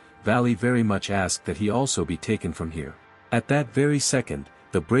this, Valley very much asked that he also be taken from here. At that very second,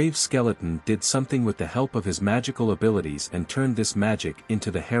 the brave skeleton did something with the help of his magical abilities and turned this magic into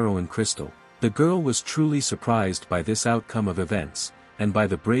the heroine crystal. The girl was truly surprised by this outcome of events, and by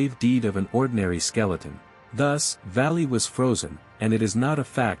the brave deed of an ordinary skeleton. Thus, Valley was frozen, and it is not a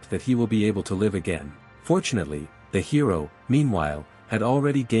fact that he will be able to live again. Fortunately, the hero, meanwhile, had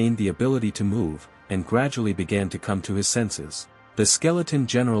already gained the ability to move, and gradually began to come to his senses. The skeleton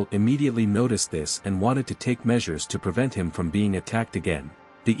general immediately noticed this and wanted to take measures to prevent him from being attacked again.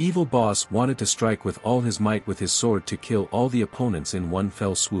 The evil boss wanted to strike with all his might with his sword to kill all the opponents in one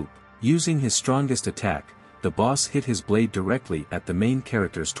fell swoop. Using his strongest attack, the boss hit his blade directly at the main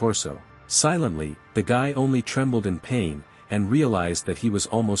character's torso. Silently, the guy only trembled in pain, and realized that he was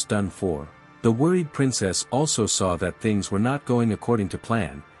almost done for. The worried princess also saw that things were not going according to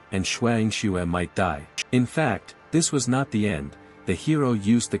plan, and Xuanxue might die. In fact, this was not the end. The hero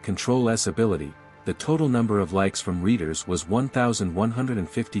used the Control S ability. The total number of likes from readers was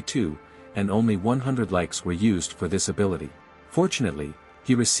 1,152, and only 100 likes were used for this ability. Fortunately,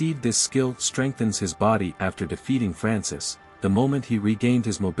 he received this skill strengthens his body after defeating Francis. The moment he regained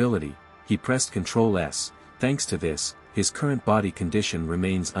his mobility, he pressed Control S. Thanks to this, his current body condition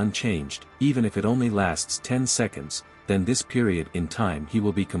remains unchanged. Even if it only lasts 10 seconds, then this period in time he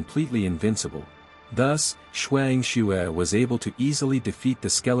will be completely invincible. Thus, Xuanxue was able to easily defeat the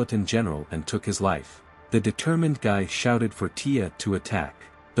skeleton general and took his life. The determined guy shouted for Tia to attack.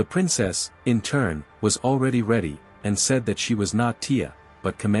 The princess, in turn, was already ready, and said that she was not Tia,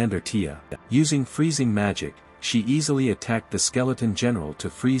 but Commander Tia. Using freezing magic, she easily attacked the skeleton general to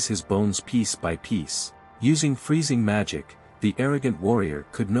freeze his bones piece by piece. Using freezing magic, the arrogant warrior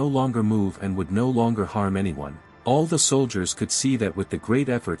could no longer move and would no longer harm anyone. All the soldiers could see that with the great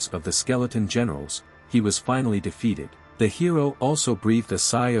efforts of the skeleton generals, he was finally defeated. The hero also breathed a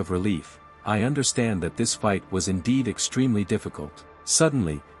sigh of relief. I understand that this fight was indeed extremely difficult.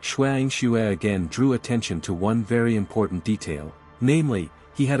 Suddenly, Xuanxue again drew attention to one very important detail. Namely,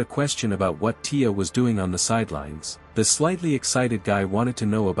 he had a question about what Tia was doing on the sidelines. The slightly excited guy wanted to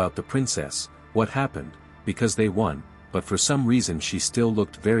know about the princess, what happened, because they won, but for some reason she still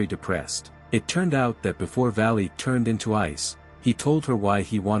looked very depressed. It turned out that before Valley turned into ice, he told her why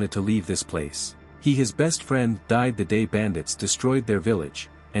he wanted to leave this place. His best friend died the day bandits destroyed their village,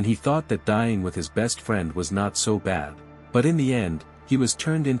 and he thought that dying with his best friend was not so bad. But in the end, he was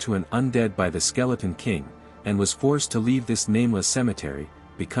turned into an undead by the Skeleton King, and was forced to leave this nameless cemetery,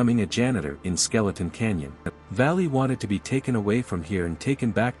 becoming a janitor in Skeleton Canyon. Valley wanted to be taken away from here and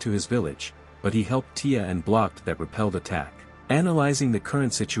taken back to his village, but he helped Tia and blocked that repelled attack. Analyzing the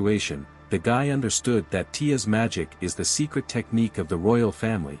current situation, the guy understood that Tia's magic is the secret technique of the royal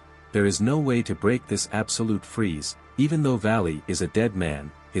family. There is no way to break this absolute freeze. Even though Valley is a dead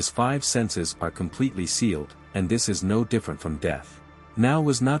man, his 5 senses are completely sealed, and this is no different from death. Now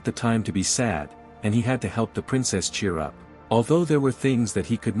was not the time to be sad, and he had to help the princess cheer up. Although there were things that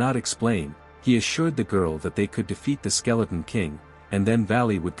he could not explain, he assured the girl that they could defeat the Skeleton King, and then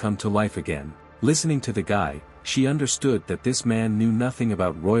Valley would come to life again. Listening to the guy, she understood that this man knew nothing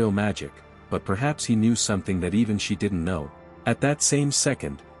about royal magic, but perhaps he knew something that even she didn't know. At that same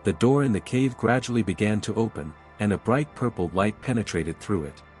second, the door in the cave gradually began to open, and a bright purple light penetrated through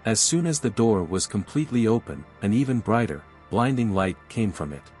it. As soon as the door was completely open, an even brighter, blinding light came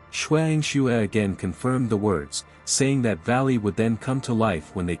from it. Xuanxue again confirmed the words, saying that Valley would then come to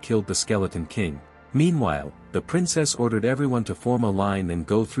life when they killed the Skeleton King. Meanwhile, the princess ordered everyone to form a line and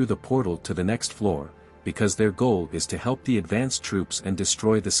go through the portal to the next floor, because their goal is to help the advanced troops and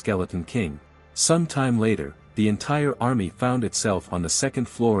destroy the Skeleton King. Some time later, the entire army found itself on the 2nd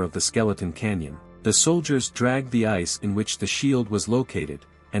floor of the Skeleton Canyon. The soldiers dragged the ice in which the shield was located,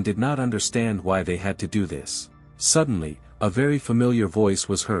 and did not understand why they had to do this. Suddenly, a very familiar voice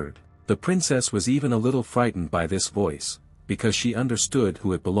was heard. The princess was even a little frightened by this voice, because she understood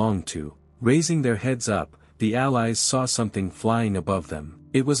who it belonged to. Raising their heads up, the allies saw something flying above them.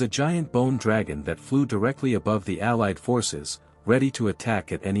 It was a giant bone dragon that flew directly above the allied forces, ready to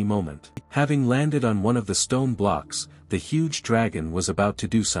attack at any moment. Having landed on one of the stone blocks, the huge dragon was about to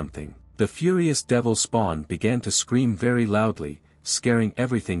do something. The furious devil spawn began to scream very loudly, scaring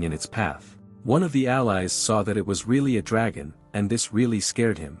everything in its path. One of the allies saw that it was really a dragon, and this really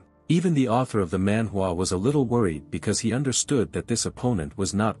scared him. Even the author of the manhwa was a little worried because he understood that this opponent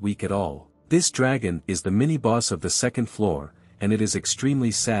was not weak at all. This dragon is the mini-boss of the 2nd floor, and it is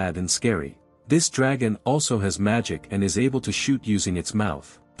extremely sad and scary. This dragon also has magic and is able to shoot using its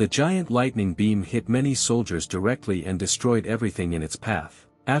mouth. The giant lightning beam hit many soldiers directly and destroyed everything in its path.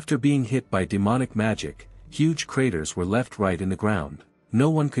 After being hit by demonic magic, huge craters were left right in the ground. No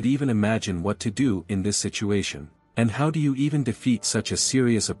one could even imagine what to do in this situation. And how do you even defeat such a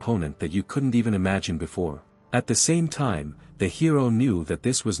serious opponent that you couldn't even imagine before? At the same time, the hero knew that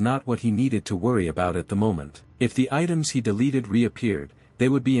this was not what he needed to worry about at the moment. If the items he deleted reappeared, they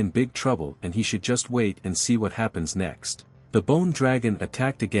would be in big trouble and he should just wait and see what happens next. The bone dragon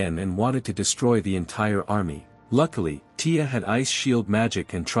attacked again and wanted to destroy the entire army. Luckily, Tia had ice shield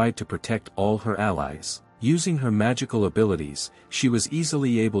magic and tried to protect all her allies. Using her magical abilities, she was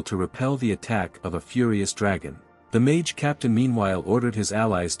easily able to repel the attack of a furious dragon. The mage captain meanwhile ordered his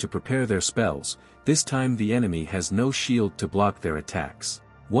allies to prepare their spells. This time the enemy has no shield to block their attacks.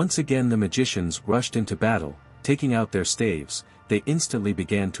 Once again the magicians rushed into battle, taking out their staves. They instantly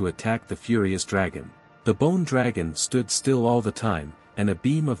began to attack the furious dragon. The bone dragon stood still all the time, and a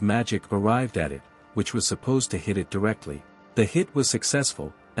beam of magic arrived at it, which was supposed to hit it directly. The hit was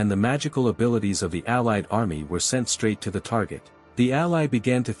successful, and the magical abilities of the allied army were sent straight to the target. The ally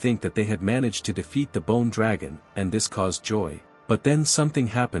began to think that they had managed to defeat the bone dragon, and this caused joy. But then something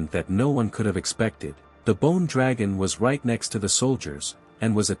happened that no one could have expected. The bone dragon was right next to the soldiers,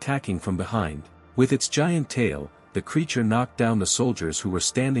 and was attacking from behind. With its giant tail, the creature knocked down the soldiers who were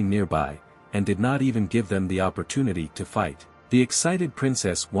standing nearby, and did not even give them the opportunity to fight. The excited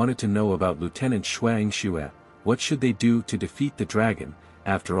princess wanted to know about Lieutenant Xuanxue. What should they do to defeat the dragon?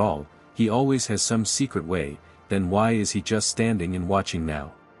 After all, he always has some secret way, then why is he just standing and watching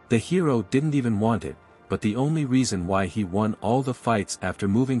now? The hero didn't even want it, but the only reason why he won all the fights after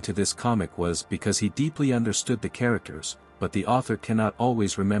moving to this comic was because he deeply understood the characters, but the author cannot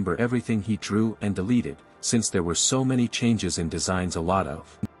always remember everything he drew and deleted, since there were so many changes in designs a lot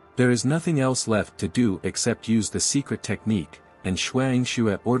of. There is nothing else left to do except use the secret technique, and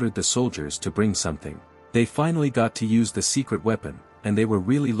Xuanxue ordered the soldiers to bring something. They finally got to use the secret weapon, and they were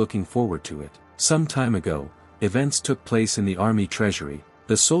really looking forward to it. Some time ago, events took place in the army treasury.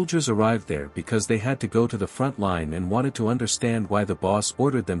 The soldiers arrived there because they had to go to the front line and wanted to understand why the boss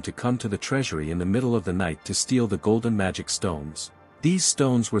ordered them to come to the treasury in the middle of the night to steal the golden magic stones. These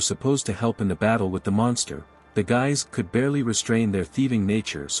stones were supposed to help in the battle with the monster. The guys could barely restrain their thieving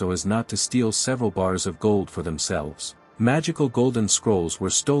nature so as not to steal several bars of gold for themselves. Magical golden scrolls were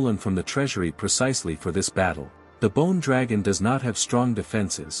stolen from the treasury precisely for this battle. The bone dragon does not have strong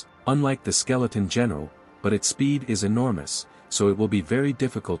defenses, unlike the skeleton general, but its speed is enormous, so it will be very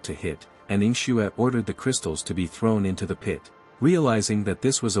difficult to hit, and Xue ordered the crystals to be thrown into the pit. Realizing that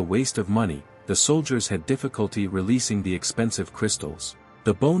this was a waste of money, the the soldiers had difficulty releasing the expensive crystals.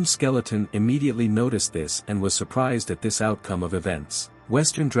 The bone skeleton immediately noticed this and was surprised at this outcome of events.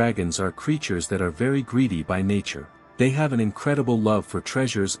 Western dragons are creatures that are very greedy by nature. They have an incredible love for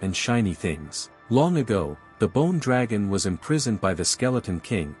treasures and shiny things. Long ago, the bone dragon was imprisoned by the skeleton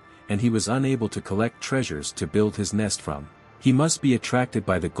king, and he was unable to collect treasures to build his nest from. He must be attracted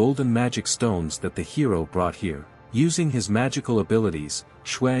by the golden magic stones that the hero brought here. Using his magical abilities,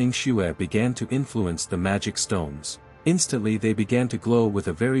 Xuang Xue began to influence the magic stones. Instantly they began to glow with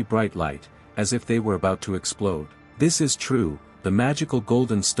a very bright light, as if they were about to explode. This is true, the magical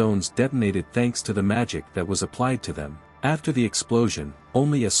golden stones detonated thanks to the magic that was applied to them. After the explosion,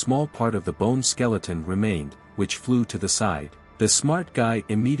 only a small part of the bone skeleton remained, which flew to the side. The smart guy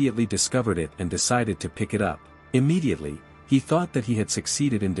immediately discovered it and decided to pick it up. Immediately, he thought that he had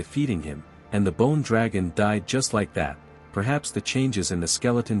succeeded in defeating him, and the bone dragon died just like that. Perhaps the changes in the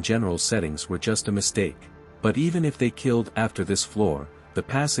skeleton general settings were just a mistake. But even if they killed after this floor, the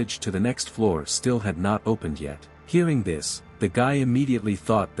passage to the next floor still had not opened yet. Hearing this, the guy immediately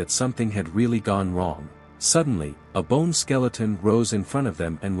thought that something had really gone wrong. Suddenly, a bone skeleton rose in front of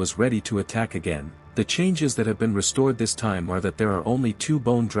them and was ready to attack again. The changes that have been restored this time are that there are only 2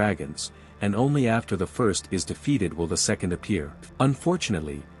 bone dragons, and only after the first is defeated will the second appear.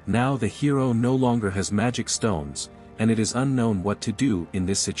 Unfortunately, now the hero no longer has magic stones, and it is unknown what to do in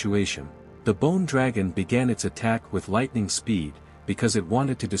this situation. The bone dragon began its attack with lightning speed, because it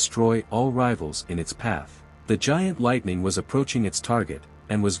wanted to destroy all rivals in its path. The giant lightning was approaching its target,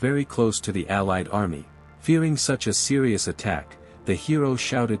 and was very close to the allied army. Fearing such a serious attack, the hero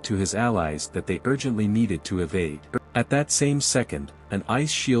shouted to his allies that they urgently needed to evade. At that same second, an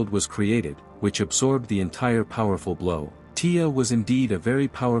ice shield was created, which absorbed the entire powerful blow. Tia was indeed a very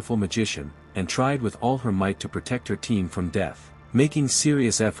powerful magician, and tried with all her might to protect her team from death. Making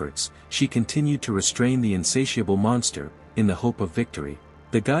serious efforts, she continued to restrain the insatiable monster, in the hope of victory.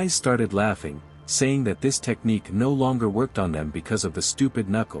 The guys started laughing, saying that this technique no longer worked on them because of the stupid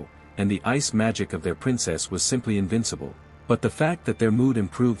knuckle, and the ice magic of their princess was simply invincible. But the fact that their mood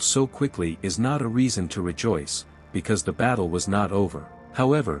improved so quickly is not a reason to rejoice, because the battle was not over.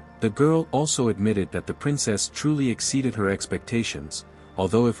 However, the girl also admitted that the princess truly exceeded her expectations.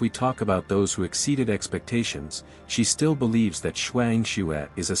 Although if we talk about those who exceeded expectations, she still believes that Xuang Xue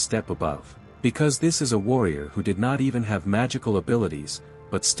is a step above. Because this is a warrior who did not even have magical abilities,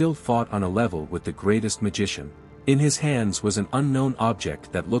 but still fought on a level with the greatest magician. In his hands was an unknown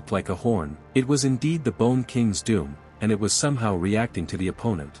object that looked like a horn. It was indeed the Bone King's doom, and it was somehow reacting to the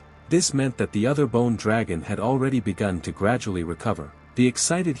opponent. This meant that the other bone dragon had already begun to gradually recover. The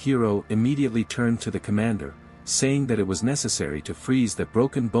excited hero immediately turned to the commander, saying that it was necessary to freeze the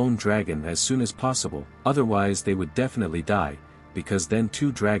broken bone dragon as soon as possible, otherwise they would definitely die, because then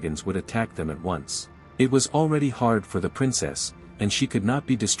 2 dragons would attack them at once. It was already hard for the princess, and she could not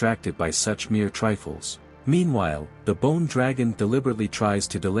be distracted by such mere trifles. Meanwhile, the bone dragon deliberately tries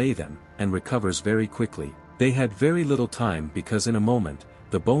to delay them, and recovers very quickly. They had very little time because in a moment,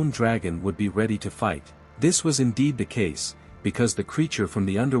 the bone dragon would be ready to fight. This was indeed the case, because the creature from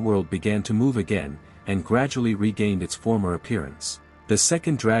the underworld began to move again, and gradually regained its former appearance. The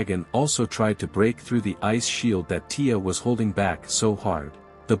second dragon also tried to break through the ice shield that Tia was holding back so hard.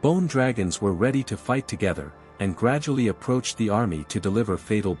 The bone dragons were ready to fight together, and gradually approached the army to deliver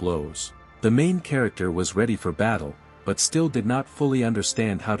fatal blows. The main character was ready for battle, but still did not fully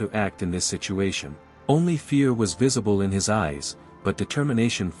understand how to act in this situation. Only fear was visible in his eyes, but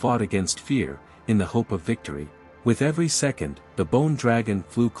determination fought against fear, in the hope of victory. With every second, the bone dragon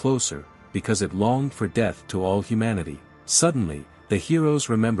flew closer, because it longed for death to all humanity. Suddenly, the heroes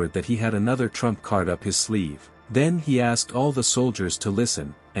remembered that he had another trump card up his sleeve. Then he asked all the soldiers to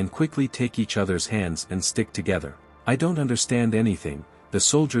listen, and quickly take each other's hands and stick together. I don't understand anything. The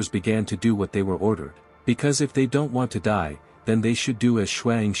soldiers began to do what they were ordered. Because if they don't want to die, then they should do as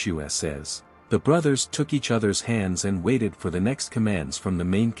Xuang Xue says. The brothers took each other's hands and waited for the next commands from the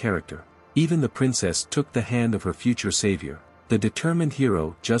main character. Even the princess took the hand of her future savior. The determined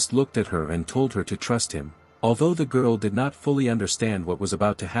hero just looked at her and told her to trust him. Although the girl did not fully understand what was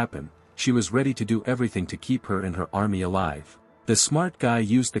about to happen, she was ready to do everything to keep her and her army alive. The smart guy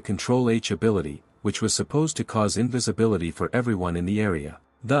used the Control H ability, which was supposed to cause invisibility for everyone in the area.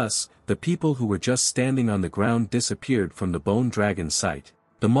 Thus, the people who were just standing on the ground disappeared from the bone dragon's sight.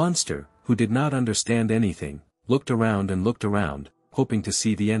 The monster, who did not understand anything, looked around, hoping to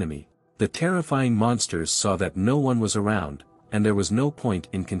see the enemy. The terrifying monsters saw that no one was around, and there was no point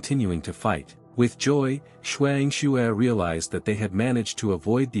in continuing to fight. With joy, Xuang Xue realized that they had managed to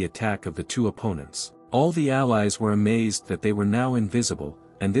avoid the attack of the 2 opponents. All the allies were amazed that they were now invisible,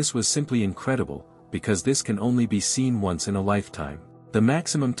 and this was simply incredible, because this can only be seen once in a lifetime. The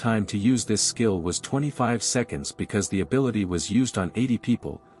maximum time to use this skill was 25 seconds because the ability was used on 80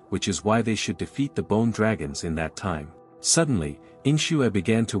 people, which is why they should defeat the bone dragons in that time. Suddenly, Ingxue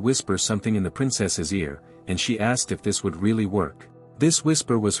began to whisper something in the princess's ear, and she asked if this would really work. This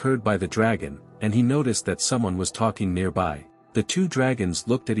whisper was heard by the dragon, and he noticed that someone was talking nearby. The two dragons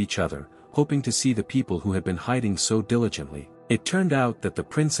looked at each other, hoping to see the people who had been hiding so diligently. It turned out that the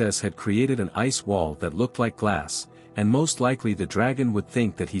princess had created an ice wall that looked like glass, and most likely the dragon would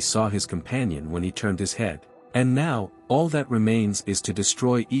think that he saw his companion when he turned his head. And now, all that remains is to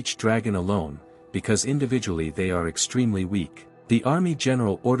destroy each dragon alone, because individually they are extremely weak. The army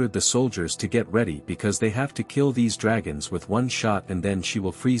general ordered the soldiers to get ready because they have to kill these dragons with one shot and then she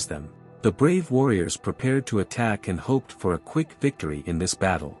will freeze them. The brave warriors prepared to attack and hoped for a quick victory in this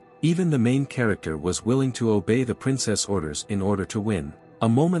battle. Even the main character was willing to obey the princess' orders in order to win. A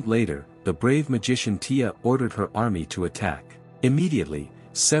moment later, the brave magician Tia ordered her army to attack. Immediately,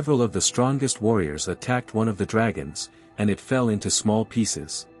 several of the strongest warriors attacked one of the dragons, and it fell into small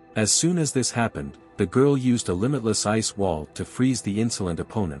pieces. As soon as this happened, the girl used a limitless ice wall to freeze the insolent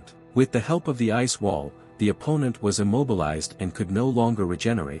opponent. With the help of the ice wall, the opponent was immobilized and could no longer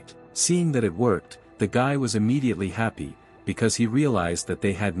regenerate. Seeing that it worked, the guy was immediately happy, because he realized that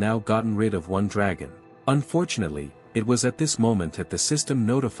they had now gotten rid of one dragon. Unfortunately, it was at this moment that the system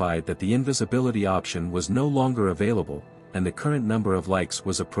notified that the invisibility option was no longer available, and the current number of likes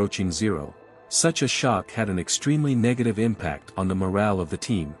was approaching 0. Such a shock had an extremely negative impact on the morale of the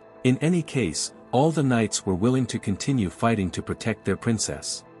team. In any case, all the knights were willing to continue fighting to protect their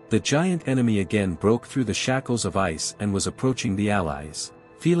princess. The giant enemy again broke through the shackles of ice and was approaching the allies.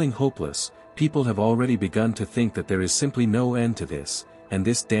 Feeling hopeless, people have already begun to think that there is simply no end to this, and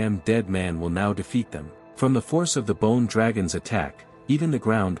this damn dead man will now defeat them. From the force of the bone dragon's attack, even the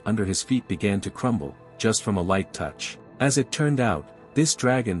ground under his feet began to crumble, just from a light touch. As it turned out, this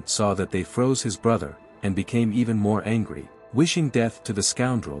dragon saw that they froze his brother, and became even more angry. Wishing death to the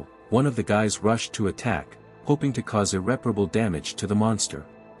scoundrel, one of the guys rushed to attack, hoping to cause irreparable damage to the monster.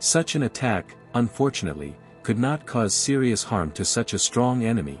 Such an attack, unfortunately, could not cause serious harm to such a strong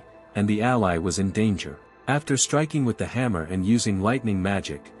enemy, and the ally was in danger. After striking with the hammer and using lightning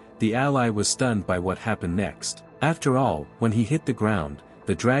magic, the ally was stunned by what happened next. After all, when he hit the ground,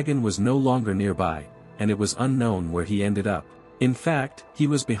 the dragon was no longer nearby, and it was unknown where he ended up. In fact, he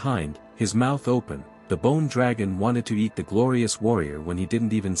was behind, his mouth open. The bone dragon wanted to eat the glorious warrior when he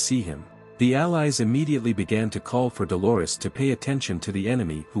didn't even see him. The allies immediately began to call for Dolores to pay attention to the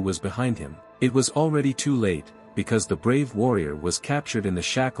enemy who was behind him. It was already too late, because the brave warrior was captured in the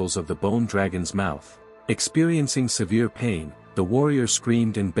shackles of the bone dragon's mouth. Experiencing severe pain, the warrior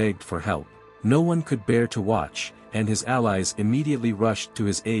screamed and begged for help. No one could bear to watch, and his allies immediately rushed to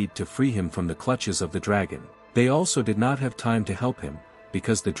his aid to free him from the clutches of the dragon. They also did not have time to help him,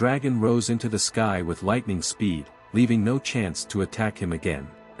 because the dragon rose into the sky with lightning speed, leaving no chance to attack him again.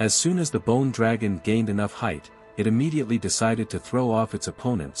 As soon as the bone dragon gained enough height, it immediately decided to throw off its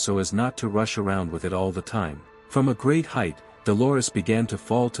opponent so as not to rush around with it all the time. From a great height, Dolores began to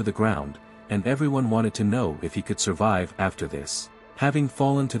fall to the ground, and everyone wanted to know if he could survive after this. Having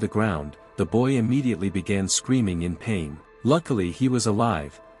fallen to the ground, the boy immediately began screaming in pain. Luckily he was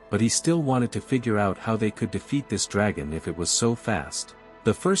alive, but he still wanted to figure out how they could defeat this dragon if it was so fast.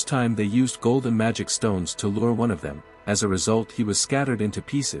 The first time they used golden magic stones to lure one of them, as a result he was scattered into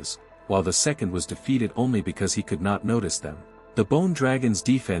pieces, while the second was defeated only because he could not notice them. The bone dragon's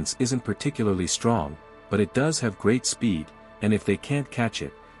defense isn't particularly strong, but it does have great speed, and if they can't catch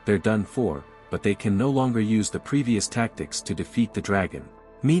it, they're done for, but they can no longer use the previous tactics to defeat the dragon.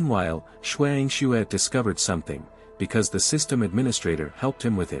 Meanwhile, Ingxue discovered something, because the system administrator helped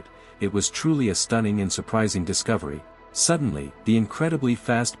him with it. It was truly a stunning and surprising discovery. Suddenly, the incredibly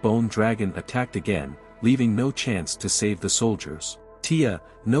fast bone dragon attacked again, leaving no chance to save the soldiers. Tia,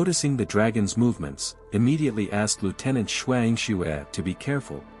 noticing the dragon's movements, immediately asked Lieutenant Ingxue to be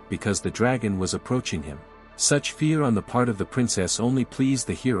careful, because the dragon was approaching him. Such fear on the part of the princess only pleased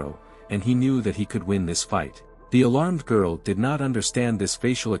the hero, and he knew that he could win this fight. The alarmed girl did not understand this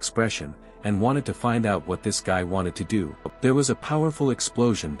facial expression, and wanted to find out what this guy wanted to do. There was a powerful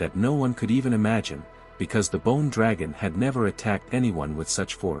explosion that no one could even imagine, because the bone dragon had never attacked anyone with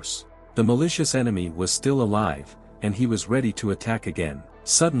such force. The malicious enemy was still alive, and he was ready to attack again.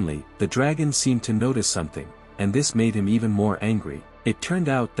 Suddenly, the dragon seemed to notice something, and this made him even more angry. It turned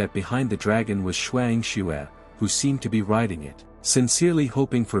out that behind the dragon was Ingxue, who seemed to be riding it. Sincerely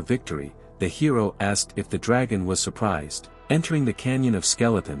hoping for victory, the hero asked if the dragon was surprised. Entering the canyon of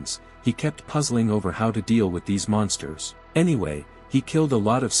skeletons, he kept puzzling over how to deal with these monsters. Anyway, He killed a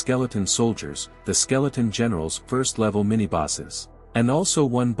lot of skeleton soldiers, the skeleton general's first-level mini-bosses, and also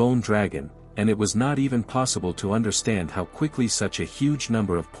one bone dragon, and it was not even possible to understand how quickly such a huge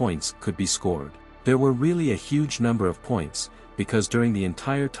number of points could be scored. There were really a huge number of points, because during the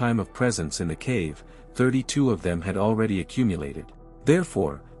entire time of presence in the cave, 32 of them had already accumulated.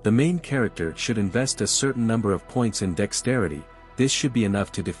 Therefore, the main character should invest a certain number of points in dexterity. This should be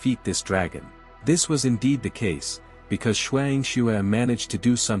enough to defeat this dragon. This was indeed the case, because Xuang Xue managed to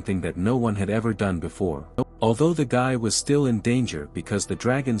do something that no one had ever done before. Although the guy was still in danger because the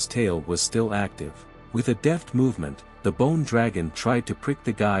dragon's tail was still active. With a deft movement, the bone dragon tried to prick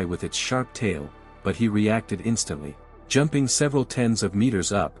the guy with its sharp tail, but he reacted instantly. Jumping several tens of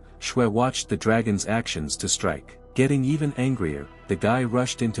meters up, Xue watched the dragon's actions to strike. Getting even angrier, the guy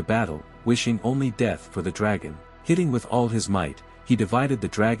rushed into battle, wishing only death for the dragon. Hitting with all his might, he divided the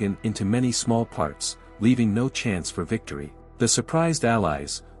dragon into many small parts, leaving no chance for victory. The surprised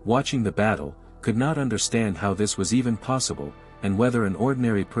allies, watching the battle, could not understand how this was even possible, and whether an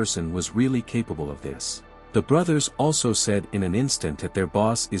ordinary person was really capable of this. The brothers also said in an instant that their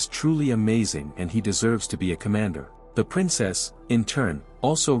boss is truly amazing and he deserves to be a commander. The princess, in turn,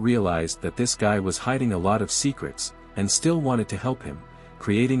 also realized that this guy was hiding a lot of secrets, and still wanted to help him,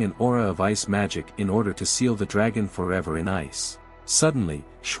 creating an aura of ice magic in order to seal the dragon forever in ice. Suddenly,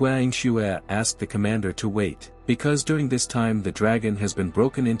 Xuang Xue asked the commander to wait, because during this time the dragon has been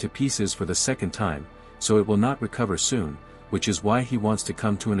broken into pieces for the second time, so it will not recover soon, which is why he wants to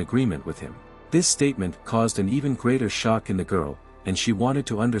come to an agreement with him. This statement caused an even greater shock in the girl, and she wanted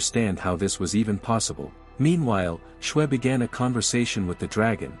to understand how this was even possible. Meanwhile, Xue began a conversation with the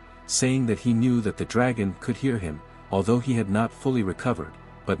dragon, saying that he knew that the dragon could hear him, although he had not fully recovered,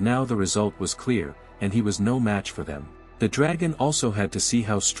 but now the result was clear, and he was no match for them. The dragon also had to see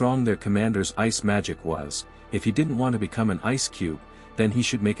how strong their commander's ice magic was. If he didn't want to become an ice cube, then he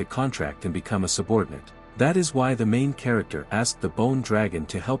should make a contract and become a subordinate. That is why the main character asked the bone dragon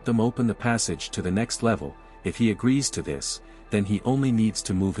to help them open the passage to the next level. If he agrees to this, then he only needs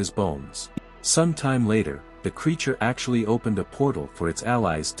to move his bones. Some time later, the creature actually opened a portal for its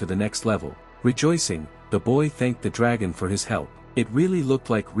allies to the next level. Rejoicing, the boy thanked the dragon for his help. It really looked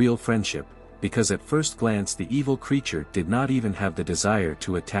like real friendship, because at first glance the evil creature did not even have the desire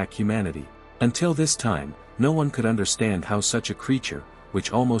to attack humanity. Until this time, no one could understand how such a creature,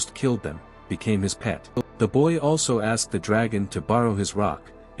 which almost killed them, became his pet. The boy also asked the dragon to borrow his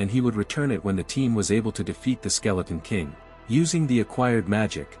rock, and he would return it when the team was able to defeat the Skeleton King. Using the acquired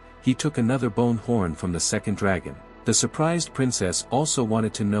magic, he took another bone horn from the second dragon. The surprised princess also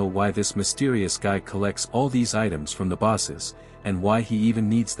wanted to know why this mysterious guy collects all these items from the bosses, and why he even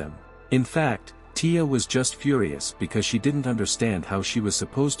needs them. In fact, Tia was just furious because she didn't understand how she was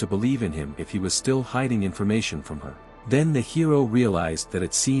supposed to believe in him if he was still hiding information from her. Then the hero realized that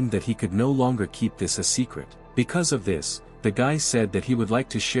it seemed that he could no longer keep this a secret. Because of this, the guy said that he would like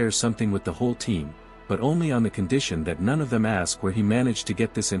to share something with the whole team, but only on the condition that none of them ask where he managed to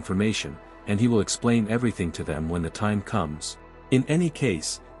get this information, and he will explain everything to them when the time comes. In any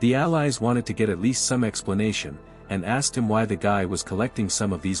case, the allies wanted to get at least some explanation, and asked him why the guy was collecting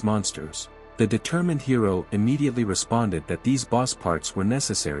some of these monsters. The determined hero immediately responded that these boss parts were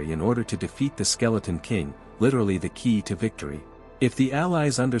necessary in order to defeat the Skeleton King, literally the key to victory. If the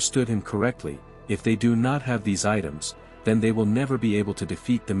allies understood him correctly, if they do not have these items, then they will never be able to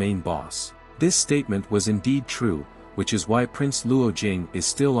defeat the main boss. This statement was indeed true, which is why Prince Luo Jing is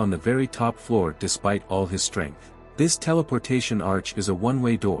still on the very top floor despite all his strength. This teleportation arch is a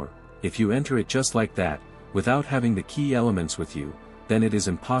one-way door. If you enter it just like that, without having the key elements with you, then it is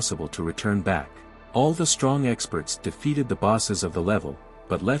impossible to return back. All the strong experts defeated the bosses of the level,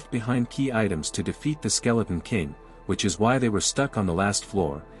 but left behind key items to defeat the Skeleton King, which is why they were stuck on the last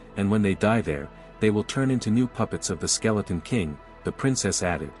floor, and when they die there, they will turn into new puppets of the Skeleton King, the princess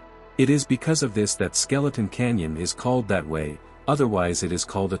added. It is because of this that Skeleton Canyon is called that way, otherwise it is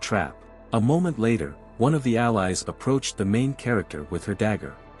called a trap. A moment later, one of the allies approached the main character with her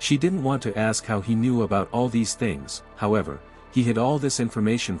dagger. She didn't want to ask how he knew about all these things, however, he hid all this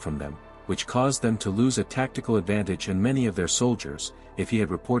information from them, which caused them to lose a tactical advantage and many of their soldiers. If he had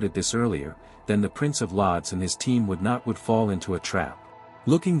reported this earlier, then the Prince of Lodz and his team would fall into a trap.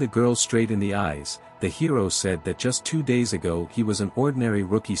 Looking the girl straight in the eyes, the hero said that just 2 days ago he was an ordinary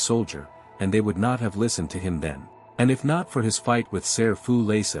rookie soldier, and they would not have listened to him then. And if not for his fight with Ser Fu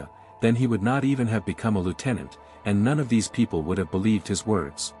Lesa, then he would not even have become a lieutenant, and none of these people would have believed his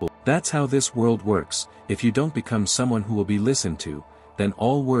words. That's how this world works. If you don't become someone who will be listened to, then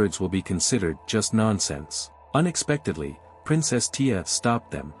all words will be considered just nonsense. Unexpectedly, Princess Tia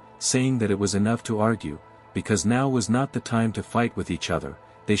stopped them, saying that it was enough to argue, because now was not the time to fight with each other,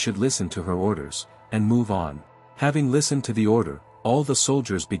 they should listen to her orders, and move on. Having listened to the order, all the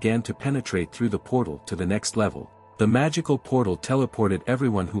soldiers began to penetrate through the portal to the next level. The magical portal teleported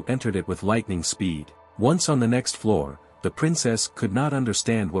everyone who entered it with lightning speed. Once on the next floor, the princess could not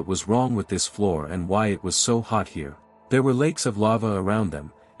understand what was wrong with this floor and why it was so hot here. There were lakes of lava around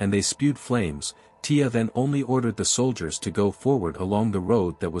them, and they spewed flames. Tia then only ordered the soldiers to go forward along the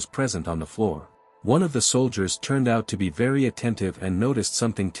road that was present on the floor. One of the soldiers turned out to be very attentive and noticed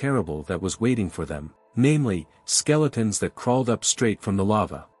something terrible that was waiting for them, namely, skeletons that crawled up straight from the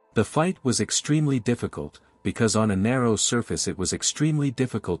lava. The fight was extremely difficult, because on a narrow surface it was extremely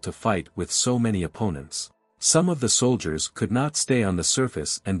difficult to fight with so many opponents. Some of the soldiers could not stay on the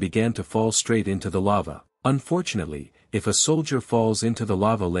surface and began to fall straight into the lava. Unfortunately, if a soldier falls into the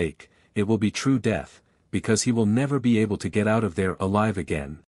lava lake, it will be true death, because he will never be able to get out of there alive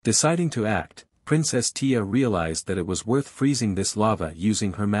again. Deciding to act, Princess Tia realized that it was worth freezing this lava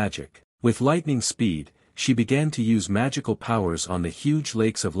using her magic. With lightning speed, she began to use magical powers on the huge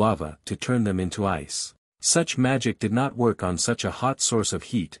lakes of lava to turn them into ice. Such magic did not work on such a hot source of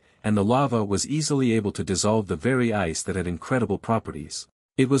heat, and the lava was easily able to dissolve the very ice that had incredible properties.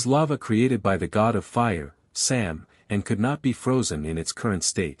 It was lava created by the god of fire, Sam, and could not be frozen in its current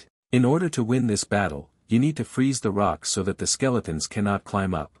state. In order to win this battle, you need to freeze the rock so that the skeletons cannot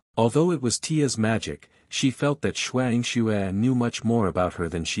climb up. Although it was Tia's magic, she felt that Xuanxue knew much more about her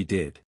than she did.